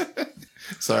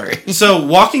 Sorry. So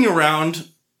walking around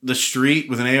the street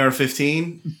with an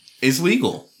AR-15 is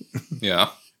legal. Yeah.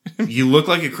 You look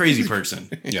like a crazy person.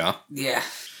 Yeah. Yeah.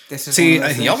 This is See, one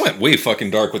of those y'all things. went way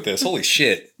fucking dark with this. Holy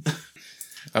shit.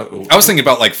 Oh, I was thinking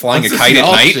about like flying a that's kite the at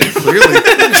night. opposite, Clearly.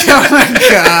 Oh my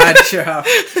god, Chuck.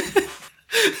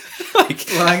 Like,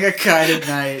 Flying a kite at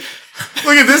night.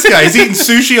 Look at this guy. He's eating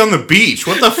sushi on the beach.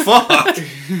 What the fuck?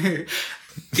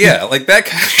 yeah, like that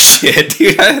kind of shit,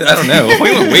 dude. I don't know.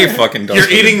 We went way fucking dark. You're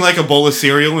with eating like a bowl of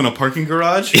cereal in a parking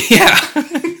garage? it. Yeah.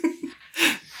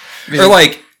 Or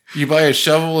like, You buy a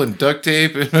shovel and duct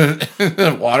tape and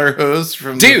a water hose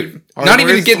from dude, the not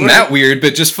even hardware getting store? that weird,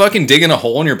 but just fucking digging a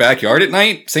hole in your backyard at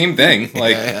night. Same thing.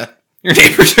 Like, Yeah. your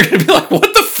neighbors are gonna be like,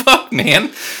 "What the fuck,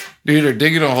 man?" Dude, are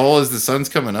digging a hole as the sun's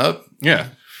coming up? Yeah.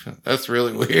 That's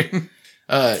really weird.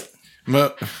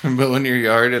 Mowing your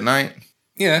yard at night?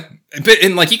 Yeah, but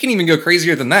and like you can even go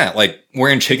crazier than that, like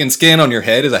wearing chicken skin on your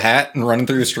head as a hat and running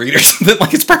through the street or something.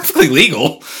 Like it's perfectly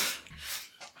legal.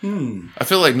 I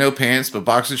feel like no pants, but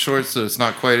boxer shorts, so it's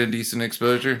not quite indecent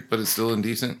exposure, but it's still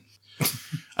indecent.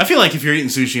 I feel like if you're eating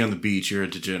sushi on the beach, you're a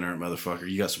degenerate motherfucker.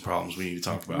 You got some problems we need to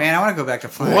talk about. Man, I want to go back to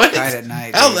flying What? a kite at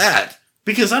night. How dude. that?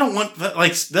 Because I don't want,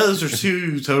 like, those are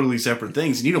two totally separate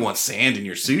things. And you don't want sand in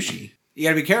your sushi. You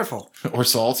gotta be careful. Or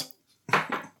salt?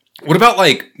 What about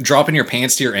like dropping your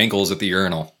pants to your ankles at the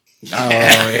urinal? Oh,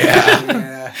 yeah.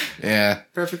 Yeah. Yeah.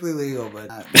 Perfectly legal, but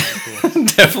not cool.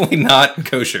 Definitely not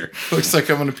kosher. Looks like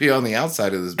I'm going to pee on the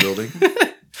outside of this building.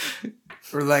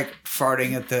 Or like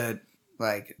farting at the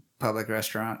like public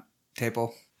restaurant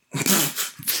table.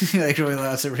 Like really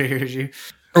loud so everybody hears you.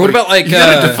 Or what about like You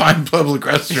gotta define public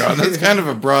restaurant. That's kind of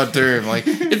a broad term. Like,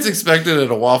 it's expected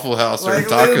at a Waffle House or Like a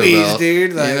Taco Luby's, Bell.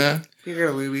 dude. Like Yeah. you go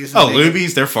to Luby's. Oh, and make it-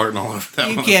 Luby's, they're farting all over that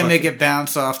You motherfucker. can't make it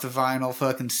bounce off the vinyl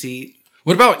fucking seat.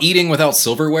 what about eating without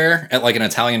silverware at like an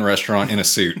Italian restaurant in a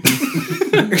suit?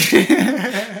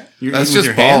 You're That's eating just with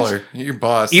your hands? baller. You're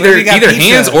boss. Either you got either pizza?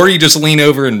 hands or you just lean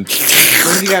over and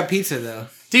What if you got pizza though?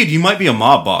 Dude, you might be a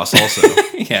mob boss also.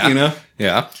 yeah, You know?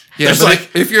 yeah. Yeah, There's but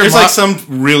like, if you're there's mob- like some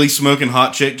really smoking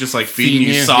hot chick just like feeding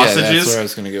you Yeah, sausages. that's where I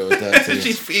was going to go with that, too.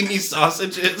 She's feeding you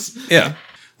sausages. Yeah.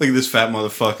 Look at this fat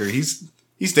motherfucker.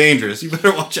 He's dangerous. You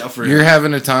better watch out for him. You're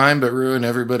having a time, but ruin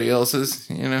everybody else's,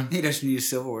 you know? He doesn't use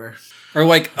silverware. Or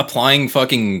like applying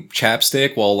fucking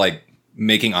chapstick while like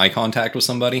making eye contact with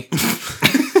somebody.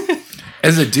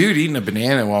 As a dude, eating a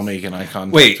banana while making eye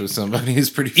contact with somebody is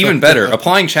pretty Even fucked better, up.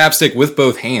 applying chapstick with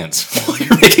both hands while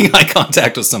you're making eye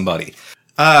contact with somebody.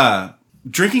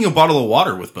 Drinking a bottle of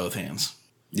water with both hands.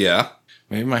 Yeah.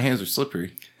 Maybe my hands are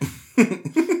slippery.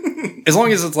 As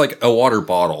long as it's like a water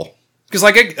bottle. Because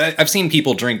like I've seen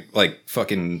people drink like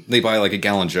fucking, they buy like a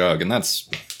gallon jug and that's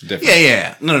different.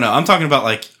 Yeah. No. I'm talking about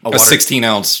like A water.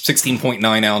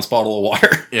 16.9 ounce bottle of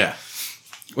water Yeah.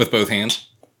 with both hands.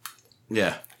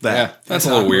 Yeah. Yeah, that's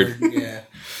a little weird. Yeah.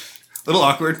 A little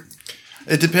awkward.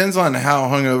 It depends on how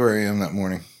hungover I am that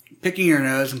morning. Picking your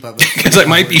nose in public. Because I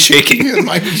might be shaking. It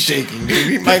might be shaking, dude.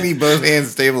 You might need both hands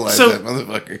to stabilize So- that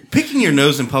motherfucker. Picking your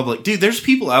nose in public. Dude, there's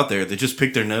people out there that just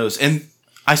pick their nose. And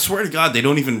I swear to God, they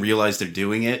don't even realize they're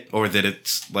doing it or that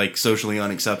it's like socially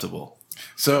unacceptable.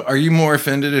 So, are you more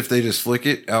offended if they just flick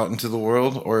it out into the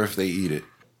world or if they eat it?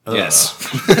 Yes.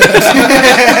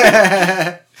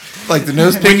 Like the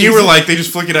nose When picking. you were like, they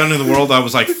just flick it out into the world, I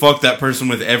was like, fuck that person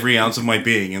with every ounce of my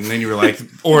being. And then you were like,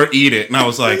 or eat it. And I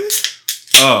was like,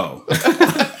 oh.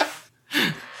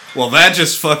 Well, that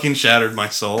just fucking shattered my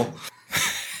soul.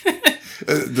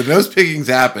 The nose pickings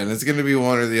happen. It's going to be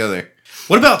one or the other.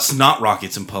 What about snot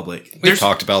rockets in public? We've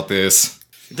talked about this.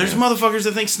 There's motherfuckers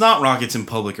that think snot rockets in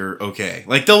public are okay.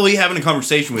 Like, they'll be having a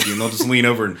conversation with you and they'll just lean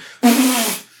over and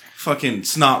fucking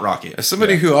snot rocket. As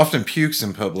somebody who often pukes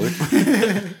in public,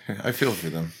 I feel for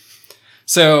them.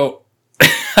 So,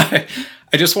 I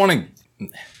just want to...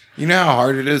 You know how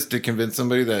hard it is to convince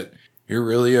somebody that you're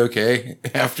really okay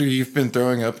after you've been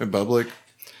throwing up in public?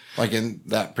 Like in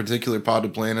that particular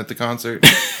potted plant at the concert?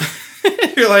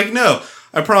 You're like, no,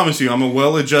 I promise you, I'm a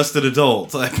well-adjusted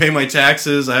adult. I pay my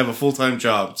taxes. I have a full-time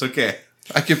job. It's okay.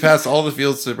 I could pass all the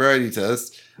field sobriety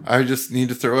tests. I just need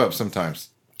to throw up sometimes.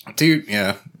 Dude,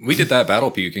 yeah. We did that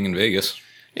battle puking in Vegas.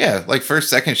 Yeah, like first,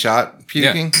 second shot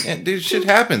puking. Yeah. Dude, shit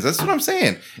happens. That's what I'm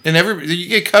saying. And you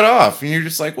get cut off, and you're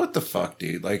just like, what the fuck,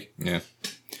 dude? Like, Yeah.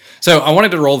 So I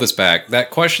wanted to roll this back. That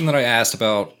question that I asked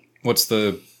about what's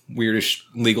the weirdest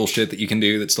legal shit that you can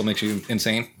do that still makes you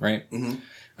insane, right? Mm-hmm.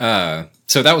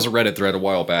 So that was a Reddit thread a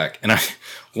while back. And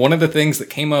one of the things that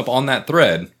came up on that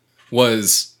thread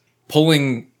was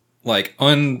pulling like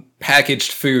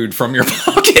unpackaged food from your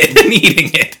pocket and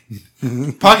eating it.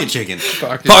 Pocket chicken.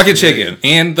 Pocket chicken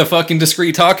and the fucking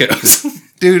discreet tacos.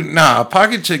 Dude, nah,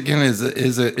 pocket chicken is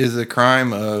a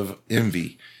crime of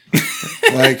envy.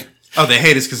 Like, Oh, they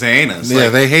hate us because they ain't us. yeah,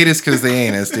 Like, they hate us because they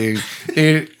ain't us, dude.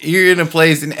 You're in a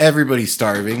place and everybody's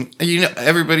starving. You know,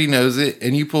 everybody knows it,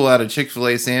 and you pull out a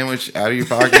Chick-fil-A sandwich out of your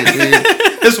pocket, dude.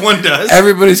 this one does.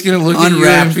 Everybody's gonna look at you and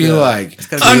Unwrapped, be though. like,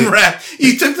 Unwrap.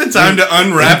 You took the time to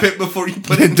unwrap it before you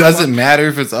put it. it doesn't matter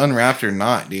if it's unwrapped or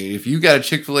not, dude. If you got a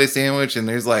Chick-fil-A sandwich and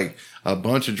there's like a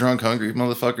bunch of drunk, hungry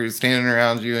motherfuckers standing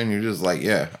around you, and you're just like,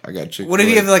 yeah, I got Chick-fil-A. What if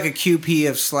you have like a QP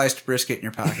of sliced brisket in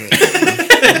your pocket?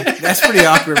 That's pretty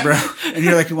awkward, bro. And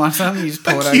you're like, you want some? You just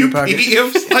pull it out of your pocket. QP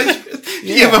of sliced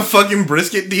You have a fucking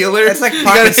brisket dealer. That's like You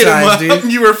pocket gotta hit 'em size, up.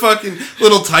 dude. You were fucking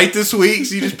little tight this week,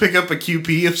 so you just pick up a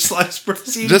QP of sliced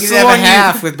brisket. You Just can so have a long you-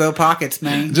 half with both pockets,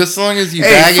 man. Just as long as you Hey,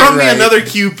 bag from it me right. another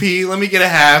QP. Let me get a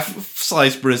half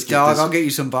sliced brisket. Dog, this- I'll get you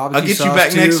some barbecue I'll get you sauce,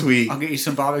 back too. next week. I'll get you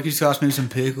some barbecue sauce, maybe some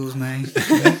pickles, man.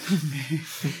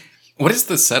 What is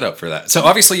the setup for that? So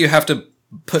obviously you have to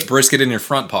put brisket in your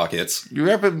front pockets You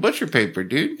wrap it in butcher paper,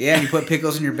 dude. Yeah, and you put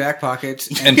pickles in your back pockets.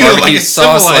 and You're barbecue like a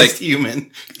sauce civilized like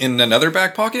human. in another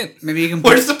back pocket. Maybe you can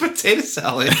put, Where's the potato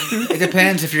salad? it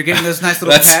depends if you're getting those nice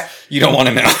little That's you don't want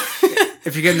to know.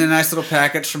 if you're getting the nice little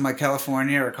packets from like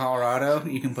California or Colorado,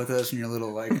 you can put those in your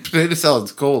little like Potato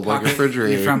salad's cold, like pocket,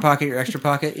 refrigerator. your front pocket, your extra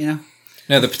pocket, you know.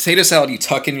 No, the potato salad you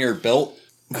tuck in your belt,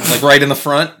 like right in the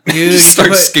front. Dude, You just start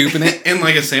you put- scooping it. In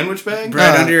like a sandwich bag?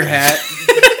 Bread under your hat.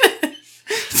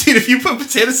 Dude, if you put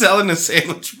potato salad in a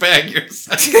sandwich bag, you're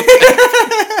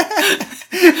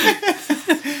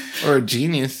Or a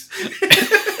genius.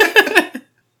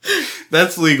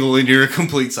 that's legal and you're a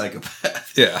complete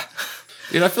psychopath. Yeah.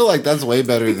 Dude, I feel like that's way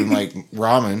better than like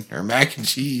ramen or mac and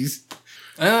cheese.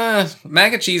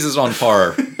 Mac and cheese is on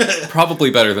par.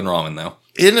 Probably better than ramen though.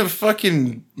 In a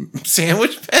fucking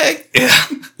sandwich bag? Yeah.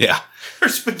 Yeah. Or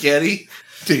spaghetti.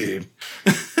 Dude.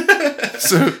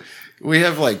 So we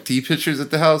have like tea pitchers at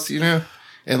the house, you know?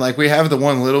 And like we have the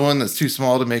one little one that's too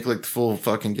small to make like the full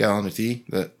fucking gallon of tea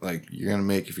that like you're gonna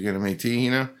make if you're gonna make tea,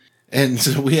 you know? And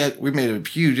so we made a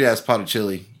huge ass pot of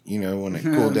chili, you know, when it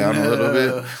cooled down a little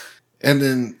bit. And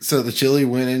then so the chili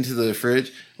went into the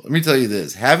fridge. Let me tell you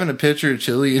this: having a pitcher of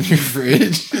chili in your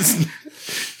fridge,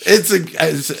 it's a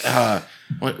catch.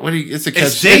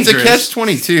 dangerous. It's a catch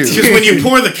 22. Because when you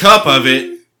pour the cup of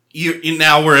it,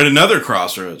 now we're at another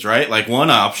crossroads, right? Like one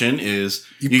option is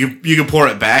you can pour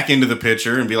it back into the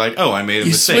pitcher and be like, oh, I made a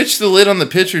mistake. You switch the lid on the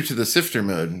pitcher to the sifter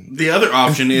mode. The other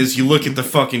option is you look at the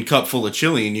fucking cup full of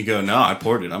chili and you go, no, I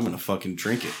poured it. I'm going to fucking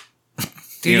drink it.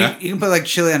 Dude, you can put like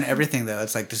chili on everything though.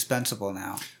 It's like dispensable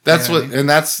now. That's what I mean? And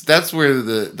that's where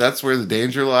the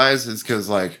danger lies. Is because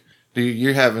like, dude,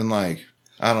 you're having like,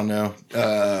 I don't know,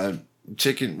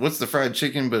 chicken. What's the fried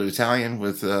chicken but Italian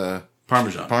with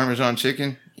Parmesan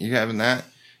chicken? You having that,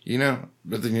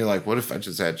 But then you're like, what if I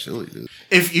just had chili?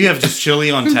 If you have just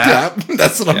chili on tap,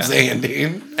 that's what I'm saying,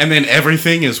 dude. And then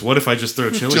everything is, what if I just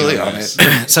throw chili on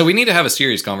it? So we need to have a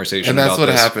serious conversation. And that's about what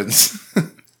this. happens.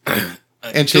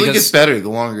 And chili gets better the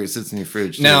longer it sits in your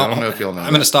fridge. Too. Now, I don't know if y'all know. I'm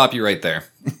going to stop you right there.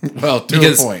 Well, to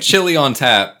because a point. Chili on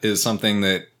tap is something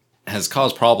that has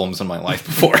caused problems in my life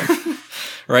before.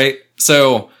 Right?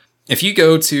 So if you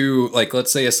go to, like,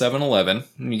 let's say a 7-Eleven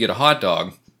and you get a hot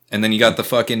dog, and then you got the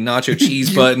fucking nacho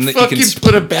cheese button that you can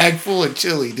put a bag full of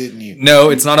chili, didn't you? No,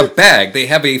 it's not a bag. They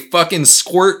have a fucking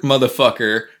squirt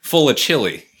motherfucker full of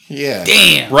chili. Yeah.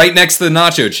 Damn. Right next to the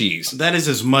nacho cheese. That is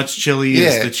as much chili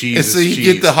as the cheese. And so you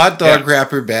get the hot dog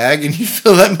wrapper bag and you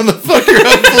fill that motherfucker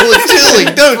up full of chili.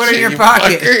 Don't put it in your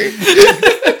pocket.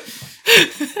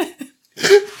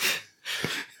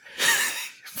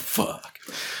 Fuck.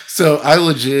 So I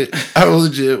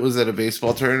legit was at a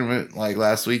baseball tournament like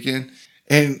last weekend,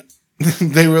 and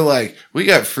they were like, "We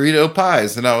got Frito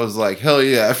pies," and I was like, "Hell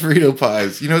yeah, Frito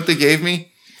pies!" You know what they gave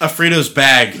me? A Fritos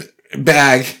bag, and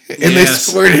they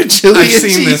squirted chili. I've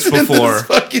seen this before. This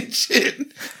fucking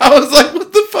shit. I was like,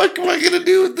 "What the fuck am I gonna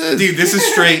do with this?" Dude, this is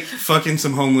straight fucking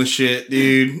some homeless shit,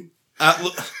 dude.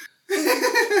 I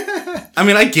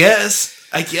mean, I guess.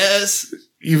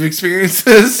 You've experienced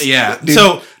this? Yeah. Dude,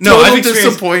 so no, I've experienced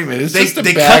disappointment. It's just a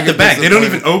they bag cut the bag. They don't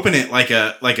even disappointment. open it like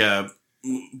a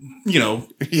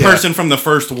person from the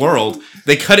first world.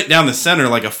 They cut it down the center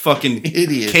like a fucking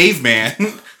idiot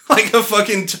caveman. Like a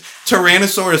fucking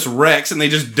Tyrannosaurus Rex, and they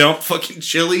just dump fucking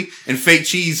chili and fake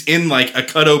cheese in like a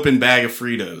cut open bag of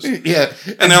Fritos. Yeah.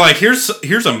 And they're like, here's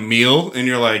a meal, and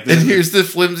you're like, and here's the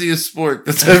flimsiest sport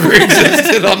that's ever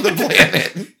existed on the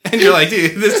planet. And you're like,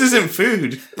 dude, this isn't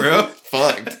food, bro.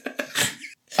 Fucked.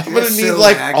 I'm gonna need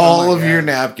like all of your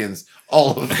napkins.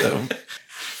 All of them.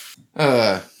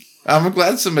 I'm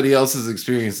glad somebody else has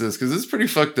experienced this because it's pretty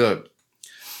fucked up.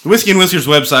 The Whiskey and Whiskers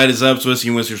website is up,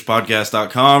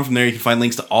 whiskeyandwhiskerspodcast.com. From there, you can find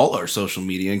links to all our social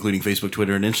media, including Facebook,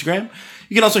 Twitter, and Instagram.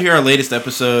 You can also hear our latest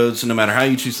episodes, no matter how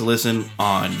you choose to listen,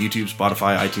 on YouTube,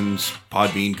 Spotify, iTunes,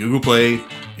 Podbean, Google Play,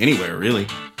 anywhere, really.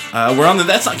 We're on the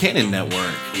That's Not Canon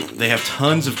network. They have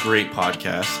tons of great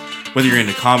podcasts. Whether you're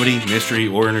into comedy, mystery,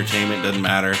 or entertainment, doesn't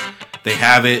matter. They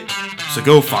have it, so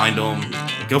go find them.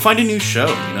 Go find a new show,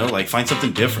 like find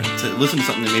something different. Listen to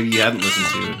something that maybe you hadn't listened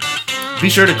to. Be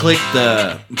sure to click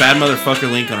the Bad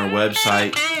Motherfucker link on our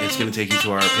website. It's going to take you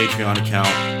to our Patreon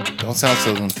account. Don't sound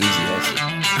so enthusiastic.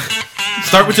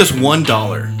 Start with just $1.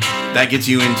 That gets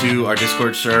you into our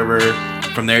Discord server.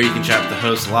 From there, you can chat with the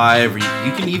host live. Or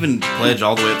you can even pledge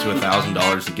all the way up to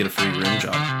 $1,000 to get a free room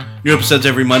job. New episodes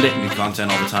every Monday, new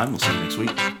content all the time. We'll see you next week.